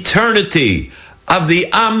nitzchias, the eternity of the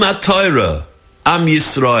Am HaTorah, Am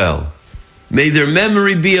Yisrael. May their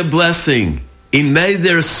memory be a blessing, and may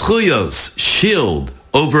their schuyos shield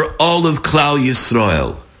over all of Klal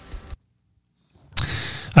Yisrael.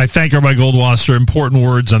 I thank Rabbi Goldwasser. Important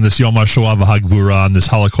words on this Yom HaShoah v'Hagvura, on this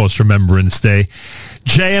Holocaust Remembrance Day.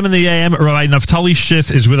 JM in the AM, Rabbi Naftali Schiff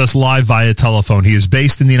is with us live via telephone. He is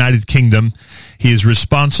based in the United Kingdom. He is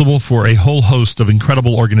responsible for a whole host of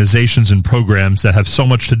incredible organizations and programs that have so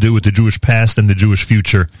much to do with the Jewish past and the Jewish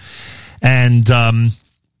future. And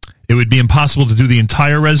it would be impossible to do the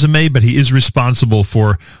entire resume, but he is responsible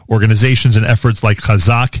for organizations and efforts like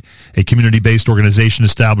Chazak, a community-based organization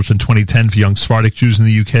established in 2010 for young Sephardic Jews in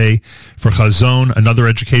the UK, for Chazon, another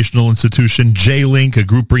educational institution, J-Link, a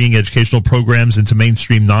group bringing educational programs into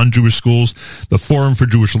mainstream non-Jewish schools, the Forum for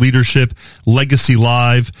Jewish Leadership, Legacy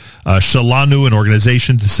Live, Shalanu, an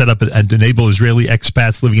organization to set up and enable Israeli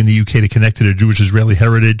expats living in the UK to connect to their Jewish-Israeli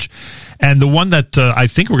heritage. And the one that I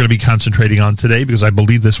think we're going to be concentrating on today, because I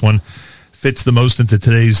believe this one fits the most into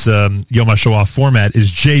today's Yom HaShoah format,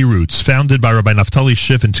 is J-Roots. Founded by Rabbi Naftali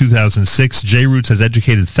Schiff in 2006, J-Roots has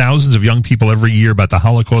educated thousands of young people every year about the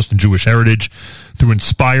Holocaust and Jewish heritage through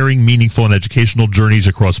inspiring, meaningful, and educational journeys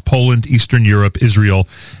across Poland, Eastern Europe, Israel,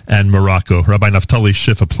 and Morocco. Rabbi Naftali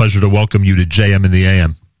Schiff, a pleasure to welcome you to JM in the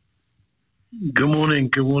AM. Good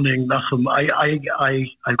morning, Nachum.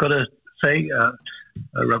 I've got to say,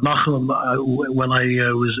 Rav Nachum, when I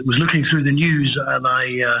was looking through the news and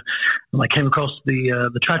I came across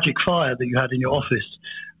the tragic fire that you had in your office,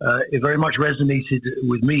 it very much resonated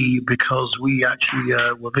with me because we actually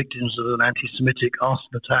were victims of an anti-Semitic arson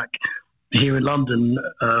attack here in London,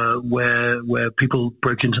 where people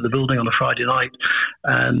broke into the building on a Friday night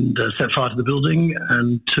and set fire to the building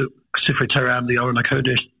and took Sifrei Torah and the Aron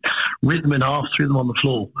HaKodesh, ripped them in half, threw them on the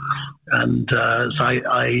floor. And so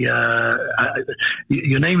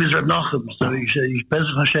your name is Reb Nachum, so you should,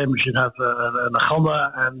 Bezrat Hashem, you should have a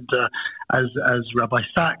Nachama. And as Rabbi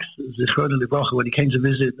Sachs, Zichrono Livracha, when he came to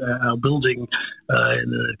visit our building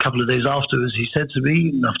in a couple of days afterwards, he said to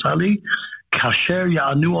me, Naftali, Kasher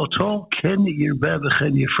Ya'anu Oto, Ken Yirbeh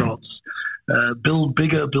V'chen Yifrotz. Build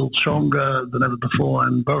bigger, build stronger than ever before,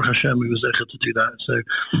 and Baruch Hashem, we was able to do that. So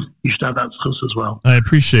you should have that schus as well. I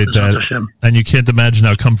appreciate that. Hashem. And you can't imagine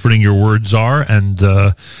how comforting your words are, and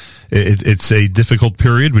it's a difficult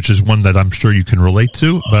period, which is one that I'm sure you can relate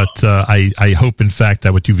to. But I hope, in fact,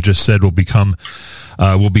 that what you've just said will become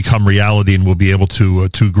reality, and we'll be able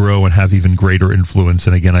to grow and have even greater influence.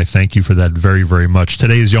 And again, I thank you for that very, very much.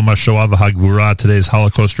 Today is Yom HaShoah v'Hagvura. Today is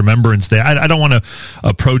Holocaust Remembrance Day. I don't want to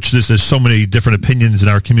approach this. There's so many different opinions in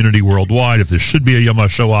our community worldwide, if there should be a Yom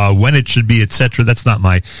HaShoah, when it should be, etc. That's not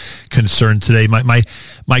my concern today.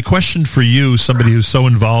 My question for you, somebody who's so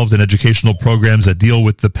involved in educational programs that deal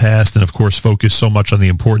with the past and, of course, focus so much on the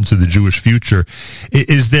importance of the Jewish future,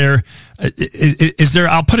 is there is there,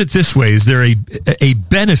 I'll put it this way, is there a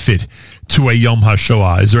benefit to a Yom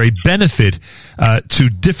HaShoah? Is there a benefit to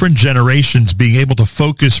different generations being able to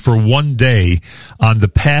focus for one day on the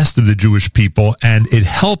past of the Jewish people, and it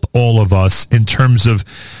help all of us in terms of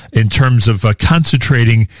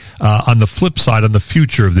concentrating on the flip side, on the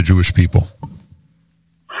future of the Jewish people?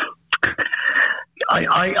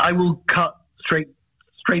 I will cut straight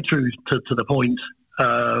through to the point,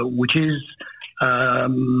 which is,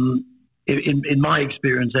 in my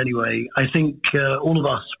experience anyway, I think all of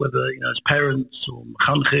us, whether as parents or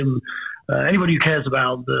mechanchim, anybody who cares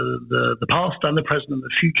about the past and the present and the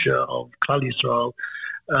future of Klal Yisrael,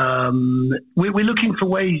 we're looking for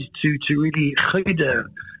ways to really cheder,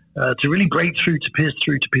 to really break through, to pierce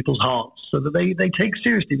through to people's hearts, so that they take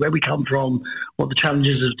seriously where we come from, what the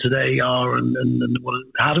challenges of today are, and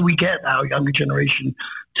how do we get our younger generation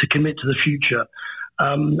to commit to the future.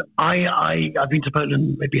 I've been to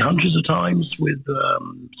Poland maybe hundreds of times with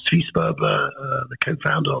Zvi Sperber, the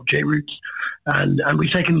co-founder of J-Roots, and we've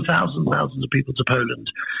taken thousands of people to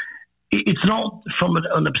Poland. It's not from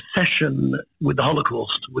an obsession with the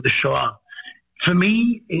Holocaust, with the Shoah. For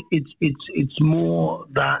me, it's more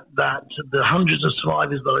that the hundreds of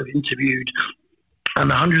survivors that I've interviewed and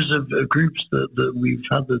the hundreds of groups that we've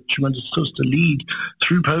had the tremendous chance to lead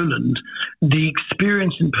through Poland, the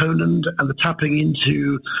experience in Poland and the tapping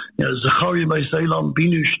into, Zachariah Moselam,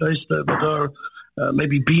 Binu Shnoster Badar,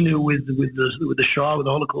 maybe Binu with the Shoah, with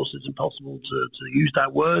the Holocaust. It's impossible to use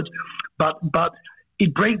that word, but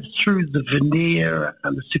it breaks through the veneer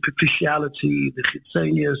and the superficiality, the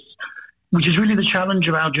chitzonius, which is really the challenge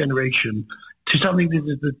of our generation, to something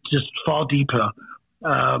that's just far deeper.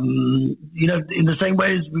 In the same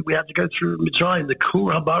way as we had to go through Mitzrayim, the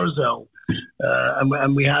Kur HaBarzel,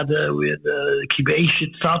 and we had Kibeish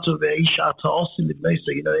Tzato Ve'eish Ata'osim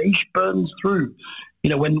Livnesa. Eish burns through.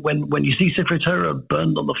 When you see Sefer Torah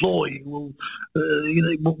burned on the floor, you will,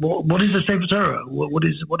 what is the Sefer Torah? What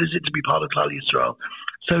is it to be part of Klal Yisrael?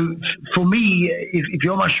 So for me, if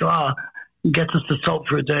Yom HaShoah gets us to stop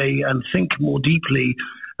for a day and think more deeply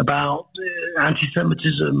about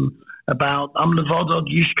anti-Semitism, about Am Levodod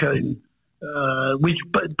Yishkon, which,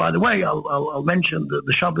 by the way, I'll mention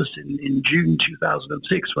the Shabbos in June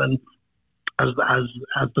 2006, when, as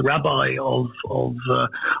the rabbi of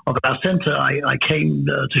our center, I came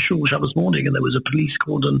to Shul Shabbos morning, and there was a police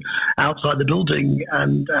cordon outside the building,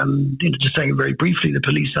 and just saying very briefly, the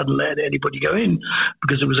police hadn't let anybody go in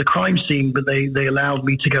because it was a crime scene, but they allowed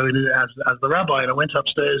me to go in as the rabbi, and I went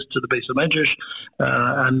upstairs to the Beis HaMedrash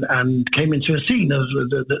and came into a scene of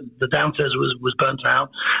the downstairs was burnt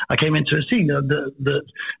out. I came into a scene that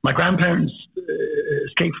my grandparents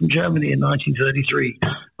escaped from Germany in 1933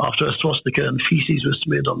 after a swastika and feces was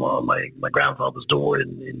smeared on my grandfather's door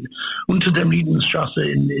in Unter dem Liedenstrasse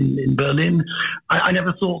in Berlin. I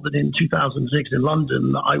never thought that in 2006 in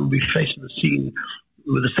London I would be facing a scene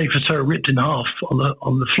with a Sefer Torah ripped in half on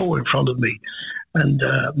the floor in front of me. And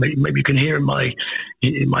maybe you can hear in my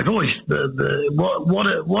voice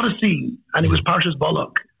what a scene. And it was Parshas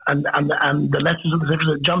Balak, and the letters of the Sefer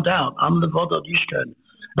Torah jumped out. Am Levodod Yishkon,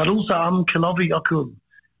 but also Am Kelavi Yakum,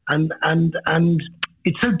 and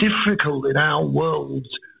it's so difficult in our world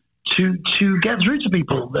to get through to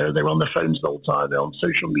people. They're on their phones all the time. They're on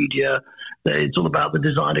social media. It's all about the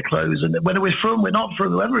designer clothes, and whether we're from, we're not from,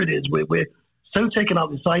 whoever it is, we're so taken up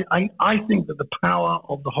with this. I think that the power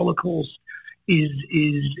of the Holocaust is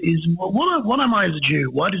what am I as a Jew?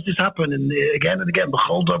 Why does this happen? And again and again,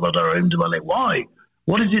 why?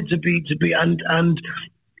 What is it to be? And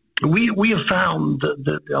we have found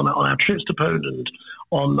that on our trips to Poland,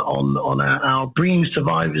 on our bringing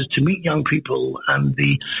survivors to meet young people, and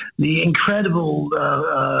the incredible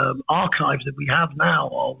archives that we have now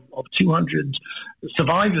of 200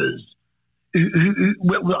 survivors. Who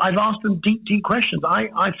I've asked them deep questions.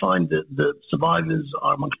 I find that survivors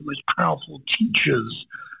are amongst the most powerful teachers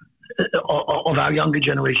of our younger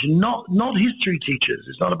generation, not history teachers.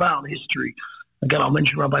 It's not about history. Again, I'll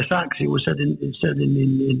mention Rabbi Sachs. He was said in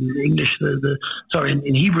English,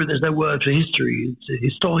 in Hebrew, there's no word for history. It's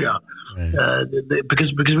historia, right.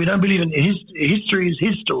 Because we don't believe in history is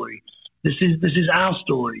his story. This is our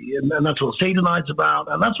story, and that's what Seder Night's about,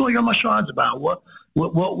 and that's what Yom HaShoah is about. What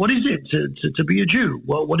is it to be a Jew?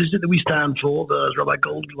 What is it that we stand for? As Rabbi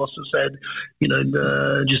Goldwasser said,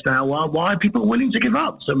 just now, why are people willing to give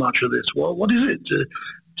up so much of this? What is it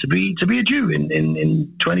to be a Jew in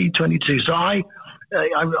 2022? So I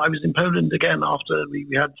was in Poland again after we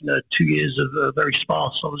had 2 years of very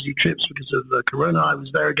sparse, obviously, trips because of Corona. I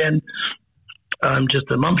was there again just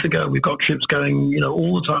a month ago. We've got trips going,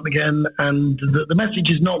 all the time again, and the message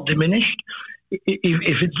is not diminished.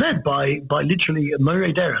 if it's led by literally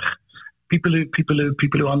Morei Derech, people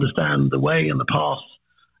who understand the way and the path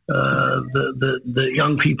the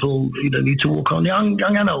young people need to walk on, young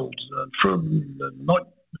and old, from not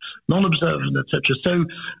non-observant, etc.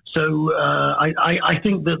 So I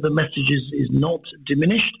think that the message is not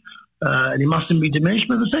diminished, and it mustn't be diminished.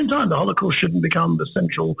 But at the same time, the Holocaust shouldn't become the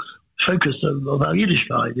central focus of our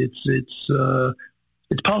Yiddishkeit.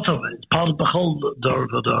 It's part of it. It's part of the whole Dor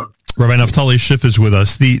V'Dor. Rabbi Naftali Schiff is with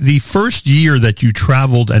us. The first year that you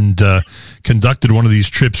traveled and conducted one of these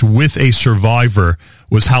trips with a survivor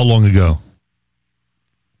was how long ago?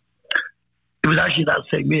 It was actually that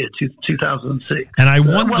same year, 2006. And I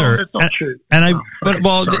wonder... well, that's not true.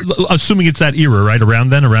 Assuming it's that era, right?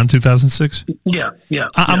 Around 2006? Yeah.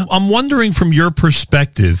 I'm wondering from your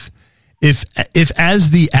perspective, if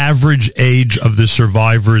as the average age of the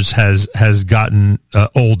survivors has gotten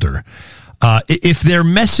older, if their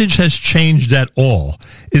message has changed at all,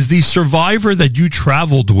 is the survivor that you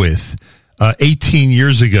traveled with 18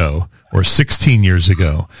 years ago or 16 years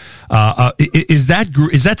ago, is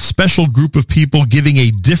that special group of people giving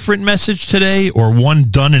a different message today, or one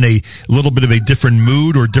done in a little bit of a different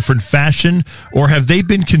mood or different fashion, or have they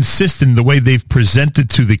been consistent in the way they've presented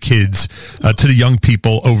to the kids, to the young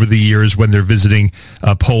people over the years when they're visiting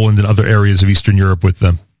Poland and other areas of Eastern Europe with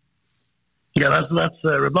them? Yeah, that's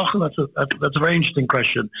Reb Nachum, that's a very interesting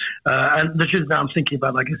question. And the truth now I'm thinking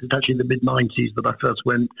about, I guess it's actually the mid-90s that I first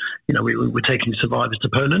went, we were taking survivors to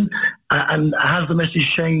Poland. And has the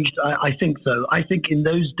message changed? I think so. I think in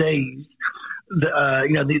those days,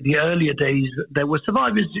 the earlier days, there were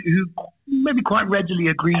survivors who maybe quite readily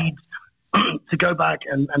agreed to go back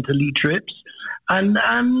and to lead trips. And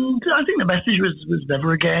I think the message was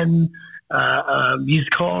never again,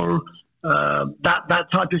 Yizkor, that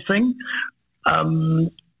type of thing.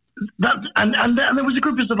 And there was a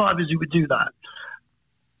group of survivors who would do that.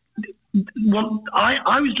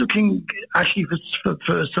 I was looking actually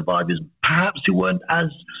for survivors perhaps who weren't as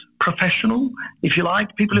professional, if you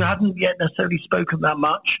like, people who hadn't yet necessarily spoken that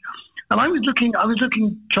much. And I was looking,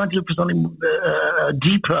 trying to look for something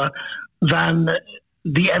deeper than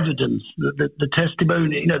the evidence, the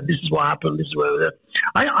testimony. This is what happened. This is where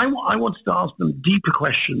I wanted to ask them deeper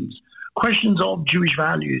questions of Jewish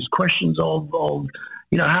values, questions of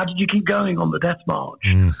how did you keep going on the death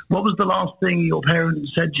march? What was the last thing your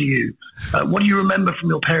parents said to you? What do you remember from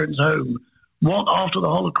your parents' home? What after the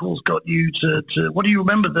Holocaust got you to what do you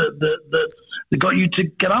remember that got you to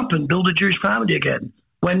get up and build a Jewish family again?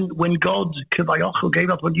 When God Kavayochel gave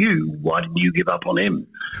up on you, why didn't you give up on him?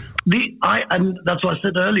 And that's why I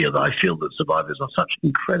said earlier that I feel that survivors are such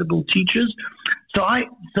incredible teachers. So I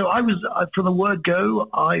was from the word go,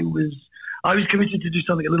 I was committed to do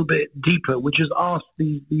something a little bit deeper, which is ask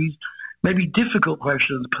these maybe difficult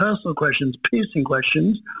questions, personal questions, piercing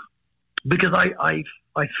questions, because I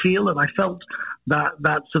feel and I felt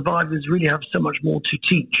that survivors really have so much more to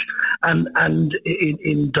teach. And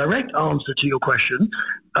in direct answer to your question,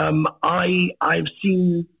 I've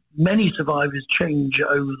seen many survivors change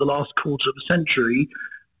over the last quarter of a century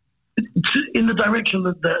in the direction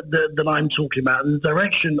that I'm talking about, in the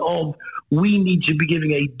direction of we need to be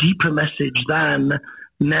giving a deeper message than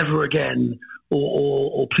never again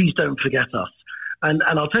or please don't forget us. And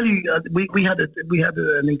I'll tell you, we had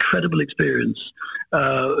an incredible experience.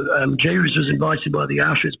 Jairus was invited by the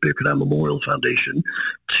Auschwitz-Birkenau Memorial Foundation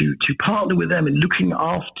to partner with them in looking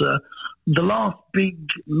after the last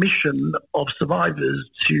big mission of survivors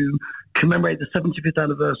to commemorate the 75th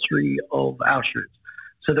anniversary of Auschwitz.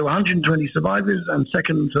 So there were 120 survivors and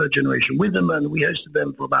second and third generation with them, and we hosted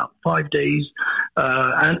them for about 5 days,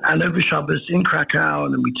 and over Shabbos in Krakow,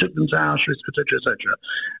 and then we took them to Auschwitz, etc., etc.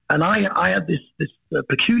 And I had this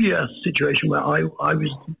peculiar situation where I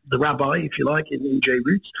was the rabbi, if you like, in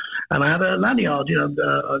J-Roots, and I had a lanyard,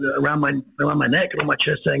 around my neck and on my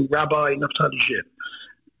chest saying Rabbi Naftali Schiff.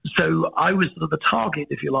 So I was sort of the target,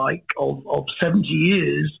 if you like, of 70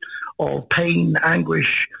 years of pain,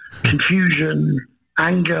 anguish, confusion,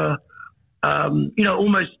 anger,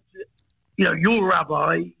 almost, you're a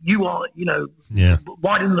rabbi, you are,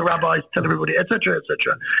 why didn't the rabbis tell everybody, et cetera, et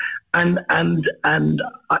cetera. And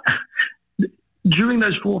during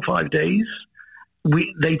those 4 or 5 days,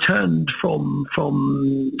 they turned from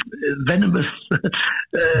venomous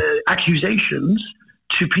accusations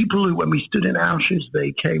to people who, when we stood in Auschwitz,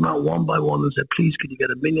 they came out one by one and said, please, could you get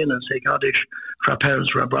a minyan and say Kaddish for our parents,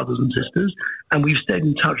 for our brothers and sisters? And we've stayed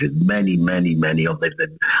in touch with many, many, many of them.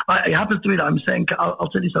 It happens to me that I'll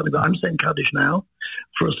tell you something, but I'm saying Kaddish now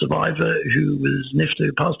for a survivor who was Nifta,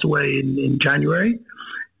 who passed away in January,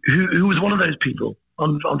 who was one of those people.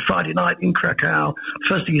 on Friday night in Krakow.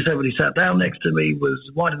 First thing he said when he sat down next to me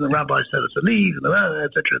was, "Why didn't the rabbi tell us to leave?" And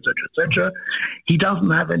et cetera, et cetera, et cetera. He doesn't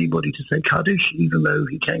have anybody to say Kaddish, even though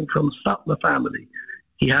he came from a Sutler family.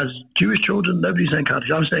 He has Jewish children. Nobody's saying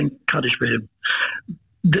Kaddish. I'm saying Kaddish for him.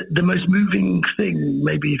 The most moving thing,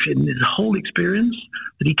 maybe in his whole experience,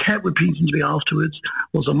 that he kept repeating to me afterwards,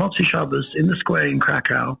 was on Motzi Shabbos in the square in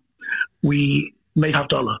Krakow, we made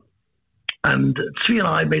Havdalah. And Tzvi and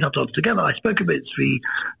I made Havdalah together. I spoke a bit, Tzvi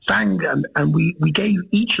sang, and we gave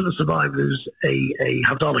each of the survivors a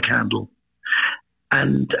Havdalah candle.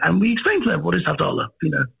 And we explained to them, what is Havdalah?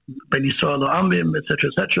 Ben Yisrael or Amim, etc.,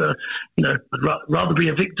 etc. I'd rather be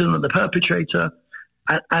a victim than the perpetrator.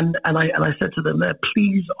 And I said to them there,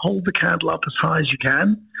 please hold the candle up as high as you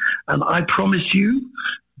can. And I promise you,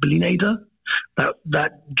 B'li Neder,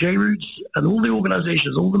 that J-Roots and all the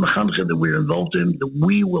organizations, all the mechanchim that we're involved in, that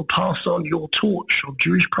we will pass on your torch of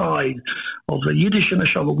Jewish pride, of the Yiddish and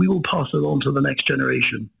Neshama, we will pass it on to the next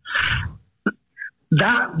generation.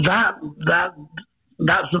 That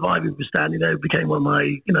survivor who was standing there became one of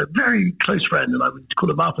my, very close friends, and I would call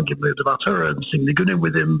him up and give him the Torah and sing the Gunim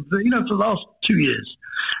with him, for the last 2 years.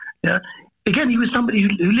 Yeah. Again, he was somebody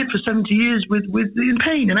who lived for 70 years in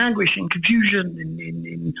pain and anguish and confusion,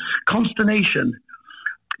 in consternation.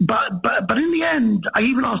 But in the end, I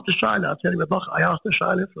even asked the Shaila, I'll tell you what, I asked the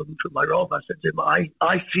Shaila from my Rav, I said to him,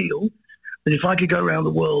 I feel that if I could go around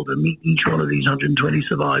the world and meet each one of these 120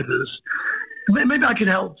 survivors, maybe I could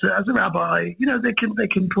help as a rabbi. They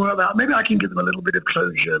can pour out that. Maybe I can give them a little bit of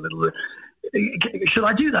closure. Should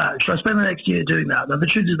I do that? Should I spend the next year doing that? Now the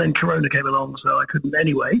truth is, then Corona came along, so I couldn't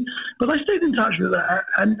anyway. But I stayed in touch with that,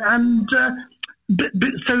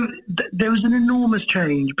 so there was an enormous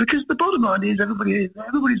change, because the bottom line is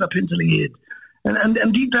everybody's up into the Yid,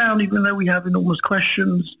 and deep down, even though we have enormous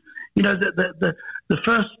questions. The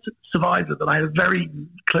first survivor that I had a very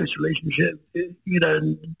close relationship,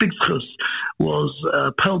 big schus, was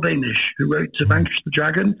Pearl Banish, who wrote To Vanquish the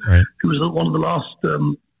Dragon, right. Who was one of the last,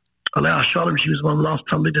 Alea Shalom, she was one of the last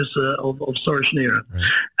Talmidas of Sorosh Nira.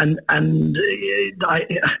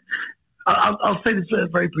 Right. I'll say this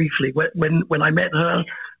very briefly. When I met her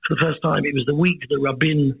for the first time, it was the week that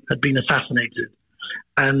Rabin had been assassinated.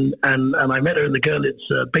 And I met her in the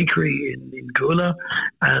Gerlitz bakery in Geula,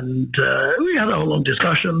 and we had a whole long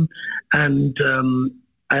discussion. And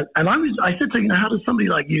I said to her, how does somebody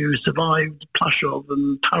like you who survived Plaszow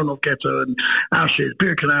and Taranov Ghetto and Auschwitz,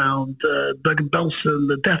 Birkenau, and Bergen-Belsen,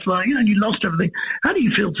 the death line, and you lost everything. How do you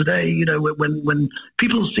feel today, when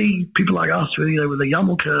people see people like us with, with a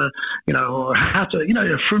yarmulke, or Hatta, a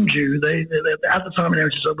Frumju, they at the time in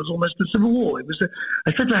Eretz Yisrael was almost a civil war.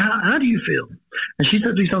 I said to her, how do you feel? And she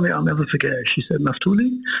said to me something I'll never forget. She said,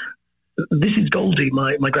 Naftuli, this is Goldie,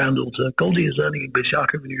 my granddaughter. Goldie is learning in Beis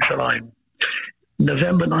Yaakov in Yerushalayim.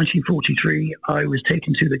 November 1943, I was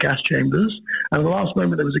taken to the gas chambers, and at the last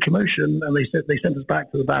moment there was a commotion, and they sent us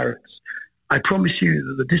back to the barracks. I promise you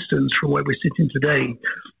that the distance from where we're sitting today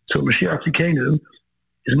to Mashiach Tzidkeinu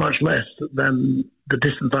is much less than the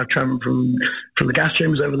distance I've travelled from the gas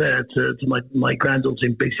chambers over there to my granddaughter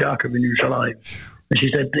in Beis Yaakov in Yerushalayim. And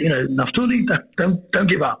she said, Naftuli, don't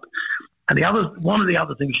give up. And one of the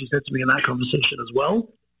other things she said to me in that conversation as well,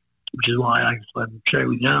 which is why I'm sharing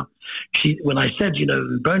with you now. When I said,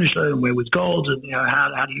 B'nai Shalom, where was God, and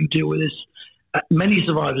how do you deal with this? Many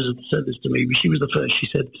survivors have said this to me, but she was the first. She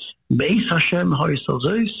said, Me'is Hashem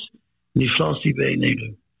ha'yisalzos niflasi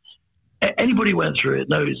be'eneinu. Anybody who went through it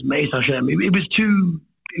knows Me'is Hashem. It was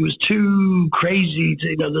too crazy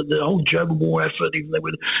to, the whole German war effort, even though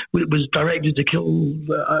it was directed to kill,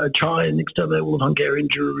 try and exterminate all of Hungarian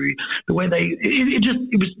Jewry. The way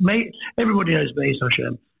everybody knows Me'is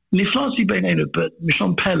Hashem. Niflasi beinenu, but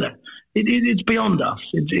Mishon Pele, it's beyond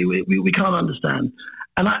us. We can't understand,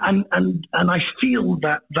 and I feel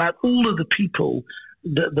that all of the people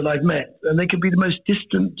that I've met, and they can be the most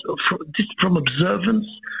distant from observance.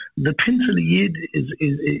 The Pintele Yid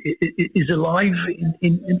is alive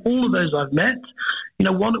in all of those I've met.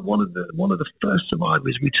 One of the first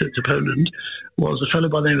survivors we took to Poland was a fellow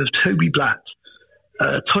by the name of Toby Blatt.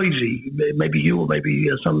 Toivi, maybe you or maybe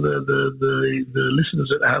some of the listeners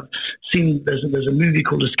that have seen. There's a movie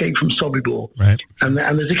called Escape from Sobibor, right? And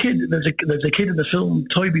there's a kid in the film,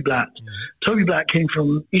 Toby Blatt. Toby Blatt came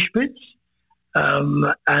from Ishbitz,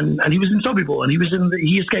 and he was in Sobibor, and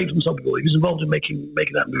he escaped from Sobibor. He was involved in making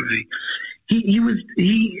that movie.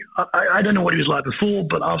 I don't know what he was like before,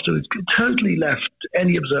 but afterwards totally left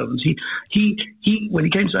any observance. He when he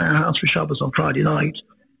came to our house for Shabbos on Friday night,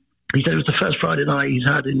 He said it was the first Friday night he's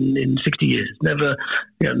had in 60 years. Never,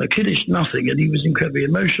 no Kiddush, nothing. And he was incredibly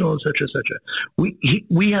emotional, etc., etc.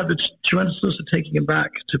 We had the tremendousness of taking him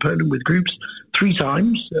back to Poland with groups 3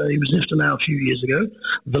 times. He was Nifta now a few years ago.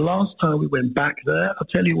 The last time we went back there, I'll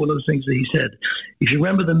tell you one of the things that he said. If you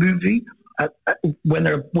remember the movie, when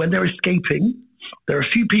they're escaping, there are a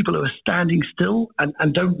few people who are standing still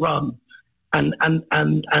and don't run. And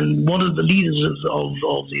one of the leaders of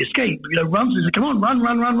the escape, runs and says, "Come on,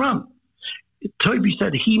 run." Toby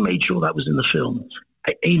said he made sure that was in the film.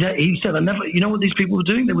 He said, "I never, you know what these people were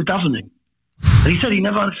doing? They were davening." And he said he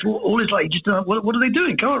never thought all his life. He just, what are they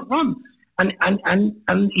doing? Go on, run. And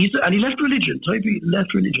he left religion. Toby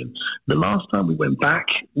left religion. The last time we went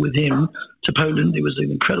back with him to Poland, it was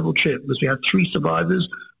an incredible trip because we had 3 survivors,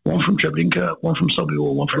 one from Treblinka, one from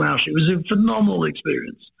Sobibor, one from Auschwitz. It was a phenomenal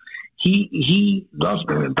experience. He last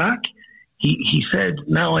time we went back, he said,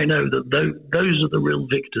 now I know that those are the real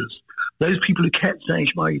victors. Those people who kept saying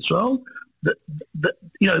Shema Yisrael,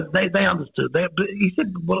 they understood. But he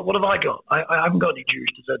said, what have I got? I haven't got any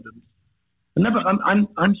Jewish descendants. And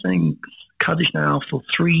I'm saying Kaddish now for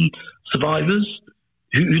 3 survivors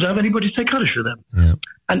who don't have anybody to say Kaddish for them. Yeah.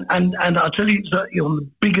 And I'll tell you that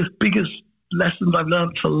the biggest lessons I've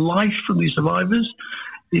learned for life from these survivors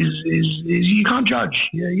is you can't judge.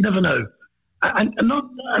 You never know. And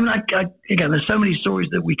again, there's so many stories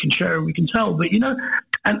that we can share and we can tell, but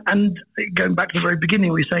and going back to the very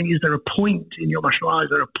beginning, we were saying, is there a point in Yom HaShoah? Is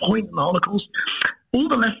there a point in the Holocaust? All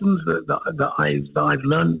the lessons that I've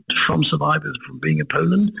learned from survivors from being in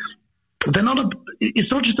Poland,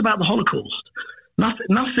 it's not just about the Holocaust.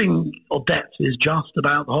 Nothing of depth is just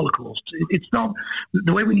about the Holocaust. It's not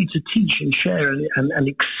the way we need to teach and share and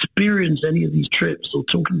experience any of these trips or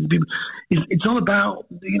talking to people. It's not about,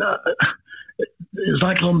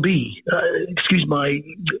 Zyklon B. Excuse my,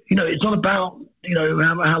 it's not about,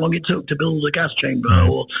 how long it took to build a gas chamber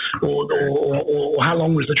or how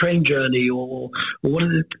long was the train journey or what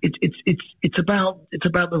is it? It's about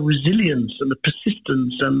the resilience and the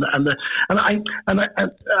persistence and I'm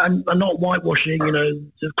not whitewashing.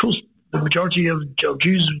 Of course, the majority of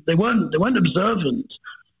Jews they weren't observant,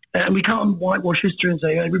 and we can't whitewash history and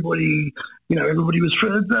say everybody was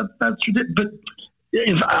free. That's ridiculous. But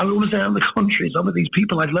if I want to say on the contrary, some of these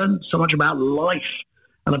people I've learned so much about life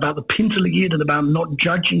and about the Pintel Yid and about not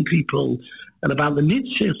judging people and about the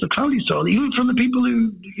nitzis of Klal Yisrael, even from the people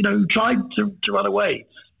who tried to run away.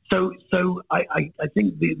 So I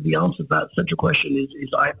think the answer to that central question is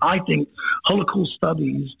I think Holocaust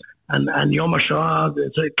studies and Yom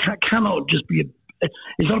HaShoah cannot just be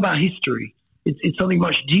it's not about history. It's something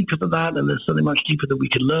much deeper than that, and there's something much deeper that we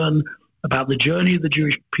can learn about the journey of the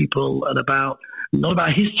Jewish people and about not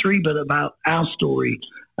about history but about our story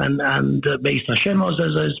and based Hashem why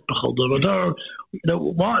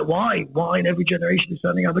in every generation is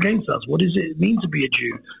standing up against us? What does it mean to be a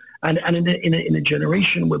Jew? And in a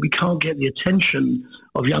generation where we can't get the attention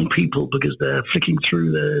of young people because they're flicking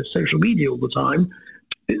through their social media all the time,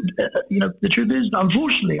 the truth is,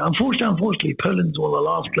 unfortunately, Poland's one of the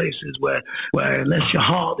last places where unless your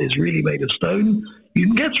heart is really made of stone, you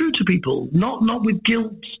can get through to people, not with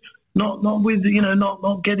guilt, not with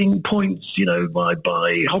not getting points, by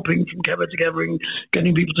hopping from kever to kever and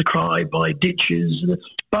getting people to cry, by ditches,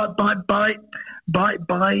 but by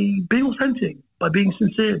being authentic, by being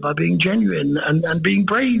sincere, by being genuine and being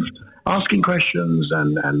brave, asking questions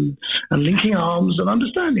and linking arms and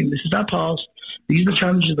understanding this is our past, these are the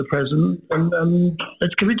challenges of the present, and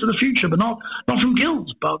let's commit to the future, but not from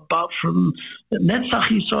guilt, but from Netzach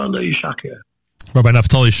Yisrael Lo Yishaker. Rabbi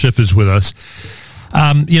Naftali Schiff is with us.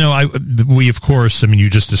 We of course, you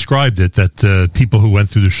just described it, that people who went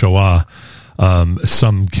through the Shoah,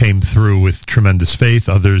 some came through with tremendous faith,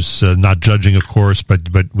 others not judging, of course, but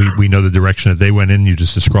we know the direction that they went in. You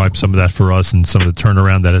just described some of that for us and some of the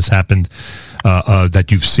turnaround that has happened that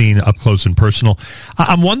you've seen up close and personal.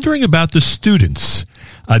 I'm wondering about the students.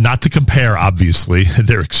 Not to compare, obviously,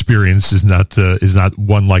 their experience is not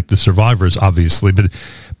one like the survivors, obviously, but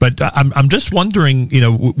I'm just wondering.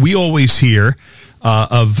 We always hear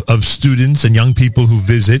of students and young people who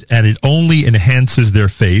visit, and it only enhances their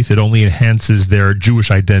faith. It only enhances their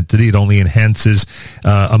Jewish identity. It only enhances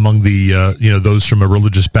among the those from a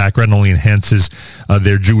religious background. It only enhances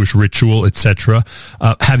their Jewish ritual, etc.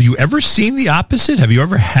 Have you ever seen the opposite? Have you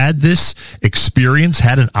ever had this experience,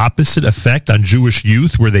 had an opposite effect on Jewish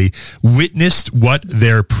youth, where they witnessed what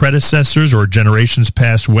their predecessors or generations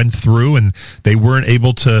past went through, and they weren't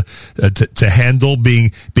able to handle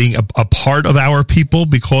being a part of our people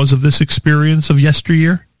because of this experience of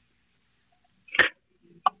yesteryear?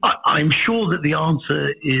 I'm sure that the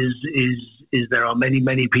answer is there are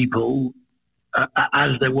many people,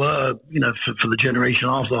 as there were, for the generation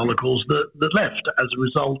after the Holocaust, that left as a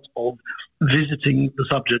result of visiting the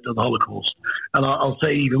subject of the Holocaust. And I'll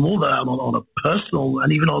say even more than that on a personal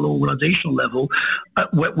and even on an organizational level.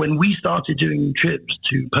 When we started doing trips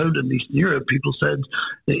to Poland and Eastern Europe, people said,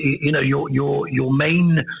 your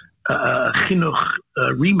main chinuch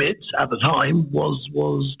remit at the time was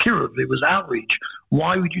kiruv. It was outreach.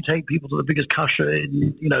 Why would you take people to the biggest kasha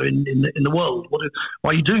in the world?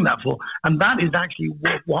 Why are you doing that for? And that is actually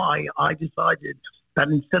why I decided that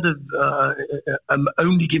instead of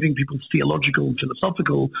only giving people theological and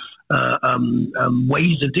philosophical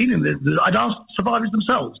ways of dealing with it, I'd ask survivors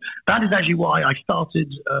themselves. That is actually why I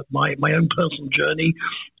started my own personal journey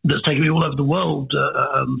that's taken me all over the world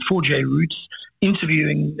for J-Roots,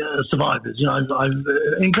 interviewing survivors. I've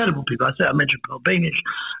incredible people. I mentioned Paul Banish,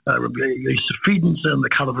 Yosef Friedenson, the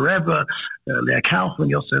Kalavareva, Leah Kaufman,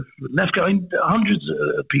 Yosef Lefko, hundreds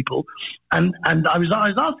of people. And I was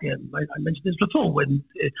asking him, I mentioned this before, when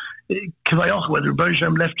Kavayoch, when Rebbe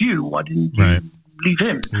Shem left you, why didn't you leave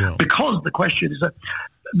him? Yeah. Because the question is that,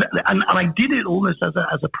 and I did it almost as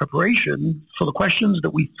a preparation for the questions that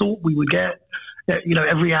we thought we would get,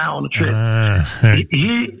 every hour on a trip.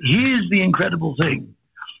 Here's the incredible thing.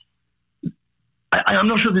 I'm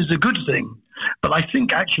not sure this is a good thing, but I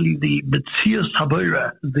think actually the Metzias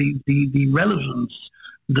Haboira, the relevance,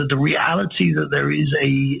 the reality that there is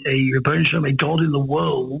a Rebbeinu Shalom, a God in the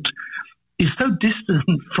world, is so distant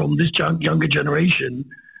from this younger generation.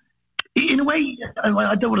 In a way,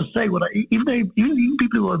 I don't want to say even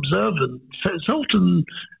people who are observant, so often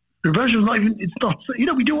reversion is not even, it's not,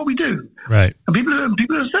 we do what we do. Right. And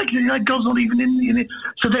people are secular, God's not even in it.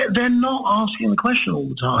 So they're not asking the question all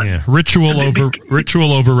the time. Yeah.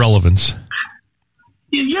 Ritual over relevance.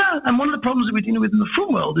 Yeah, and one of the problems that we're dealing with in the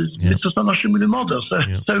film world is it's just not Hashem with the model. So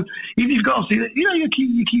you've got to see that,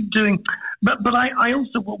 you keep doing. But I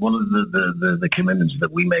also, one of the commitments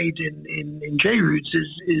that we made in J-Roots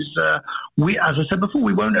is we, as I said before,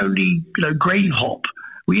 we won't only, grave hop.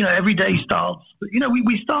 We, every day starts,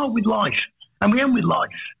 we start with life and we end with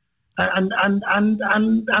life. And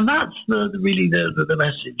that's really the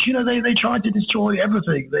message. They tried to destroy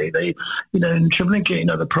everything. They in Treblinka,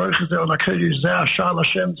 the Parochas there on HaKodesh, Shal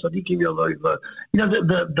Hashem Tzadikim Yalova,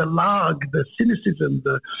 the lag, the cynicism,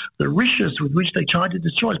 the rishus with which they tried to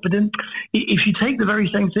destroy us. But then, if you take the very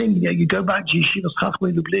same thing, you go back to Yeshivas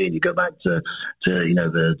Chachmei Lublin, you go back to you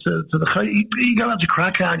go out to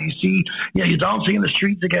Krakow, and you see, you're dancing in the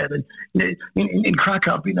streets again. And in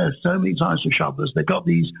Krakow, so many times for Shabbos, they've got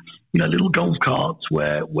these, little golf carts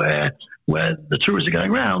where the tourists are going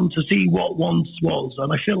around to see what once was.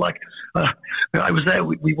 And I feel like I was there.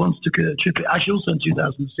 We once took a trip, actually also in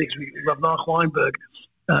 2006, Rav Nach Weinberg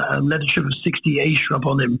led a trip of 60 Eish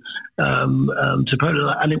Rabbonim to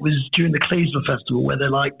Poland, and it was during the Klezmer Festival where there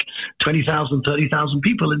are like 20,000, 30,000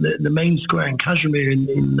 people in the main square in Kazimierz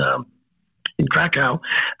in Krakow.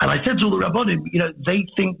 And I said to all the Rabbonim, they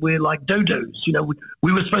think we're like dodos.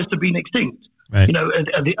 We were supposed to be extinct. Right.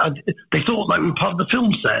 And they thought like we were part of the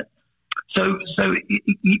film set. So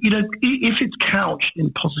if it's couched in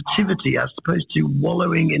positivity as opposed to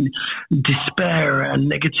wallowing in despair and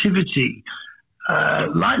negativity,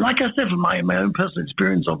 like I said, from my own personal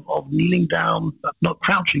experience of kneeling down, not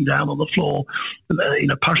crouching down on the floor,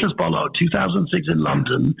 Parshas Balak, 2006 in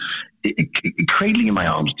London, cradling in my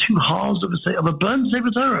arms 2 halves of a burned Sefer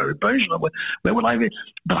Torah. Where would I be?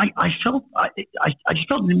 But I just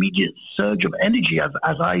felt an immediate surge of energy as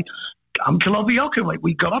I'm Kalavi,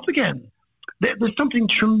 we got up again. There's something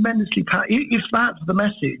tremendously powerful, if that's the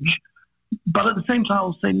message. But at the same time,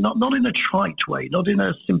 I'll say not in a trite way, not in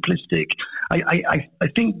a simplistic. I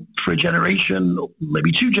think for a generation, or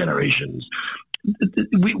maybe 2 generations,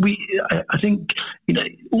 I think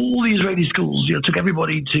all the Israeli schools took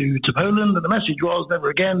everybody to Poland, and the message was never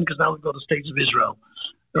again, because now we've got a state of Israel,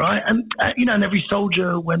 right? And and every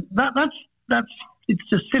soldier went. It's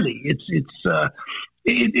just silly. It's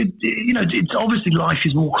obviously life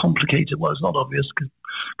is more complicated. Well, it's not obvious because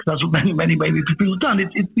that's what many people have done.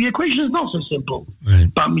 The equation is not so simple. Right.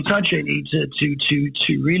 But Mitzad need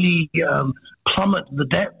to really plummet the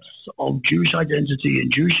depths of Jewish identity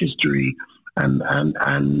and Jewish history and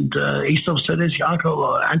Esav Sedes Yaakov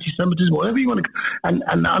or anti-Semitism, whatever you want to, and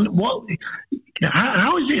what.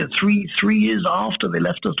 How is it 3 years after they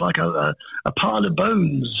left us like a pile of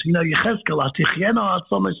bones?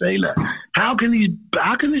 How can this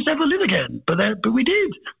ever live again? But we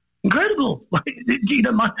did. Incredible. My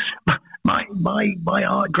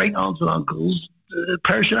great aunts and uncles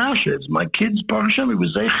perished in Auschitz. My kids, Baruch Hashem, it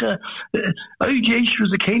was Zecher. Oyesh was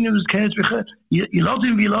the Canaan, was Canaan.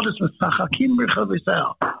 Yilodim v'yilodim v'sachakim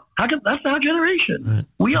v'chavisel. That's our generation. Right.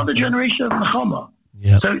 We are the generation of Nechama.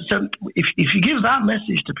 Yep. So if you give that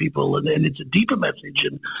message to people, and it's a deeper message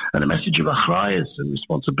and a message of achrayus and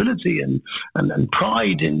responsibility and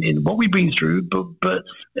pride in what we've been through, but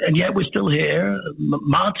and yet we're still here,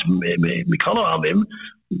 mat mikol ha'amim,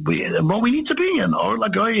 and what we need to be, and or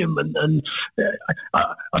lagoyim, and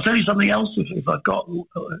I'll tell you something else if I've got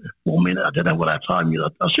 1 minute. I don't know what our time is.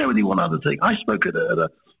 I'll share with you one other thing. I spoke at a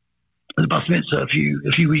bas mitzvah a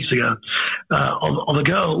few weeks ago of a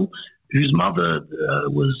girl whose mother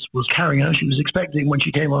was carrying her. She was expecting when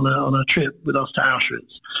she came on a trip with us to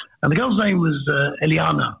Auschwitz. And the girl's name was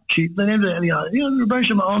Eliana. They named her Eliana. You know, Rebbe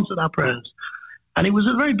Shema answered our prayers. And it was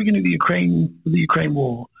at the very beginning of the Ukraine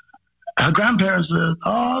war. Her grandparents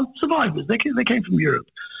are survivors. They came from Europe.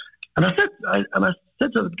 And I said to her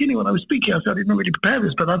at the beginning when I was speaking, I said I didn't really prepare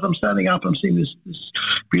this, but as I'm standing up, I'm seeing this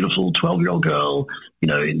beautiful 12-year-old girl,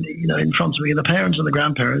 in front of me, and the parents and the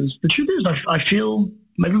grandparents. The truth is, I feel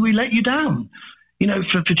maybe we let you down,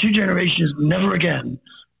 for 2 generations, never again.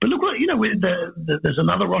 But look what, there's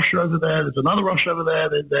another Russia over there, there's another Russia over there,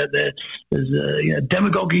 there's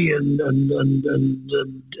demagoguery and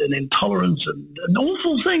intolerance and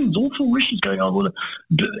awful things, awful wishes going on.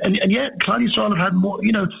 And yet, Klal Yisrael have had more,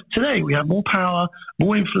 today we have more power,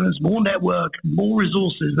 more influence, more network, more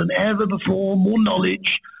resources than ever before, more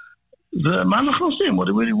knowledge. The Malachnosim, what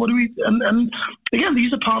do we, and again,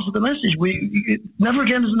 these are parts of the message. Never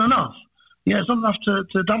again isn't enough. It's not enough to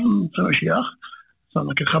daven for Mashiach. Sound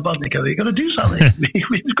like a Chabadnik over. You've got to do something.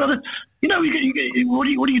 We've got to, what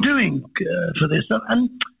are you doing for this? And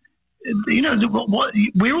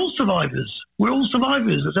we're all survivors. We're all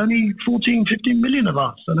survivors. There's only 14, 15 million of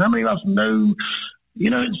us. And how many of us know,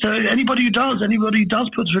 so anybody who does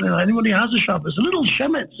put tefillin, anybody who has a Shabbos, a little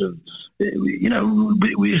shemetz of,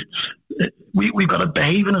 we've got to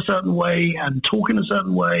behave in a certain way and talk in a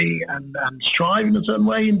certain way and strive in a certain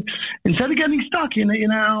way, and instead of getting stuck in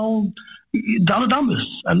our Daladamas.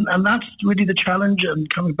 And that's really the challenge. And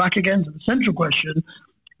coming back again to the central question,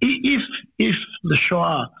 if the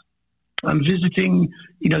Shoah and visiting,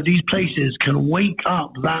 these places can wake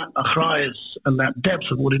up that achrayus and that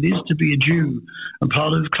depth of what it is to be a Jew and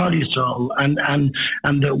part of Klal Yisrael,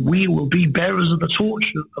 and that we will be bearers of the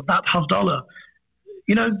torch of that Havdalah,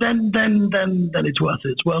 then it's worth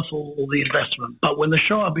it. It's worth all the investment. But when the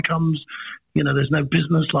Shoah becomes, there's no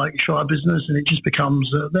business like Shoah business, and it just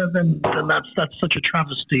becomes, then that's such a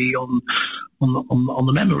travesty on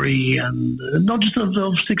the memory, and not just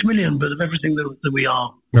of 6 million, but of everything that we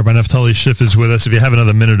are. Rabbi Naftali Schiff is with us. If you have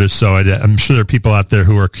another minute or so, I'm sure there are people out there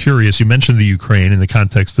who are curious. You mentioned the Ukraine in the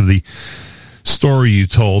context of the story you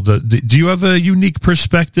told. Do you have a unique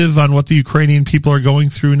perspective on what the Ukrainian people are going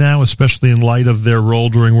through now, especially in light of their role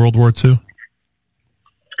during World War II?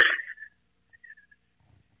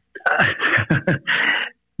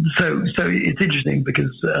 So it's interesting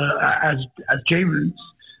because as J-Roots,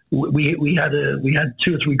 we had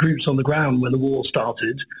 2 or 3 groups on the ground when the war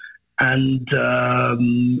started, and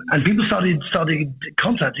people started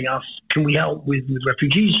contacting us. Can we help with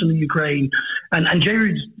refugees from the Ukraine? And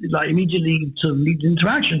J-Roots immediately to lead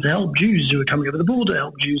interaction to help Jews who are coming over the border,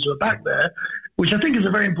 help Jews who are back there, which I think is a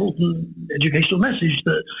very important educational message.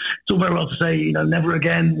 That it's all very well to say, never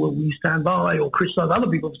again will we stand by or criticize other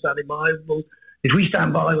people for standing by. Well, if we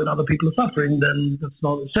stand by when other people are suffering, then that's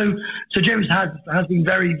not so. So James has been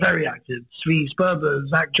very, very active. Svi Sperber,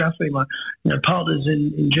 Zach Jaffe, my partners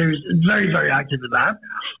in James, very, very active in that.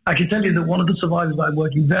 I can tell you that one of the survivors I'm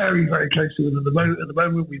working very, very closely with at the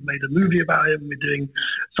moment, we've made a movie about him. We're doing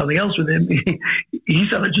something else with him. He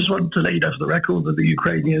said, I just wanted to let you know for the record that the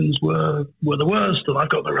Ukrainians were the worst, and I've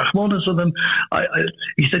got the Rahmanas of them.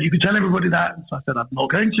 He said, you could tell everybody that. So I said, I'm not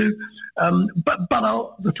going to. But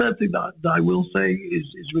the third thing that I will say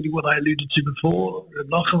is really what I alluded to before,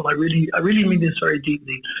 Nachum, and I really mean this very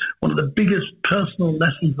deeply. One of the biggest personal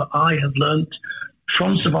lessons that I have learned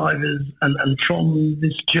from survivors and from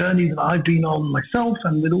this journey that I've been on myself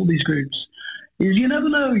and with all these groups is you never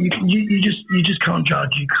know. You just can't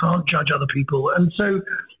judge. You can't judge other people, and so.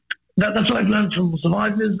 That's what I've learned from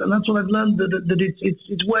survivors, and that's what I've learned that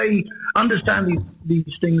it's way understanding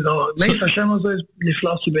these things are.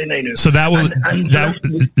 So that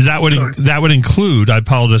would include. I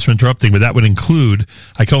apologize for interrupting, but that would include.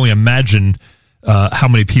 I can only imagine how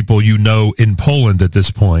many people in Poland at this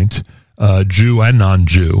point, Jew and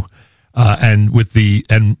non-Jew, and with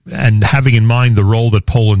and having in mind the role that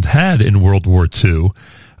Poland had in World War II.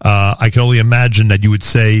 I can only imagine that you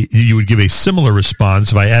would give a similar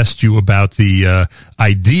response if I asked you about the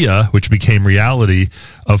idea, which became reality,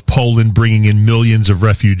 of Poland bringing in millions of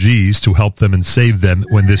refugees to help them and save them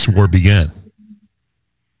when this war began.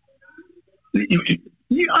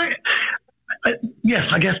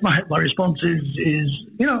 Yes, I guess my response is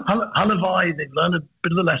halavai, they've learned a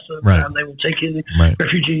bit of the lesson, right, and they will take in right,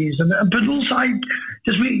 refugees. But also,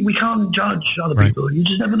 we can't judge other right, people. You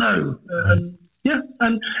just never know. Right.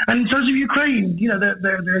 And in terms of Ukraine,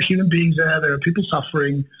 there are human beings there. There are people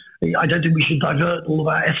suffering. I don't think we should divert all of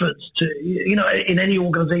our efforts to, in any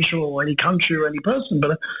organization or any country or any person.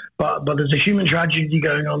 But there's a human tragedy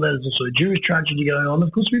going on. There's also a Jewish tragedy going on.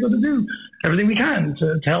 Of course, we've got to do everything we can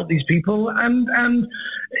to help these people. And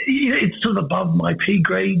it's sort of above my pay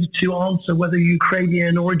grade to answer whether a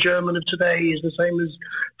Ukrainian or a German of today is the same as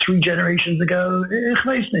 3 generations ago. It's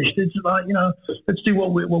like, let's do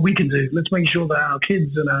what we can do. Let's make sure that our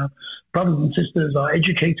kids and our brothers and sisters are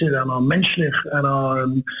educated and are menschlich and are,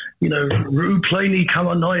 Ru Pliny,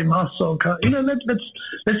 Kamanoi, Maso.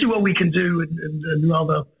 Let's do what we can do and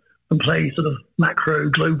rather than play sort of macro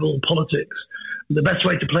global politics. The best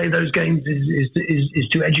way to play those games is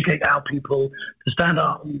to educate our people, to stand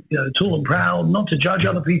up, tall and proud, not to judge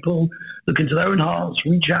other people, look into their own hearts,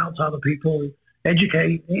 reach out to other people,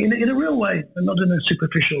 educate in a real way and not in a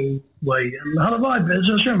superficial way. And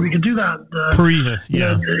Halavai, we can do that.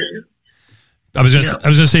 I was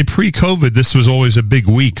going to say pre-COVID, this was always a big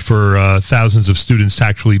week for thousands of students to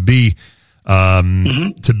actually be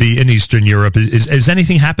to be in Eastern Europe. Is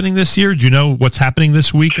anything happening this year? Do you know what's happening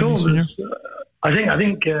this week? Sure. I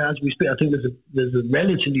think as we speak, I think there's a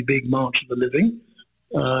relatively big March of the Living,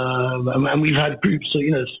 and we've had groups. So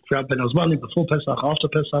throughout Ben Osmani, before Pesach, after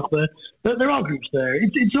Pesach, there are groups there.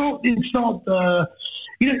 It's not.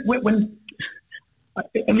 When.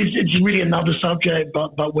 I mean, it's really another subject,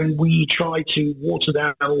 but when we try to water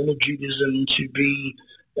down all of Judaism to be,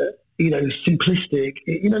 simplistic,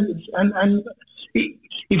 and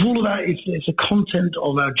if all of that, if the content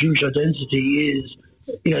of our Jewish identity is,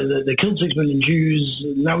 they killed 6 million Jews,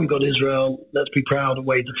 now we've got Israel, let's be proud and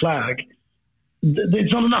wave the flag,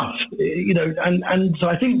 it's not enough, and so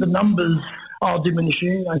I think the numbers are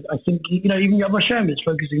diminishing. I think, even Yad Vashem is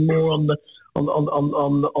focusing more on the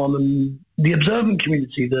observant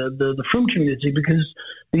community, the frum community, because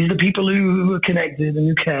these are the people who are connected and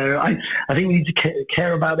who care. I think we need to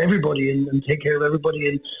care about everybody and take care of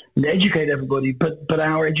everybody and educate everybody. But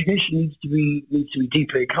our education needs to be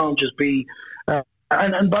deeper. It can't just be.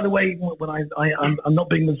 And by the way, when I'm not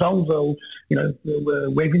being mezalzel,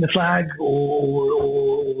 waving the flag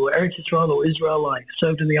or Eretz Yisrael or Israel. I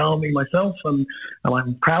served in the army myself, and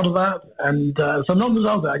I'm proud of that. And so I'm not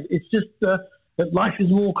mezalzel. It's just that life is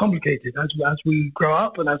more complicated as we grow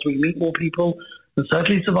up and as we meet more people. And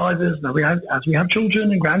certainly survivors. Now as we have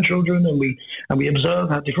children and grandchildren, and we observe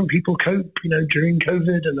how different people cope, during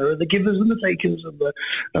COVID. And there are the givers and the takers, and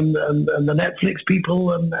the Netflix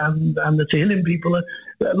people and the Tehillim people.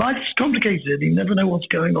 Life's complicated. You never know what's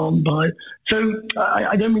going on. So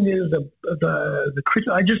I don't mean it as the critic.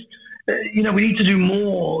 I just we need to do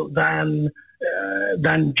more than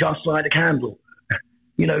just light a candle.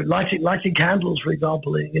 Lighting candles, for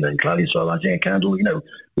example, in Klal Yisrael, lighting a candle,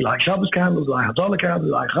 we like Shabbos candles, we like Havdalah candles,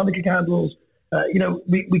 we like Hanukkah candles.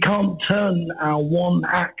 We can't turn our one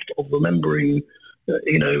act of remembering,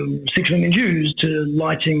 6 million Jews to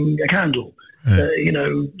lighting a candle. What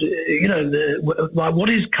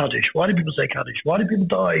is Kaddish? Why do people say Kaddish? Why do people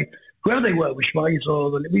die? Whoever they were, with Shema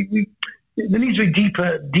Yisrael, there needs to be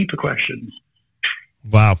deeper questions.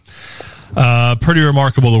 Wow. Pretty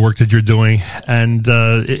remarkable, the work that you're doing, and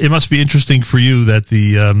it must be interesting for you that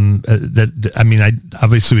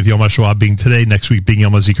obviously with Yom HaShoah being today, next week being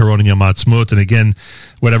Yom HaZikaron and Yom HaAtzmaut, and again,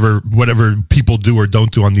 whatever people do or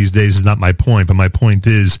don't do on these days is not my point, but my point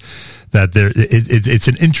is that it's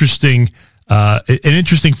an interesting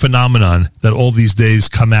phenomenon that all these days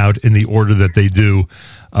come out in the order that they do,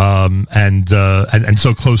 and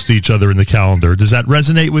so close to each other in the calendar. Does that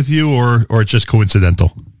resonate with you, or it's just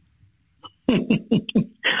coincidental?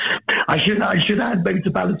 I should add maybe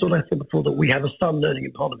to balance what I said before that we have a son learning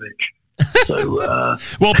in Ponovich. So,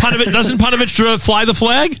 well, doesn't Ponovich fly the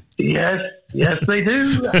flag? Yes, they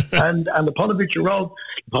do. and the Ponovich roll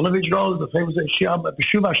is the famous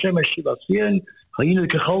B'shuv Hashem Shiva Sion Hayinu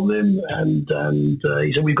Kecholim, and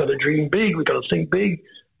he said we've got to dream big, we've got to think big.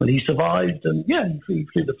 And he survived, and he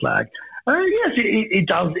flew the flag. Yes, it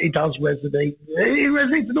does resonate. It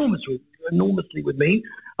resonates enormously with me.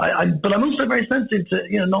 but I'm also very sensitive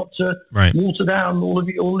to not to Right. water down all of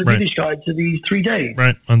Right. Yiddishkeit to these 3 days.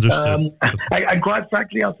 Right, understood. And quite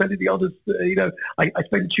frankly, I'll tell you the honest. I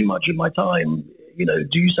spend too much of my time.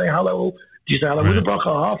 Do you say hello? Do you say hello with a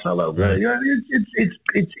bracha, half hello? Right.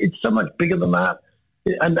 It's so much bigger than that.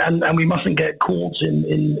 And we mustn't get caught in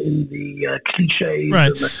the cliches.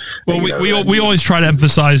 Right. And We always try to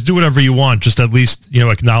emphasize, do whatever you want, just at least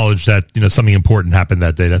acknowledge that something important happened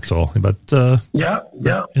that day. That's all. But yeah,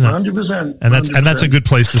 100%. and that's a good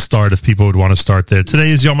place to start if people would want to start there. Today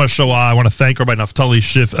is Yom HaShoah. I want to thank Rabbi Naftali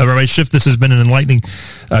Schiff. Rabbi Schiff, this has been an enlightening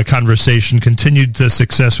conversation. Continued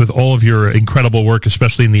success with all of your incredible work,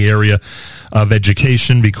 especially in the area of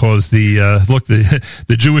education, because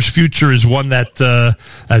the Jewish future is one that,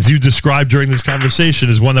 as you described during this conversation,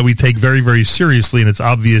 is one that we take very, very seriously, and it's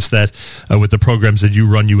obvious that with the programs that you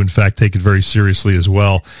run, you in fact take it very seriously as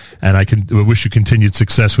well. And I wish you continued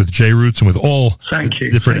success with J-Roots and with all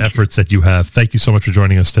different efforts that you have. Thank you so much for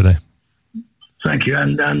joining us today. Thank you,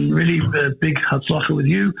 and really big hatzlacha with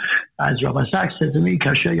you. As Rabbi Sachs said to me,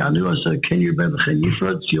 Kasher Yanu, so can you remember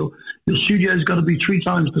your studio's got to be 3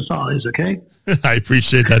 times the size, okay? I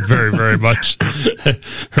appreciate that very, very much.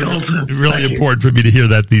 Really Thank important for me to hear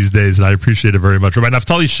that these days, and I appreciate it very much. Rabbi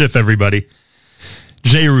Naftali Schiff, everybody.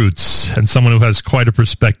 J-Roots, and someone who has quite a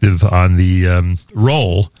perspective on the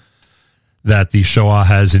role that the Shoah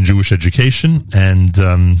has in Jewish education and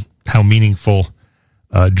how meaningful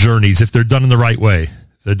journeys, if they're done in the right way,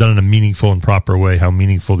 if they're done in a meaningful and proper way, how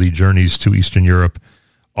meaningful the journeys to Eastern Europe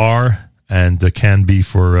are and can be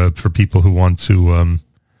for people who want to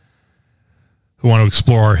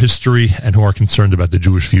explore our history and who are concerned about the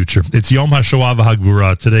Jewish future. It's Yom HaShoah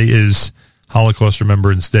v'Hagvura. Today is Holocaust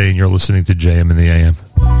Remembrance Day, and you're listening to JM in the AM.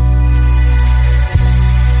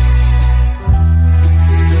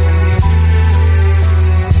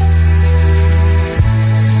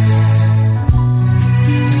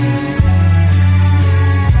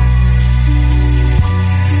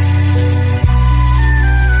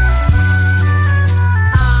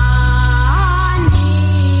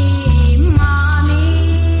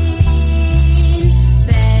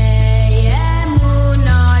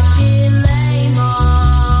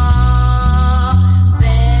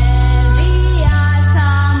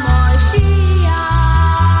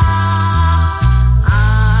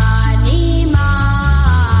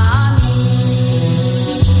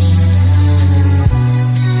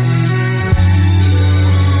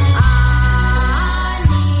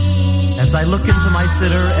 I look into my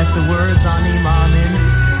siddur at the words Ani Ma'amin,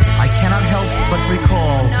 I cannot help but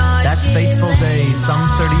recall that fateful day some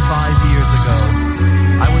 35 years ago.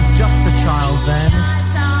 I was just a child then,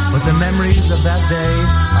 but the memories of that day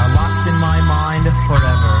are locked in my mind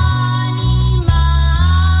forever.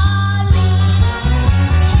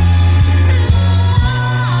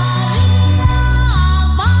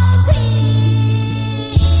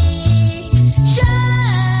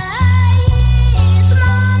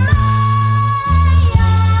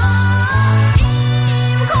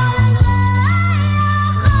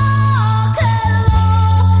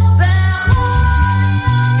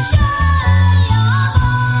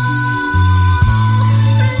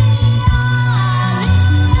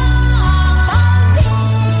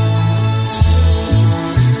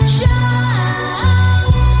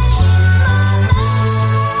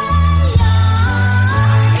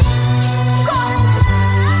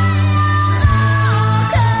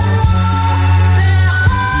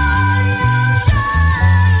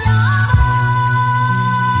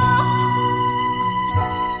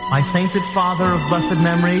 My sainted father of blessed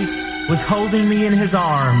memory was holding me in his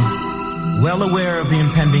arms, well aware of the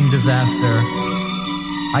impending disaster.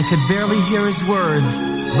 I could barely hear his words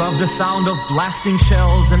above the sound of blasting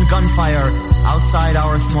shells and gunfire outside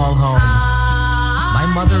our small home. My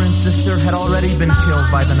mother and sister had already been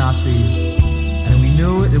killed by the Nazis, and we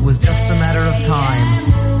knew it was just a matter of time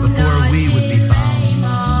before we would be found.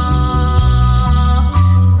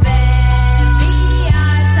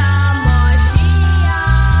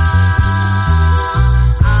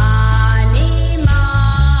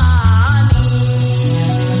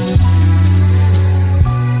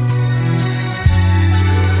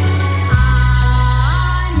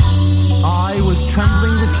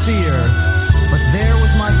 Trembling with fear, but there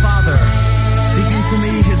was my father, speaking to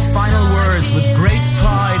me his final words with great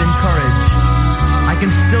pride and courage. I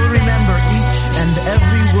can still remember each and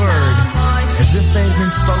every word as if they had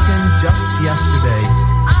been spoken just yesterday.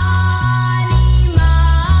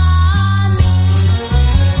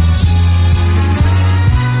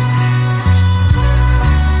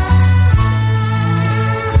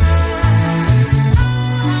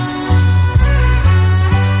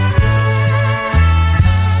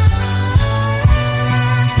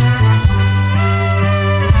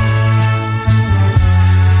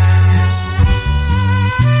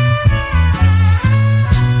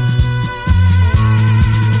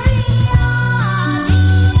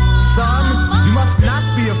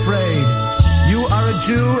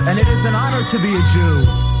 Jew, and it is an honor to be a Jew.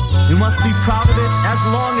 You must be proud of it as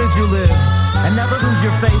long as you live, and never lose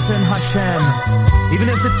your faith in Hashem, even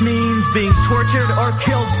if it means being tortured or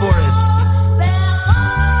killed for it.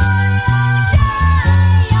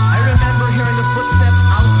 I remember hearing the footsteps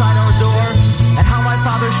outside our door, and how my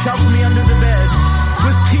father shoved me under the bed.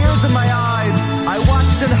 With tears in my eyes, I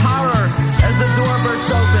watched in horror as the door burst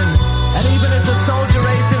open, and even as the soldier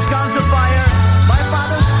raised his gun to fire, my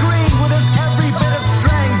father screamed with his every bit of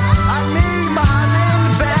strength, Ani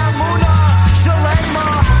Ma'amin Be'amuna Shalema.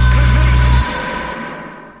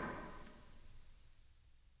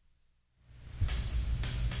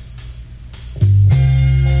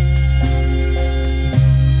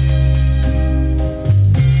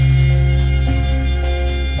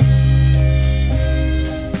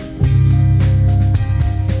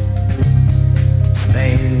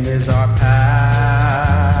 Stained is our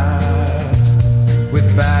past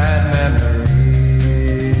with bad memories.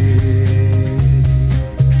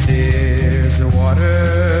 Tears of water,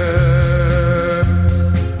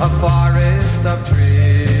 a forest of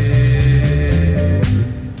trees.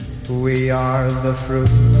 We are the fruit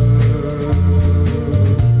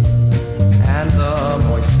and the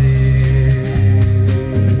moist seed.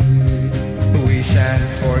 We shan't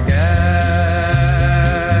forget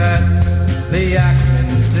the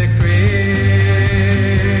axeman's decree.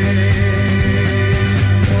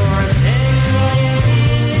 For 6 million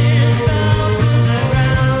years fell to the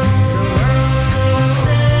ground, the world stood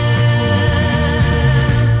still,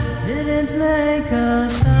 didn't make a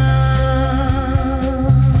sound.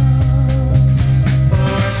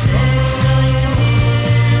 For 6 million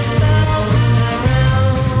years fell to the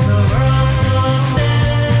ground, the world stood still,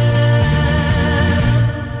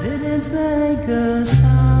 didn't make a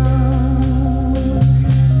sound.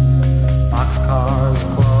 Boxcars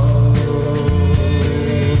closed,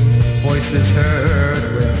 voices heard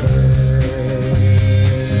within.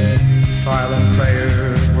 Silent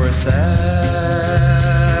prayers were said,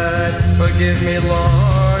 forgive me,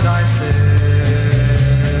 Lord, I sin.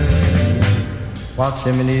 While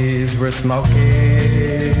chimneys were smoking,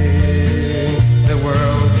 the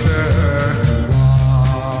world turned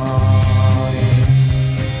blind.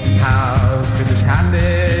 How could this happen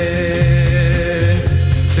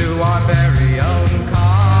to our very own kind?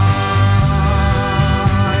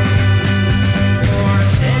 For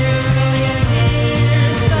 6 million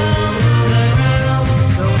years down the ground,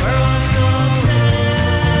 the world stood still,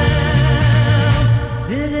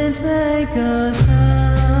 didn't make a sound.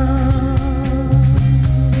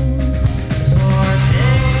 For 6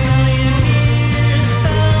 million years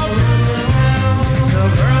down the ground, the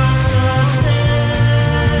world stood still,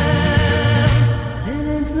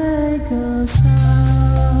 didn't make a sound.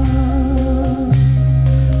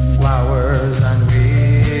 Flowers and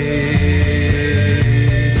weeds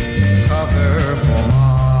cover for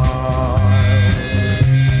miles.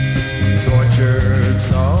 Tortured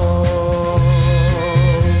souls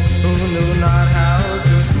who knew not how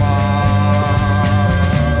to smile,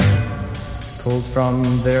 pulled from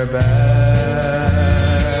their bed,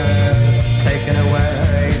 taken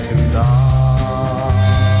away to die.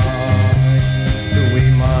 We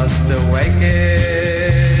must awaken,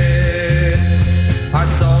 our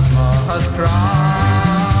souls must cry.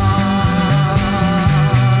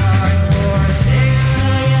 For 6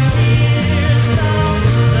 million years down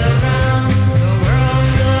to the ground, the world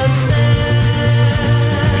stood still,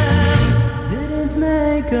 didn't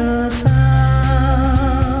make a sound.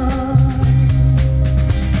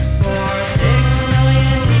 For 6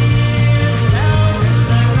 million years down to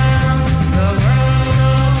the ground, the world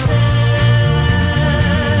stood still,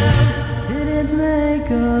 didn't make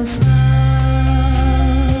a sound.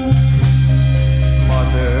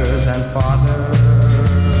 Mothers and fathers,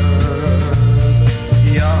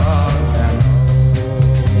 young and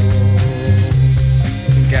old,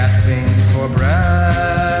 gasping for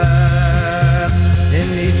breath in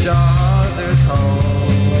each other's home.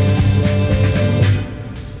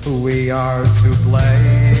 We are to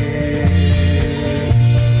blame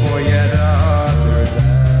for yet other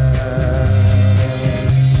death.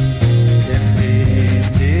 If these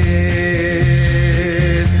tears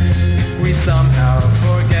we somehow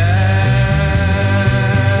forget,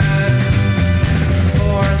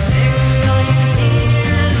 for 6 million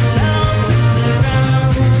years down to the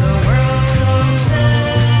ground, the world stood still,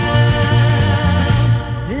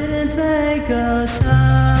 didn't make a sound.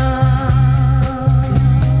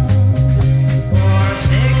 For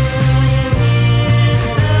 6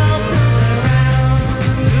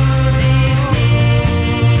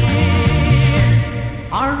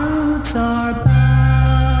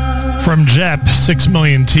 Step, 6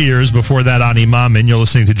 Million Tears. Before that, Ani Mamin. You're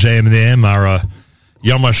listening to JM and the AM, our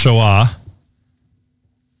Yom HaShoah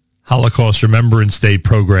Holocaust Remembrance Day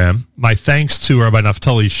program. My thanks to Rabbi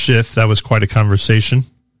Naftali Schiff. That was quite a conversation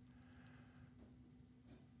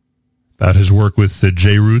about his work with the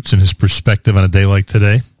J-Roots and his perspective on a day like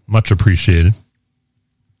today. Much appreciated.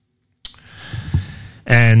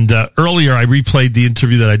 And earlier, I replayed the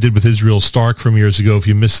interview that I did with Israel Stark from years ago. If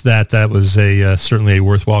you missed that, that was certainly a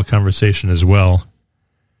worthwhile conversation as well.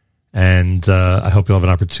 And I hope you'll have an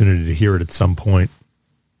opportunity to hear it at some point.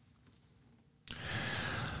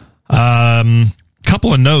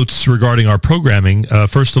 Couple of notes regarding our programming.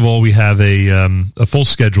 First of all, we have a full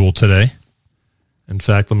schedule today. In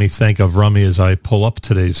fact, let me thank Avrami as I pull up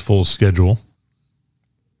today's full schedule.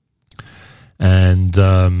 And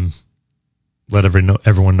let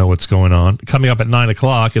everyone know what's going on. Coming up at 9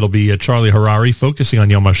 o'clock, it'll be Charlie Harari focusing on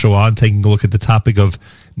Yom HaShoah and taking a look at the topic of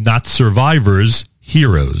not survivors,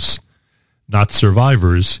 heroes. Not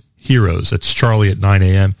survivors, heroes. That's Charlie at 9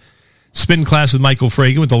 a.m. Spin class with Michael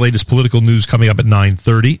Fragan with the latest political news coming up at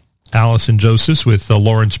 9:30. Allison Josephs with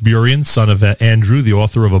Lawrence Burian, son of Andrew, the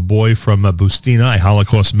author of A Boy from Bustina, a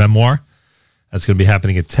Holocaust memoir. That's going to be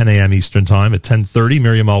happening at 10 a.m. Eastern Time. At 10:30,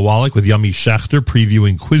 Miriam Al-Wallach with Yami Shachter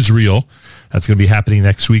previewing Quiz Reel. That's going to be happening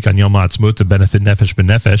next week on Yom Ha'atzmaut to benefit Nefesh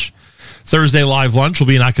B'Nefesh. Thursday live lunch will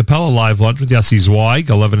be an a cappella live lunch with Yossi Zweig,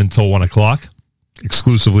 11 until 1 o'clock,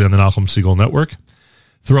 exclusively on the Nachum Segal Network.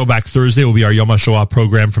 Throwback Thursday will be our Yom HaShoah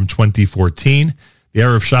program from 2014. The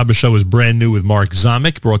Erev Shabbos show is brand new with Mark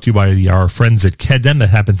Zamek, brought to you by our friends at Kedem. That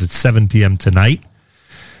happens at 7 p.m. tonight.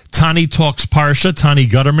 Tani Talks Parsha, Tani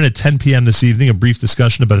Gutterman at 10 p.m. this evening, a brief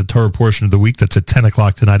discussion about the Torah portion of the week. That's at 10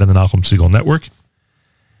 o'clock tonight on the Nachum Segal Network.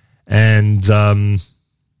 And the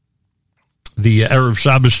Erev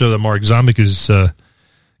Shabbos show that Mark Zamek is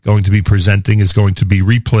going to be presenting is going to be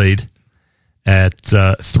replayed at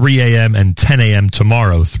 3 a.m. and 10 a.m.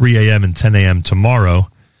 tomorrow. 3 a.m. and 10 a.m. tomorrow.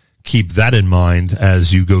 Keep that in mind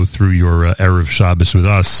as you go through your Erev Shabbos with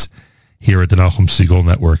us here at the Nachum Segal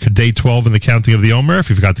Network. Day 12 in the counting of the Omer.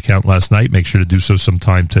 If you forgot to count last night, make sure to do so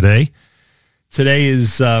sometime today. Today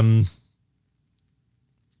is I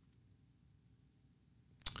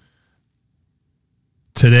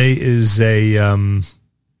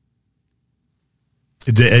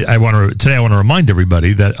want to remind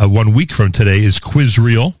everybody that 1 week from today is Quiz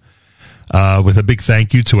Reel, with a big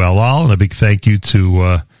thank you to El Al and a big thank you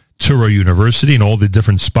to Touro University and all the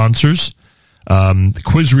different sponsors. The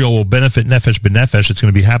Quiz Reel will benefit Nefesh B'Nefesh. It's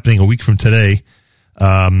going to be happening a week from today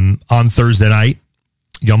on Thursday night,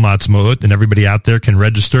 Yom Ha'atzmaut, and everybody out there can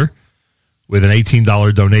register with an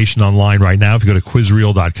 $18 donation online right now. If you go to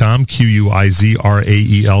quizreel.com,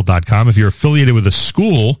 QUIZRAEL.com. If you're affiliated with a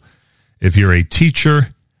school, if you're a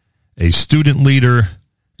teacher, a student leader,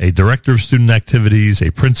 a director of student activities,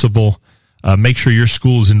 a principal, make sure your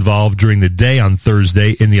school is involved during the day on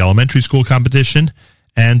Thursday in the elementary school competition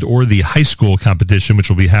and or the high school competition, which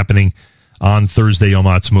will be happening on Thursday, Yom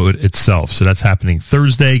Ha'atzmaut itself. So that's happening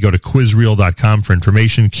Thursday. Go to quizreel.com for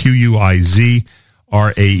information, QUIZRAEL.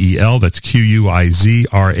 That's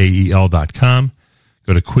QUIZRAEL.com.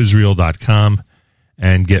 Go to quizreel.com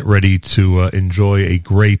and get ready to enjoy a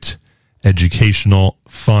great educational,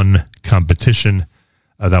 fun competition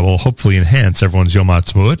that will hopefully enhance everyone's Yom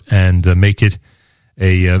Ha'atzmaut and make it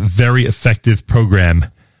a very effective program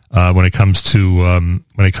when it comes to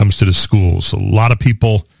the schools. A lot of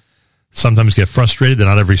people sometimes get frustrated that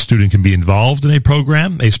not every student can be involved in a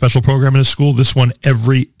program, a special program in a school. This one,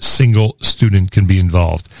 every single student can be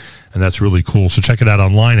involved, and that's really cool. So check it out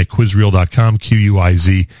online at quizreel.com,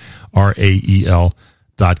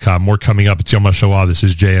 QUIZRAEL.com. More coming up. It's Yom HaShoah. This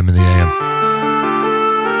is JM in the AM.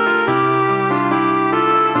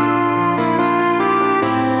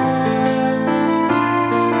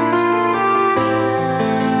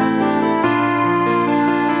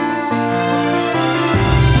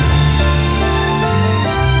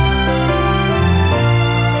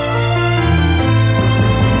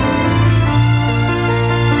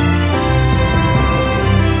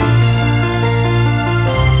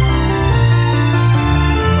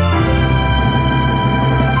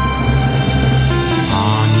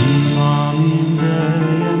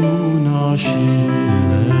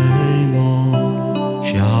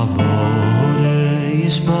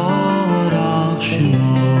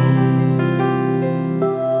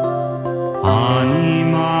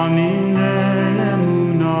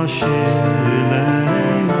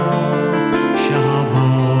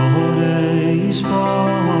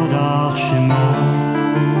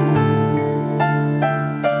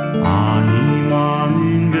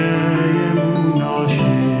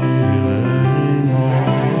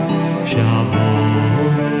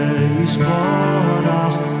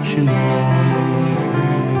 שמו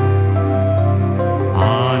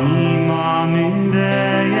אני מאמין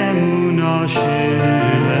באמונה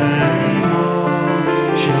שלמה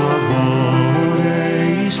שהבורא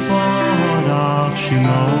יספרך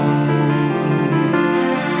שמו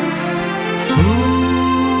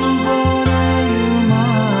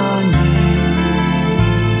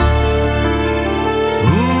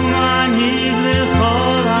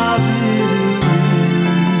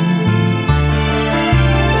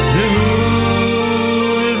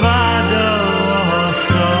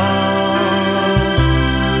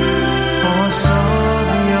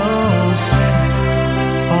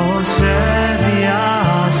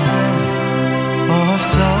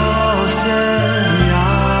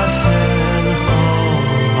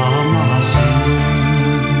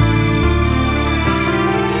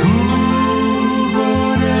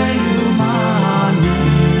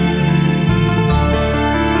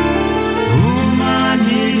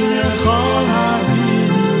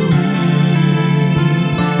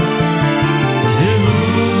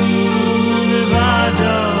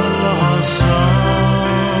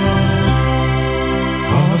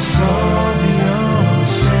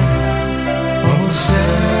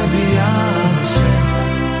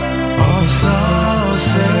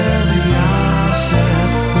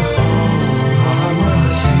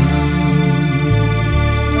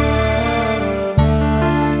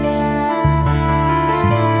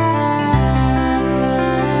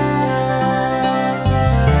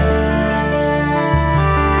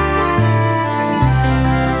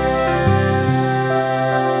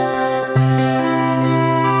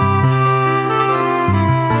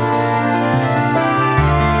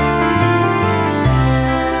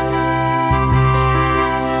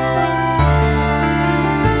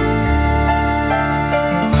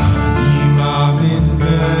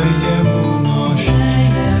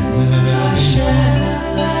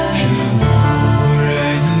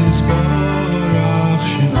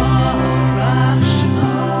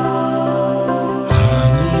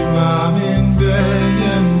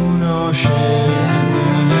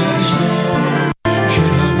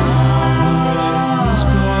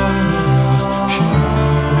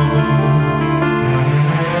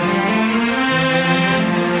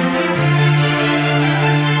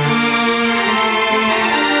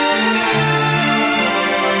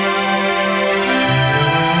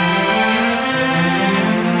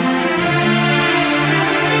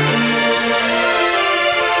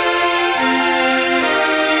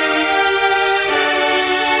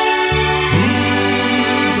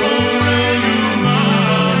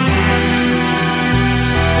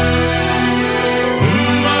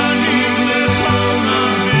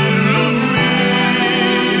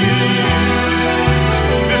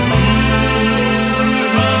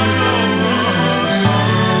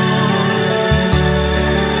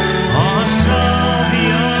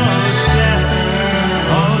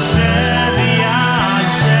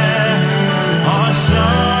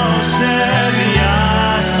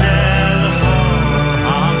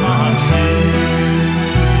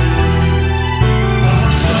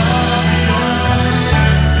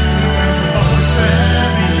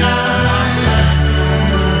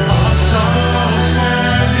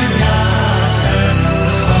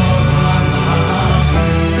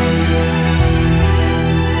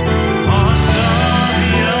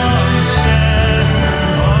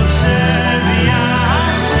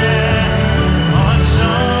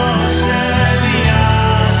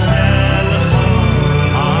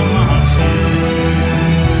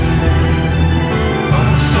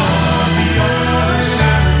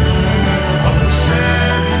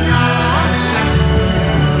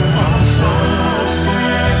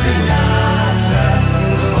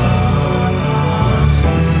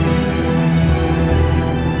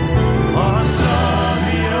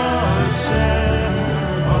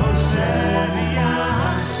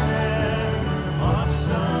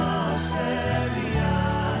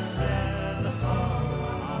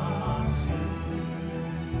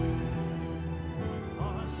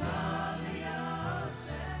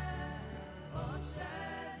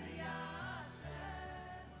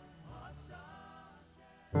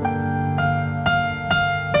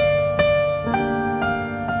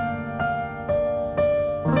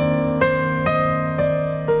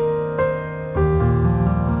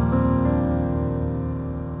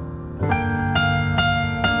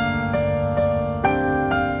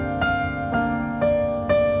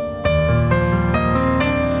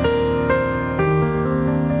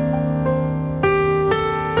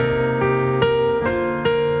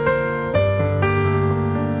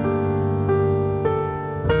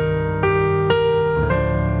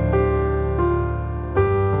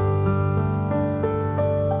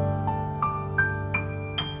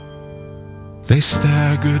They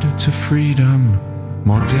staggered to freedom,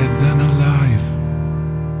 more dead than alive.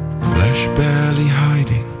 Flesh barely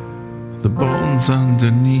hiding, the bones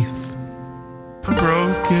underneath.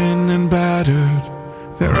 Broken and battered,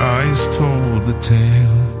 their eyes told the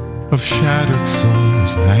tale of shattered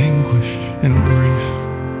souls, anguish and grief.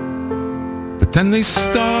 But then they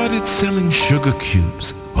started selling sugar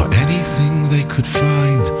cubes or anything they could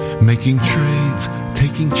find, making trades,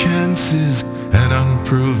 taking chances at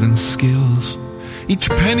unproven skills. Each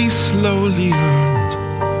penny slowly earned,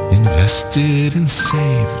 invested and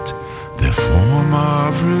saved, their form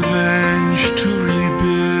of revenge to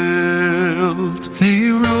rebuild.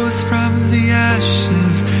 They rose from the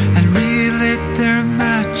ashes and relit their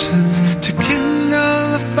matches to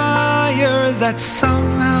kindle a fire that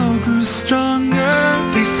somehow grew stronger.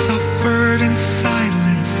 They suffered in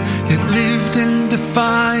silence, yet lived in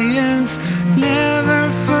defiance, never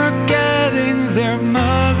forgetting their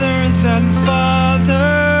mothers and fathers.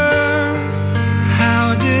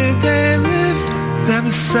 How did they lift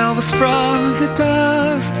themselves from the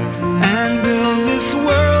dust and build this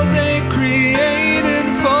world they created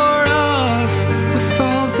for us? With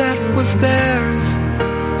all that was theirs,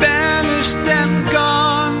 vanished and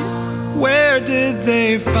gone, where did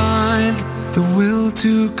they find the will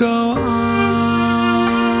to go on?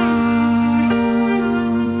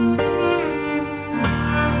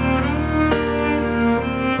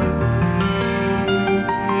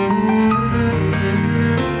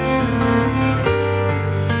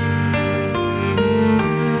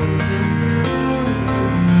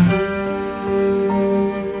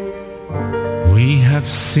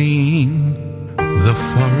 Seen the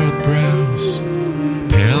furrowed brows,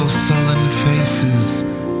 pale sullen faces,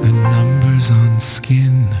 and numbers on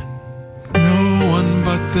skin. No one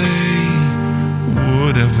but they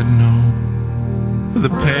would ever know the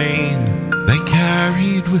pain they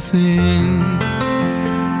carried within.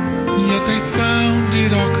 Yet they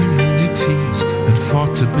founded our communities and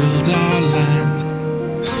fought to build our land,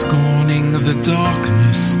 scorning the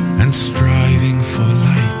darkness and striving for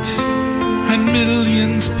light. And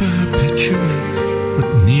millions perpetuate what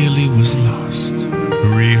nearly was lost,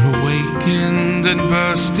 reawakened and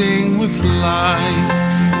bursting with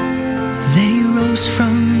life. They rose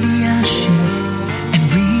from the ashes and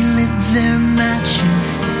relit their matches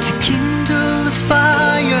to kindle a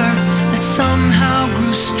fire that somehow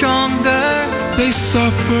grew stronger. They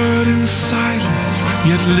suffered in silence,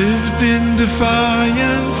 yet lived in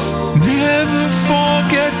defiance, never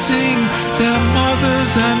forgetting their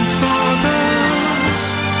mothers and fathers.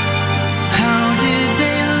 How did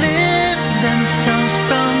they lift themselves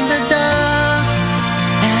from the dust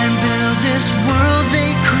and build this world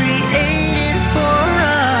they created for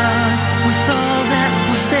us? With all that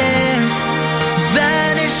was theirs,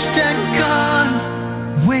 vanished and gone,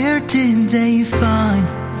 where did they find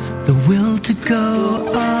the will to go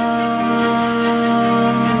on?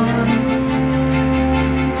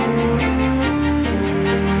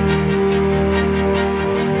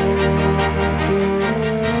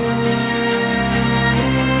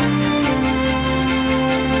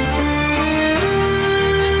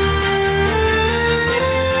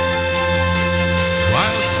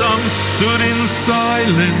 Some stood in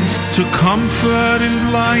silence to comfort in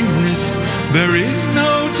blindness. There is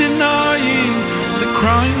no denying the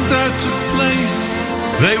crimes that took place.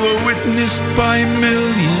 They were witnessed by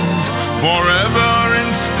millions, forever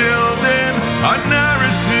instilled in a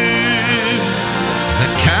narrative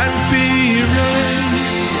that can't be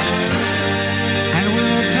erased. And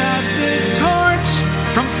we'll pass this torch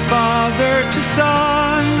from father to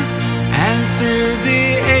son, and through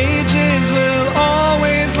the ages we'll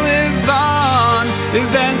always live on.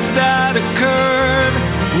 Events that occurred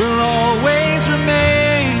will always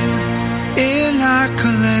remain in our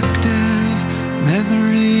collective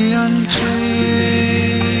memory unchanged.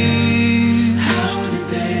 How did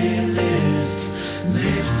they lift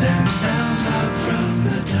themselves up from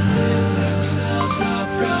the dust?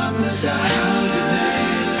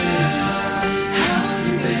 How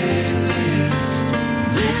did they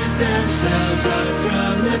lift themselves up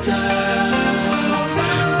from the dust?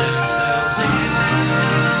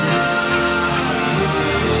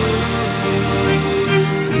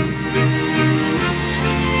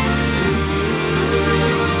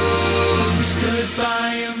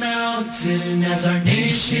 As our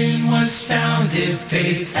nation was founded,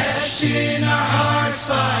 faith etched in our hearts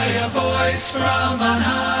by a voice from on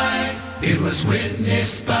high. It was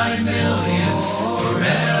witnessed by millions,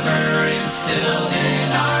 forever instilled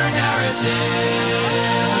in our narrative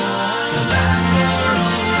to last for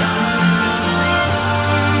all time.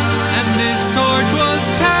 And this torch was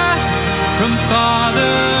passed from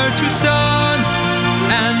father to son,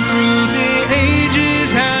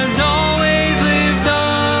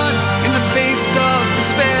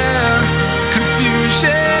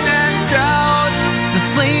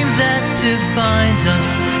 flame that defines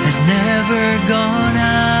us has never gone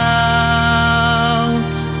out.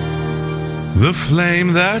 The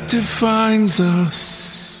flame that defines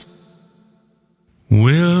us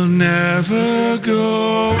will never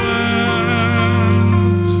go out.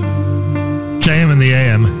 JM in the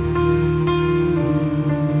AM.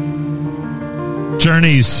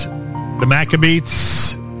 Journeys, the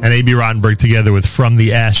Maccabeats, and A.B. Rottenberg together with From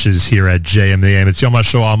the Ashes here at JM in the AM. It's Yom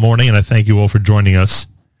HaShoah morning, and I thank you all for joining us.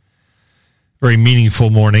 Very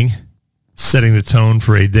meaningful morning, setting the tone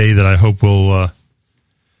for a day that I hope will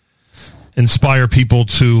inspire people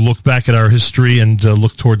to look back at our history and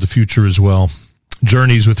look toward the future as well.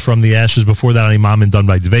 Journeys with From the Ashes. Before that, Imam and done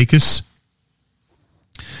by Dveikus.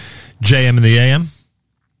 JM in the AM.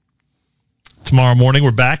 Tomorrow morning,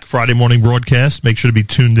 we're back. Friday morning broadcast. Make sure to be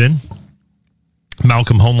tuned in.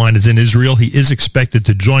 Malcolm Homeline is in Israel. He is expected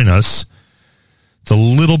to join us. It's a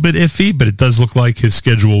little bit iffy, but it does look like his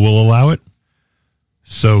schedule will allow it.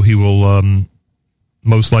 So he will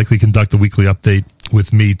most likely conduct a weekly update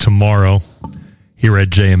with me tomorrow here at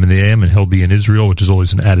JM in the AM, and he'll be in Israel, which is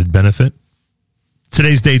always an added benefit.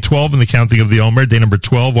 Today's day 12 in the counting of the Omer, day number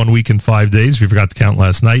 12, 1 week and 5 days. If you forgot to count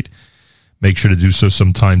last night, make sure to do so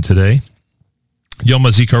sometime today. Yom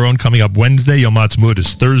HaZikaron coming up Wednesday. Yom HaAtzmaut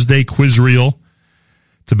is Thursday. Quiz reel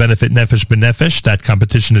to benefit Nefesh B'Nefesh. That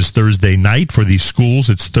competition is Thursday night. For the schools,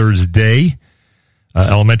 it's Thursday.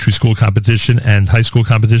 Elementary school competition and high school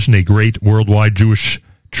competition, a great worldwide Jewish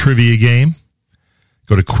trivia game.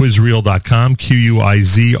 Go to quizreel.com,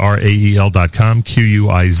 Quizrael.com,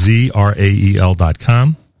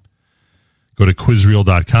 Quizrael.com. Go to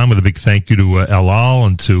quizreel.com with a big thank you to El Al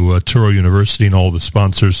and to Touro University and all the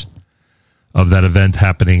sponsors of that event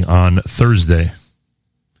happening on Thursday,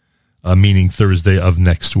 meaning Thursday of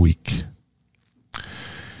next week.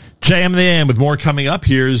 JM in the AM with more coming up.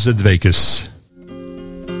 Here's Dveikus.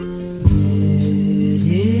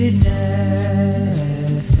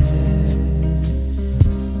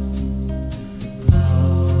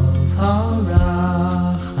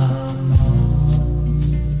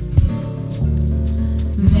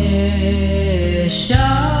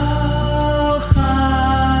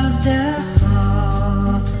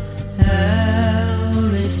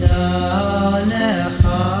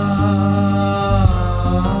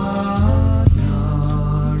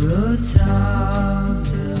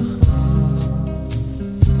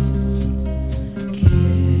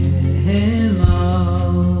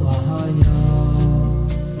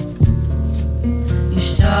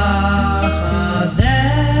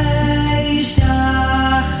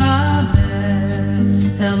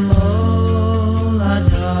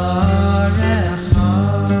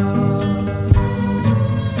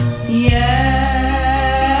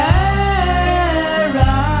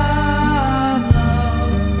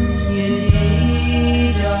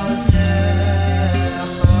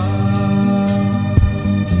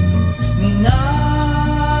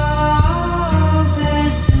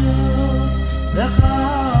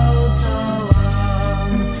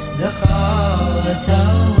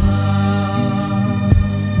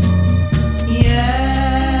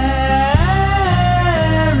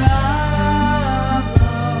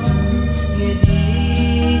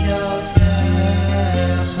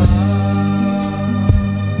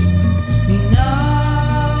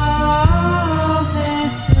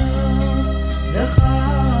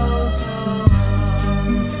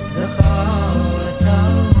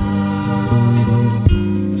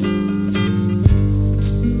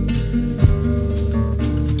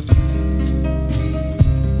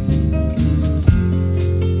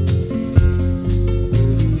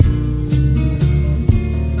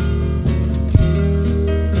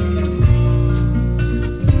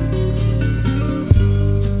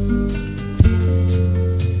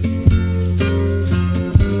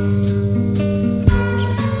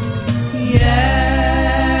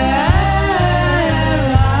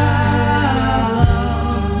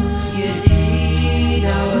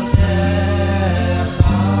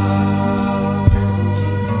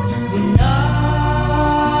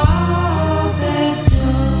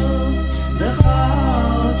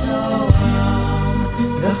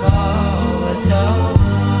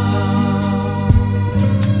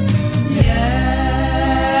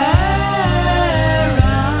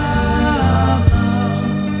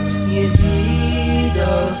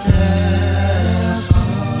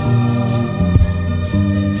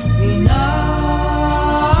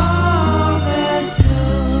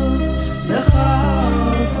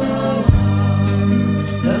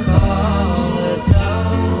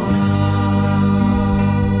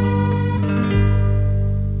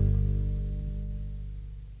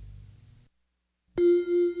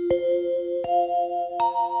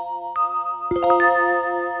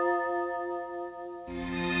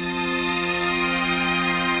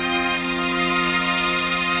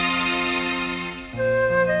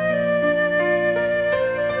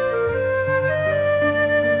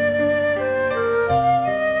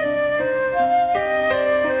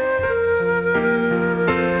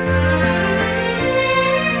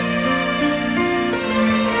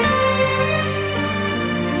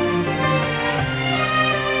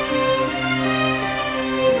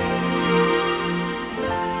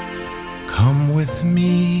 Come with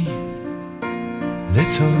me,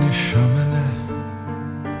 little Neshamele,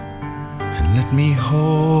 and let me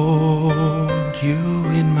hold you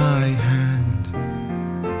in my hand,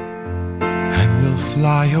 and we'll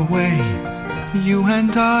fly away, you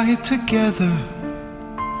and I together,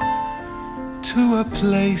 to a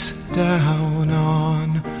place down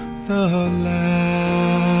on the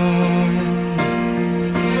land.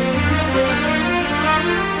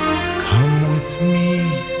 Come with me,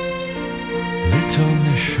 little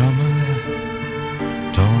Neshama,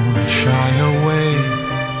 don't shy away,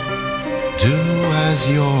 do as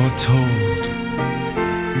you're told.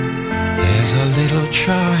 There's a little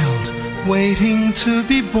child waiting to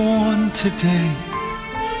be born today.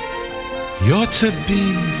 You're to be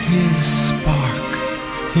his spark,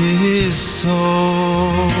 his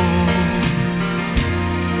soul.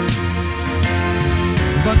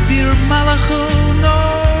 But dear Malachal, no,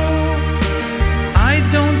 I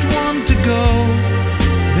don't want to go.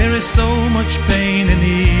 There is so much pain and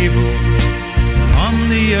evil on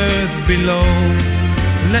the earth below.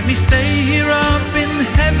 Let me stay here up in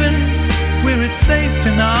heaven, where it's safe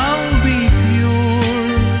and I'll be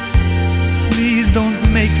pure. Please don't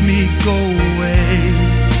make me go away.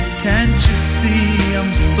 Can't you see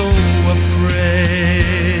I'm so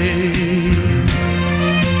afraid?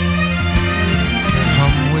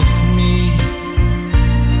 Come with me,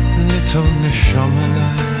 little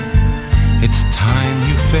Neshamala. It's time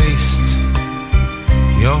you faced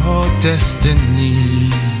your destiny.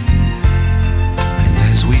 And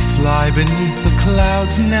as we fly beneath the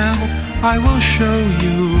clouds now, I will show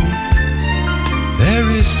you there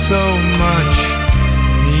is so much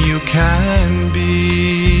you can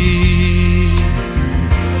be.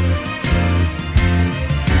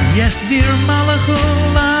 Yes, dear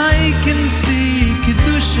Malachal, I can see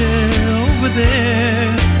Kedusha over there.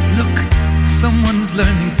 Look, someone's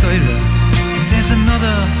learning Torah. There's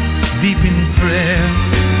another deep in prayer.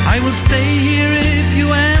 I will stay here if you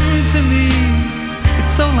answer me.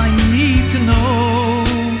 It's all I need to know.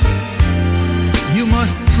 You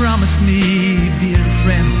must promise me, dear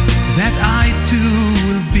friend, that I too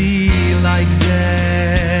will be like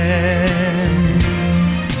them.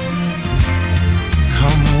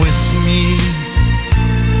 Come with me,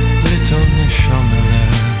 little Neshamala.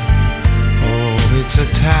 Oh, it's a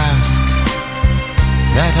task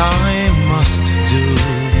that I must do.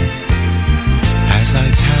 As I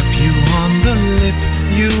tap you on the lip,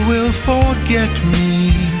 you will forget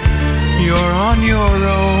me. You're on your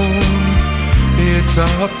own, it's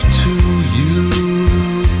up to you.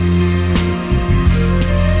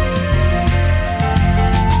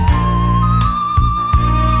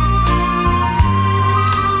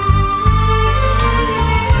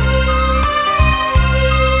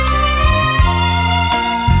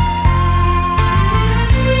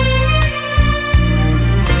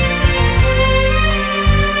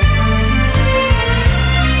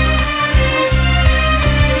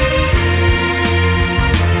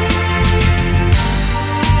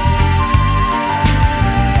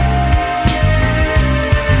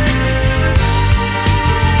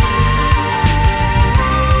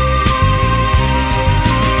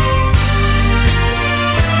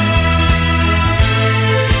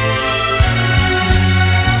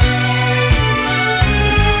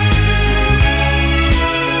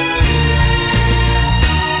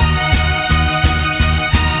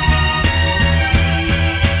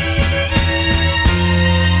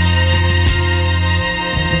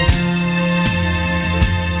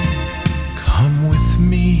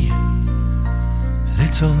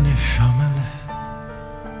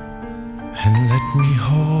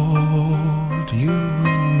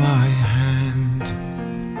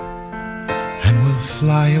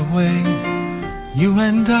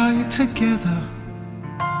 Together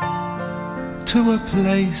to a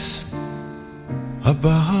place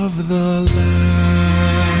above the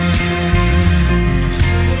land.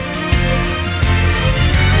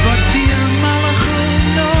 But dear Malachal,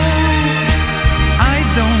 no, I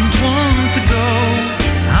don't want to go.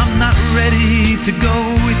 I'm not ready to go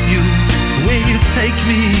with you. Where you take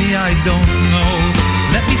me, I don't know.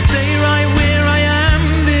 Let me stay right where I am.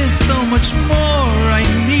 There's so much more I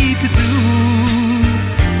need to do.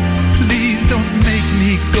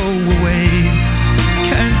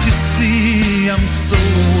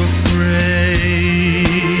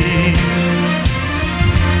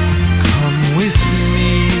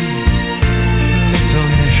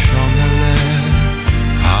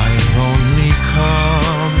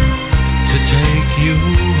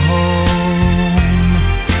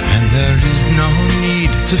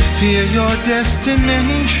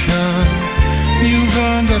 destination. You've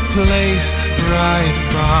earned a place right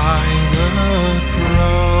by the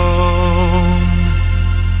throne.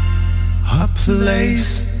 A place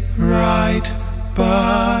right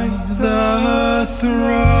by the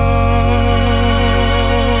throne.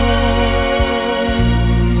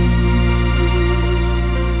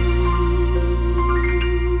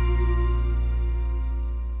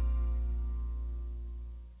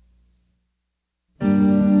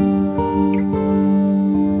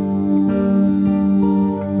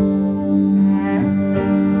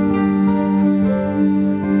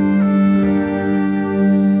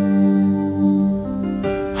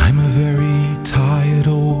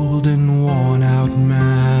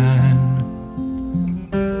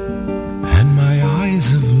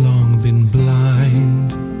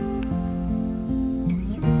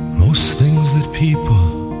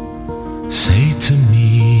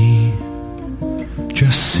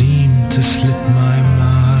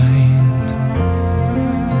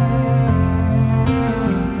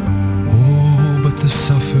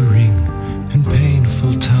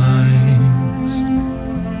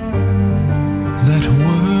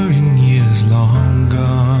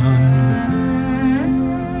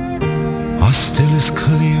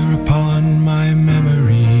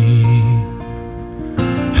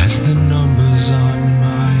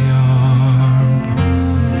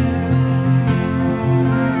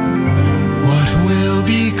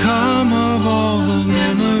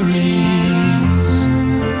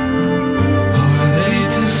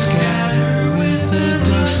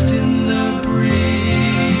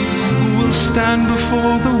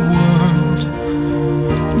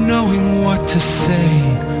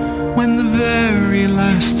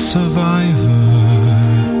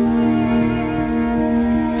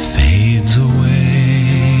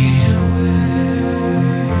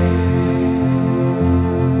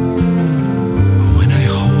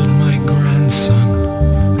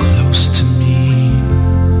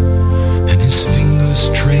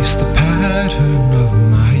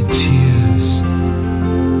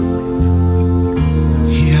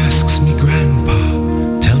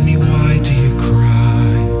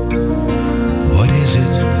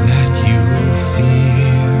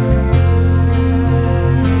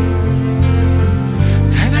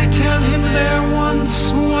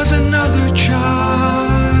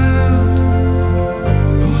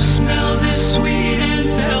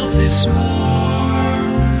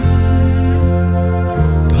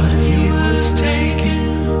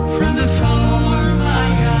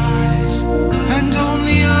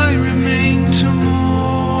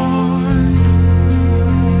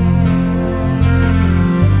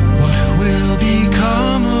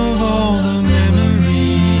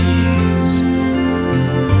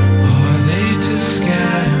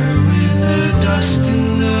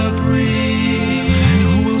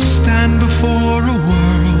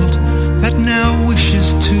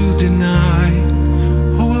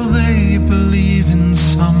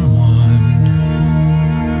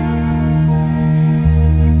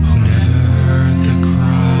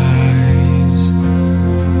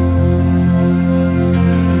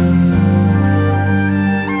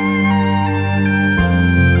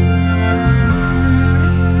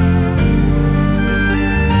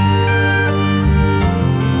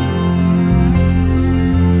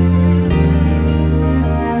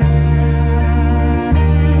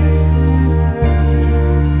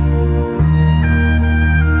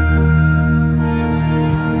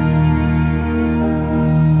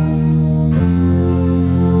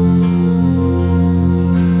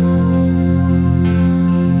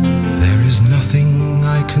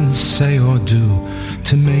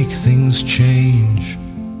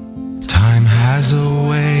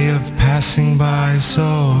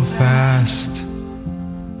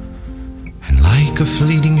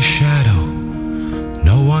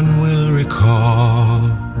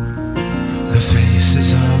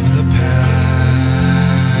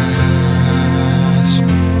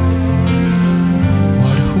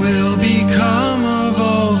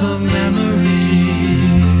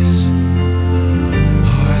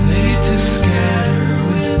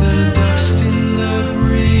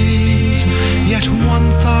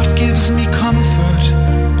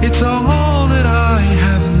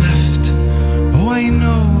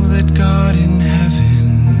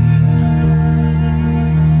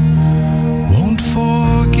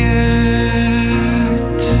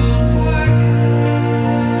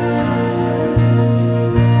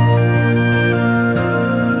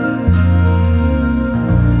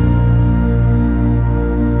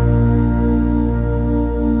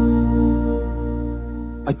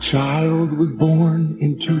 A child was born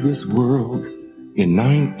into this world in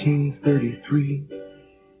 1933.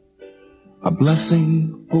 A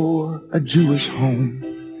blessing for a Jewish home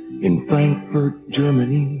in Frankfurt,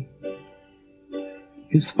 Germany.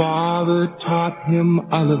 His father taught him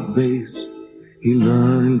Aleph Beis. He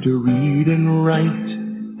learned to read and write.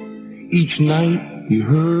 Each night he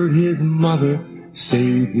heard his mother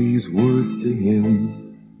say these words to him.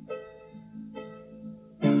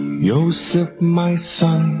 Yosef, my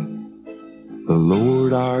son, the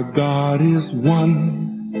Lord our God is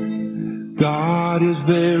one. God is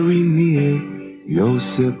very near,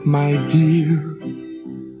 Yosef, my dear.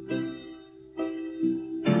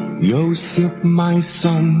 Yosef, my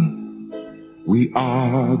son, we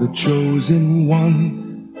are the chosen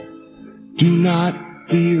ones. Do not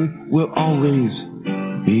fear, we'll always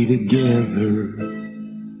be together.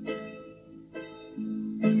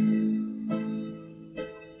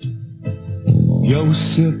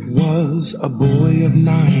 Yosef was a boy of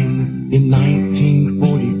 9 in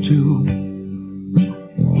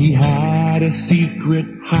 1942. He had a secret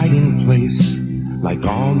hiding place like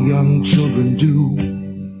all young children do.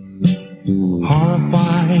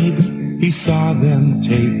 Horrified, he saw them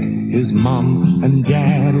take his mom and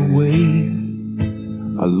dad away.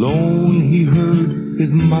 Alone, he heard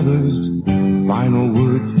his mother's final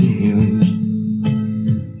words to him.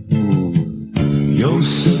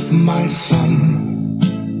 Yosef, my son,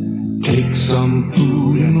 take some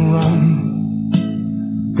food and run.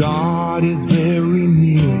 God is very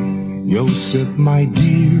near, Yosef, my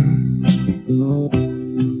dear.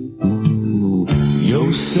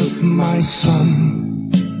 Yosef, my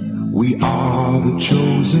son, we are the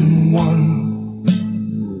chosen one.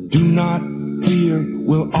 Do not fear,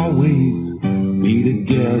 we'll always be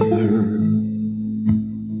together.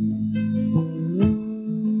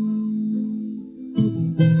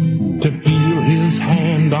 To feel his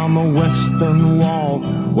hand on the western wall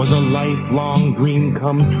was a lifelong dream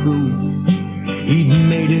come true. He'd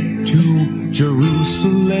made it to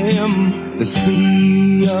Jerusalem, the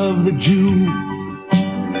city of the Jew.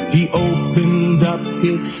 He opened up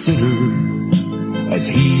his siddur as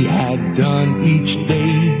he had done each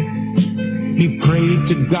day. He prayed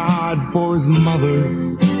to God for his mother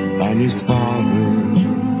and his father.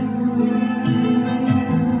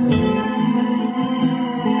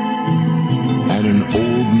 And an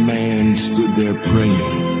old man stood there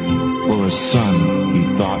praying for a son he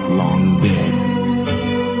thought long dead.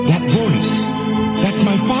 That voice, that's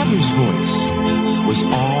my father's voice, was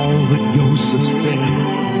all that Yosef said.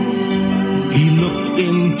 He looked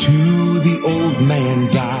into the old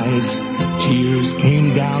man's eyes. Tears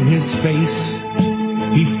came down his face.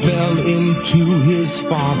 He fell into his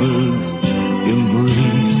father's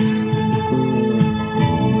embrace.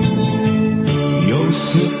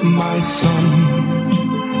 Yosef, my son,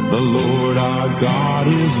 the Lord our God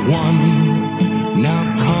is one. Now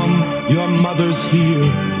come, your mother's here,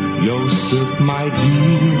 Yosef, my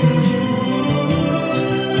dear.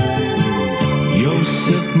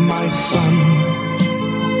 Yosef, my son,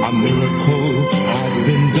 a miracle has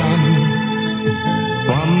been done.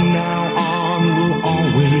 From now on, we'll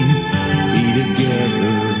always be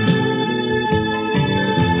together.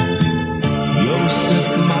 Yosef,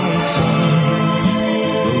 my son,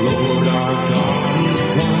 the Lord our God is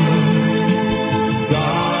one.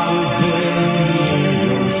 God is there,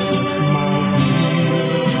 Yosef, my dear.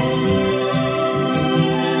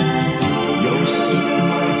 Yosef,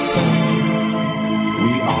 my son,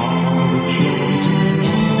 we are the chosen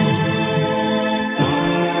ones.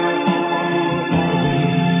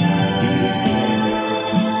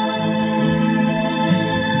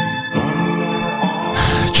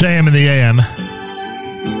 JM in the AM.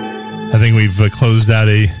 I think we've closed out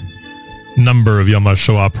a number of Yom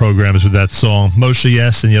HaShoah programs with that song. Moshe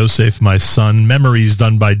Yes and Yosef, my son. Memories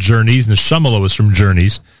done by Journeys. Neshamalo was from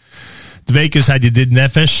Journeys. Dveikus had Yedid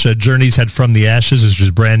Nefesh. Journeys had From the Ashes, which is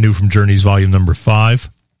brand new from Journeys, volume number 5.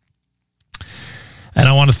 And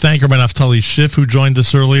I want to thank Rabbi Naftali Schiff, who joined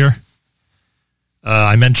us earlier.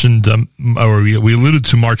 I mentioned, or we alluded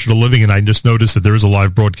to March of the Living, and I just noticed that there is a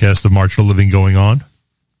live broadcast of March of the Living going on.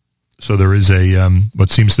 So there is a what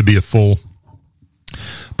seems to be a full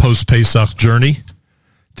post-Pesach journey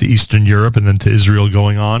to Eastern Europe and then to Israel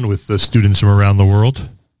going on with the students from around the world.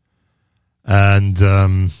 And,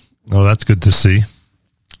 that's good to see,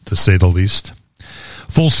 to say the least.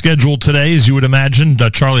 Full schedule today, as you would imagine.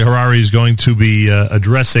 Charlie Harari is going to be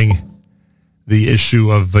addressing the issue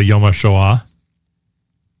of Yom HaShoah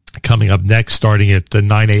coming up next, starting at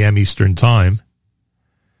 9 a.m. Eastern Time.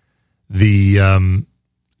 The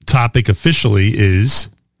topic officially is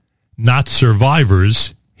Not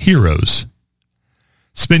Survivors, Heroes.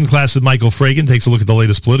 Spin Class with Michael Fragan takes a look at the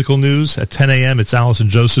latest political news. At 10 a.m., it's Allison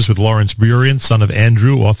Joseph with Lawrence Burian, son of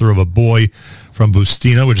Andrew, author of A Boy from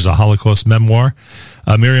Bustina, which is a Holocaust memoir.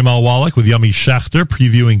 Miriam Al-Wallach with Yummy Schachter,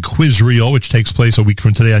 previewing Quiz Reel, which takes place a week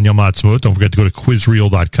from today on Yom Ha'atzmaut. Don't forget to go to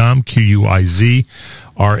quizreel.com,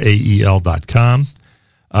 QUIZRAEL.com.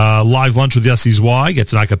 Live lunch with Yossi Zweig.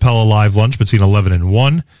 It's an a cappella live lunch between 11 and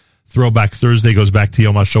 1. Throwback Thursday goes back to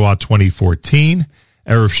Yom HaShoah 2014.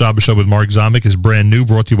 Erev Shabbos Show with Mark Zamek is brand new,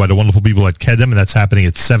 brought to you by the wonderful people at Kedem, and that's happening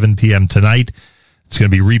at 7 p.m. tonight. It's going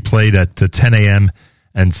to be replayed at 10 a.m.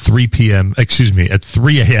 and 3 p.m., at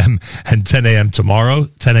 3 a.m. and 10 a.m. tomorrow,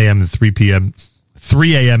 10 a.m. and 3 p.m.,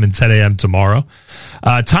 3 a.m. and 10 a.m. tomorrow.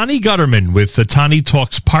 Tani Gutterman with Tani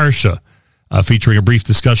Talks Parsha, featuring a brief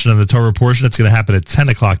discussion on the Torah portion. It's going to happen at 10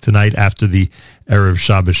 o'clock tonight after the Erev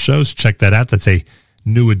Shabbos show, so check that out. That's a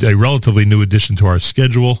relatively new addition to our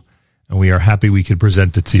schedule, and we are happy we could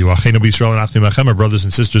present it to you. Achenu b'Yisrael and Achim Achem, our brothers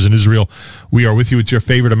and sisters in Israel. We are with you. It's your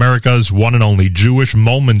favorite America's one and only Jewish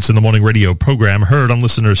Moments in the Morning radio program, heard on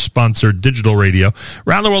listeners-sponsored digital radio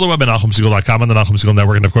around the world, the web at NachumSegal.com, on the Nachum Segal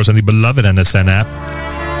Network, and of course on the beloved NSN app.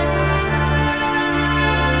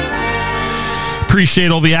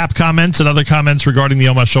 Appreciate all the app comments and other comments regarding the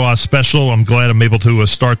Yom HaShoah special. I'm glad I'm able to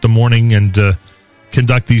start the morning and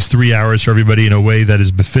conduct these 3 hours for everybody in a way that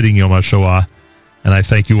is befitting Yom HaShoah. And I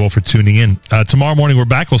thank you all for tuning in. Tomorrow morning we're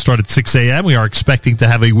back. We'll start at 6 a.m. We are expecting to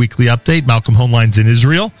have a weekly update. Malcolm Honeline's in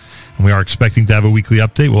Israel, and we are expecting to have a weekly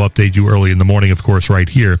update. We'll update you early in the morning, of course, right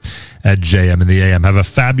here at JM in the AM. Have a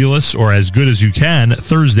fabulous, or as good as you can,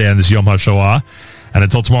 Thursday on this Yom HaShoah. And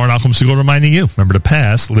until tomorrow, Nachum Segal reminding you, remember the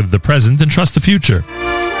past, live the present, and trust the future.